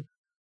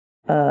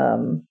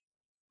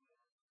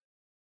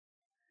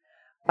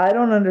 I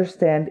don't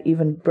understand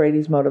even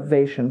Brady's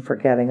motivation for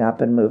getting up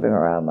and moving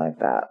around like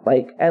that.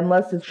 Like,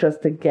 unless it's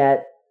just to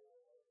get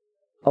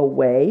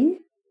away.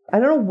 I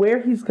don't know where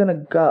he's going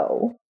to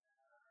go.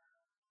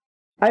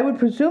 I would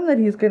presume that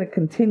he's going to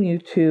continue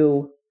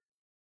to,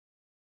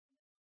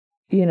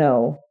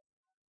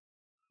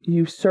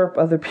 usurp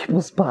other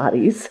people's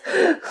bodies.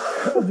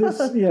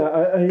 Because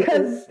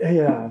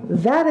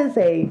that is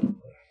a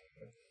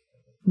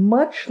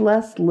much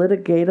less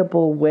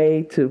litigatable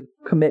way to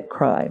commit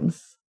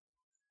crimes.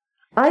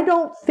 I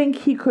don't think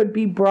he could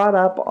be brought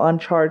up on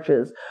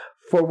charges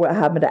for what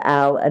happened to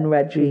Al and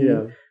Reggie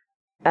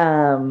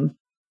and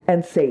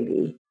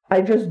Sadie.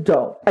 I just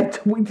don't.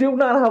 We do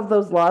not have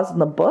those laws in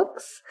the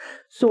books,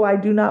 so I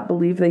do not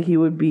believe that he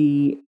would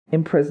be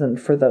imprisoned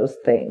for those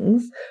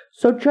things.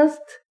 So just,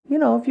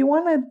 if you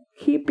want to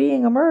keep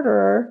being a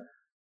murderer,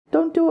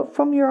 don't do it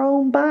from your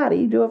own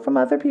body. Do it from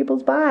other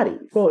people's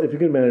bodies. Well, if you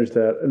can manage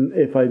that, and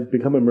if I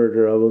become a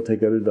murderer, I will take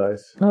that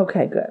advice.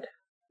 Okay, good.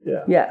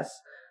 Yeah. Yes.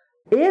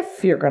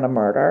 If you're going to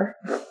murder...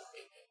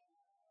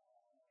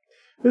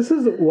 This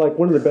is like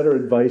one of the better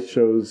advice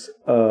shows,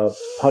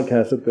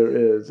 podcasts that there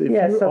is. If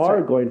you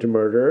are going to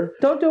murder,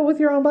 don't do it with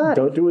your own body.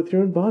 Don't do it with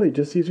your own body.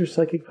 Just use your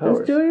psychic powers.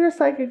 Just do your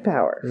psychic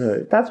powers.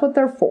 Right. That's what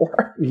they're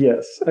for.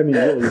 Yes. I mean,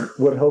 really,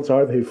 what else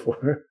are they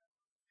for?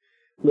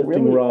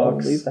 Lifting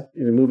rocks,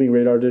 moving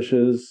radar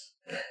dishes,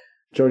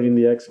 joining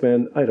the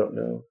X-Men. I don't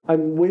know.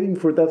 I'm waiting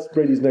for, that's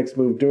Brady's next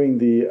move, doing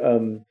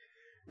the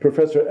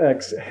Professor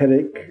X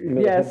headache,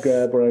 head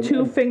grab. Where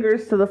two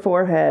fingers to the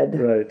forehead.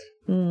 Right.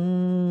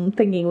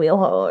 Thinking real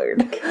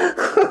hard.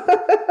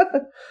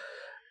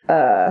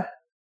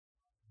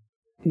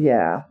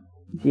 Yeah.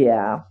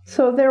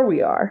 So there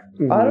we are.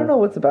 Mm-hmm. I don't know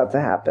what's about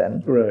to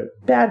happen. Right.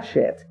 Bad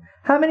shit.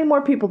 How many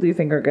more people do you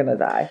think are going to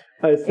die?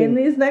 In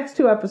these next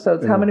 2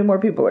 episodes, how many more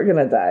people are going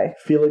to die?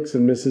 Felix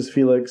and Mrs.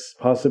 Felix,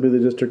 possibly the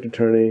district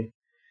attorney.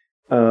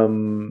 I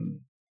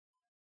don't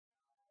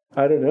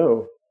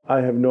know.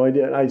 I have no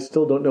idea. I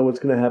still don't know what's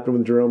going to happen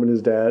with Jerome and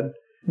his dad.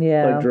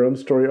 Yeah. Like, Jerome's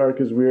story arc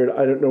is weird.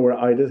 I don't know where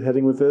Ida's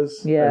heading with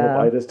this. Yeah. I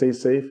hope Ida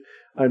stays safe.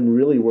 I'm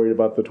really worried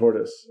about the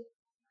tortoise.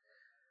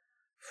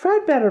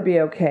 Fred better be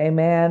okay,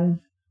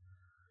 man.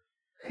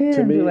 He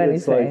didn't do anything.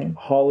 It's like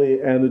Holly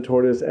and the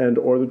tortoise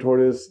or the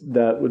tortoise.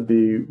 That would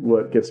be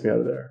what gets me out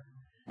of there.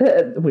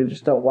 We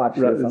just don't watch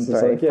this. I'm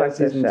sorry. Like,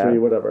 season 3,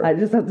 whatever. I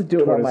just have to do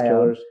it on my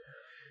killers.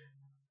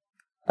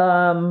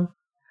 own.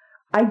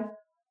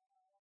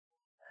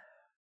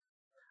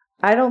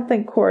 I don't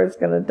think Cora's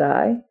going to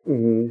die.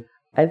 Mm-hmm.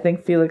 I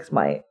think Felix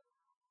might.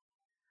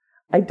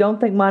 I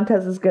don't think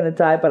Montez is going to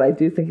die, but I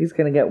do think he's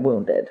going to get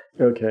wounded.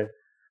 Okay.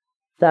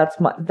 That's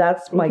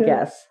my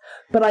guess.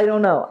 But I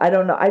don't know.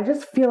 I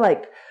just feel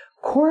like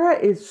Cora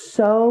is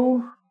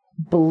so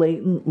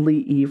blatantly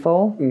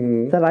evil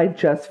that I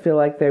just feel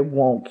like they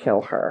won't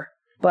kill her.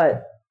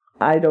 But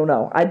I don't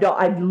know. I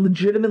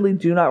legitimately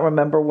do not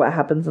remember what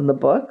happens in the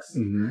books.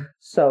 Mm-hmm.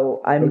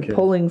 So I'm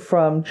pulling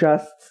from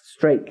just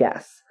straight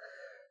guesses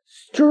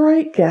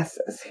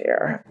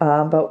here.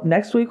 But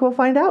next week we'll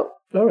find out.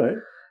 All right.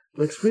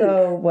 Next week.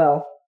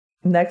 So,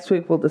 next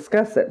week we'll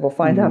discuss it. We'll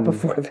find out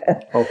before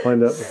then. I'll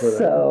find out before that.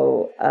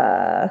 So,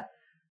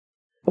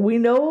 we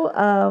know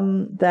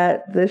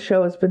that this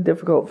show has been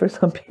difficult for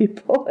some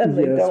people and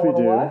they don't want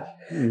to watch.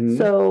 Mm-hmm.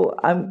 So,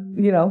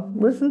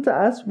 listen to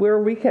us where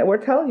we're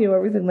telling you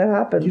everything that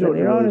happens and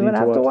you don't even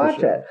have to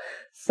watch it.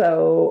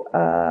 So,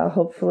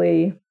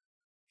 hopefully,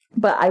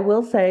 but I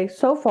will say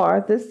so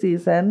far this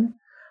season,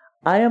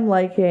 I am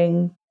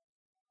liking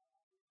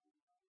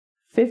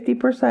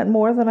 50%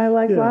 more than I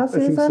liked last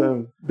season. I think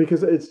so.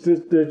 Because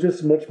there's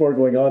just much more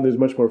going on. There's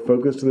much more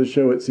focus to the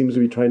show. It seems to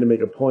be trying to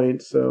make a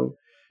point. So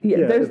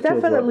there's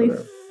definitely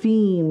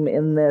theme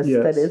in this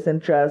that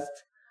isn't just,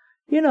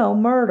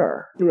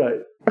 murder.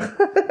 Right.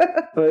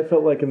 And I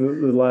felt like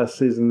in the last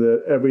season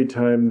that every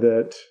time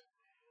that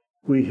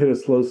we hit a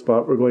slow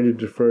spot, we're going to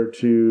defer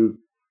to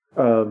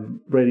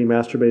Brady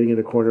masturbating in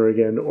a corner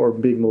again or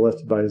being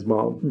molested by his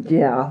mom.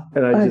 Yeah.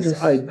 And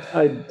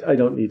I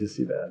don't need to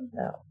see that.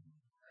 No.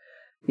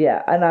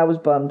 Yeah, and I was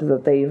bummed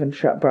that they even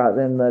brought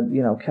in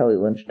the, Kelly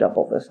Lynch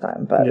double this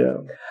time. But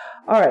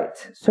all right.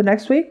 So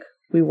next week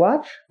we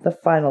watch the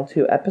final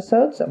 2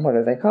 episodes. And what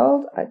are they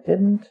called? I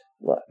didn't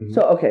look.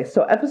 Mm-hmm.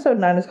 So episode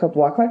 9 is called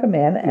Walk Like a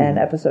Man, and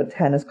episode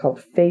 10 is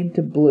called Fade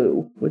to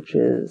Blue, which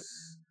is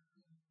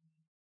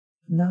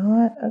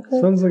not a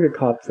good sounds like a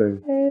cop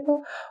thing.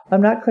 Title.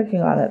 I'm not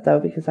clicking on it,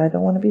 though, because I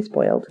don't want to be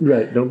spoiled.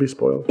 Right, don't be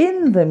spoiled.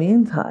 In the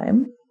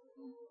meantime,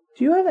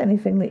 do you have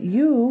anything that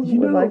you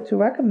would like to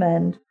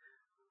recommend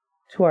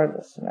to our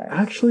listeners?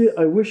 Actually,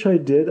 I wish I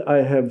did. I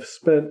have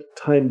spent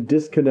time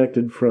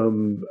disconnected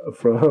from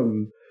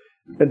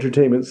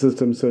entertainment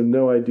systems, so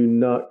no, I do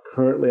not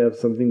currently have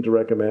something to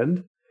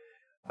recommend.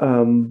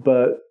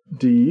 But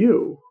do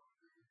you?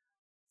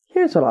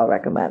 Here's what I'll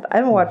recommend. I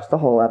haven't watched the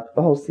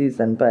whole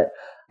season, but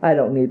I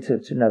don't need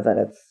to know that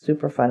it's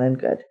super fun and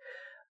good.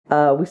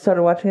 We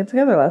started watching it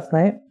together last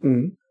night.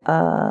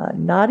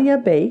 Mm-hmm. Nadia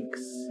Bakes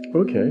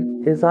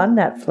is on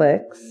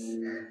Netflix.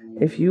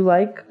 If you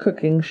like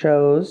cooking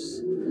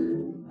shows,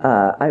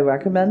 I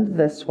recommend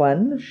this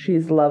one.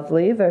 She's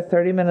lovely. They're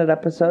 30-minute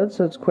episodes,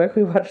 so it's quick.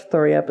 We watched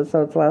 3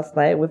 episodes last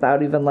night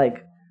without even,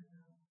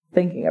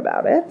 thinking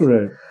about it.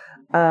 Right.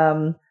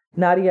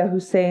 Nadia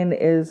Hussein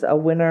is a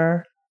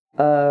winner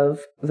of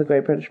the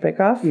Great British Bake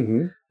Off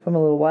from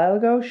a little while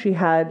ago. She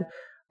had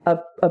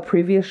a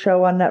previous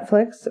show on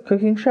Netflix, a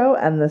cooking show,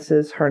 and this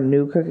is her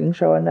new cooking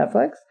show on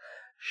Netflix.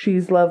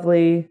 She's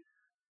lovely.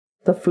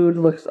 The food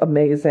looks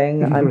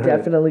amazing. I'm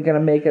definitely going to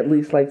make at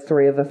least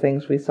 3 of the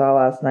things we saw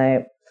last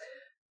night.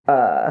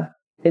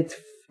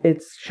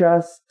 It's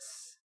just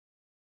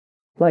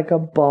like a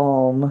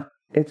balm.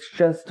 It's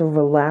just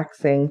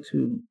relaxing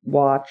to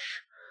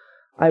watch.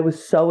 I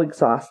was so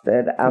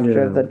exhausted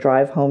after the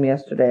drive home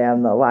yesterday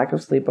and the lack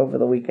of sleep over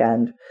the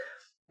weekend.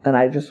 And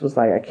I just was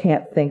like, I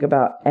can't think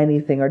about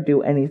anything or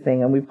do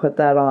anything. And we put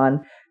that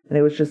on, and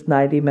it was just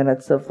 90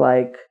 minutes of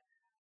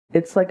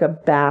it's like a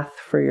bath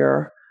for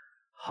your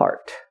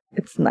heart.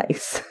 It's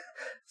nice.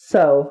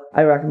 So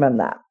I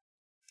recommend that.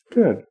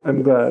 Good.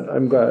 I'm glad.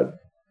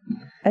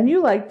 And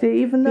you liked it,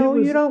 even though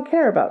you don't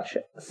care about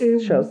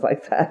shows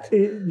like that.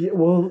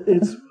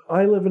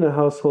 I live in a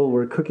household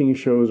where cooking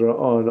shows are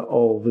on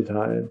all the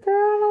time. They're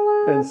on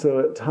a lot. And so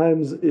at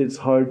times it's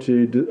hard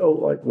to do,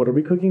 what are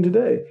we cooking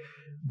today?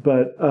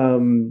 But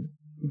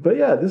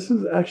yeah, this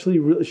is actually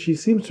really, she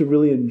seems to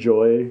really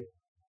enjoy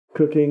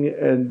cooking,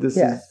 and this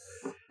is...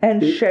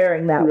 And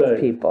sharing that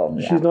with people.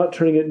 Yeah. She's not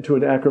turning it into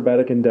an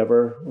acrobatic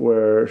endeavor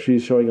where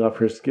she's showing off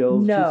her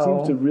skills. No. She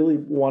seems to really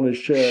want to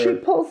share. She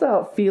pulls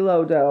out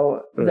phyllo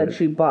dough that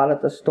she bought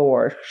at the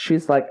store.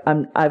 She's like,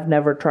 I've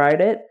never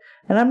tried it,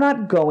 and I'm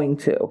not going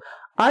to.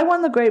 I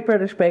won the Great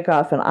British Bake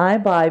Off, and I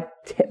buy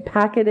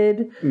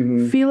packeted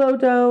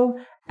phyllo dough,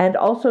 and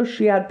also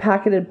she had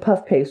packeted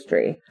puff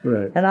pastry.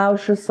 Right. And I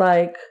was just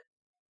like,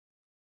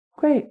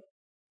 great.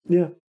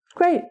 Yeah.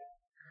 Great.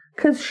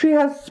 Because she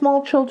has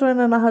small children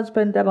and a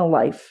husband and a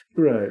life.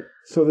 Right.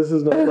 So this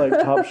is not like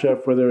Top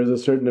Chef where there is a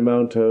certain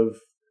amount of,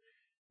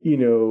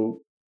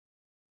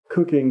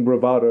 cooking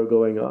bravado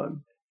going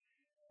on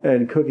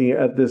and cooking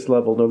at this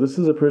level. No, this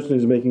is a person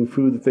who's making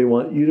food that they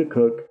want you to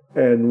cook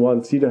and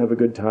wants you to have a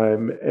good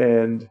time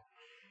and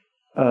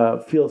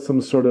feel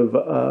some sort of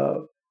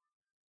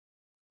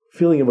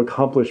feeling of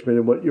accomplishment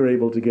in what you're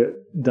able to get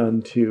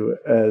done too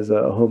as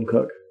a home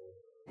cook.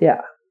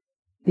 Yeah.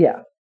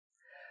 Yeah.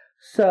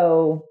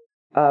 So...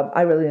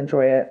 I really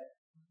enjoy it.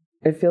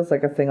 It feels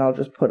like a thing I'll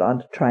just put on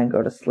to try and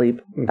go to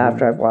sleep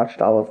after I've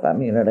watched all of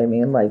them. You know what I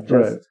mean? Like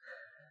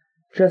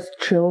just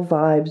chill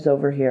vibes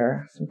over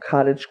here. Some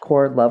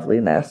cottagecore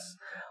loveliness.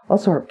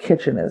 Also, her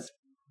kitchen is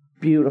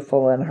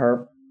beautiful and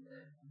her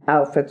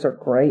outfits are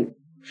great.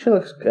 She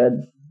looks good.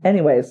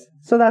 Anyways,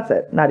 so that's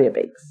it. Nadia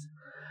Bakes.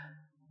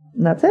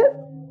 And that's it?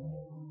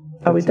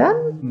 Are we done?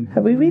 Mm-hmm.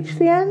 Have we reached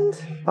the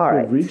end? All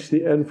right. We've reached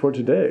the end for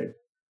today.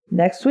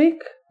 Next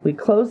week, we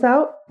close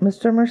out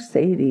Mr.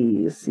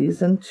 Mercedes,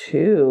 Season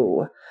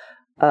 2.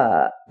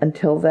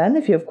 Until then,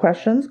 if you have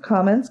questions,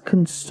 comments,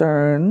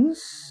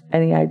 concerns,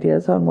 any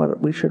ideas on what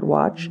we should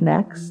watch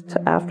next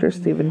after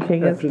Stephen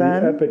King is done.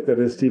 After the epic that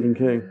is Stephen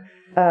King.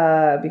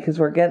 Because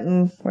we're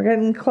getting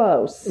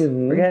close.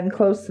 Mm-hmm. We're getting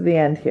close to the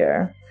end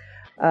here.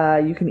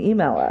 You can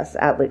email us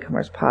at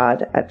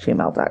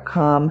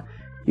latecomerspod@gmail.com.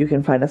 You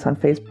can find us on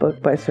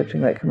Facebook by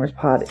searching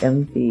Latecomerspod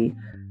in the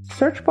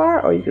search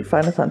bar, or you can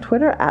find us on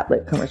Twitter at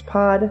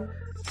latecomerspod.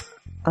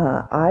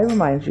 I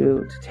remind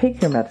you to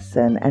take your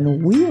medicine,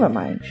 and we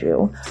remind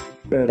you,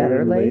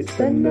 better late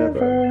than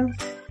never.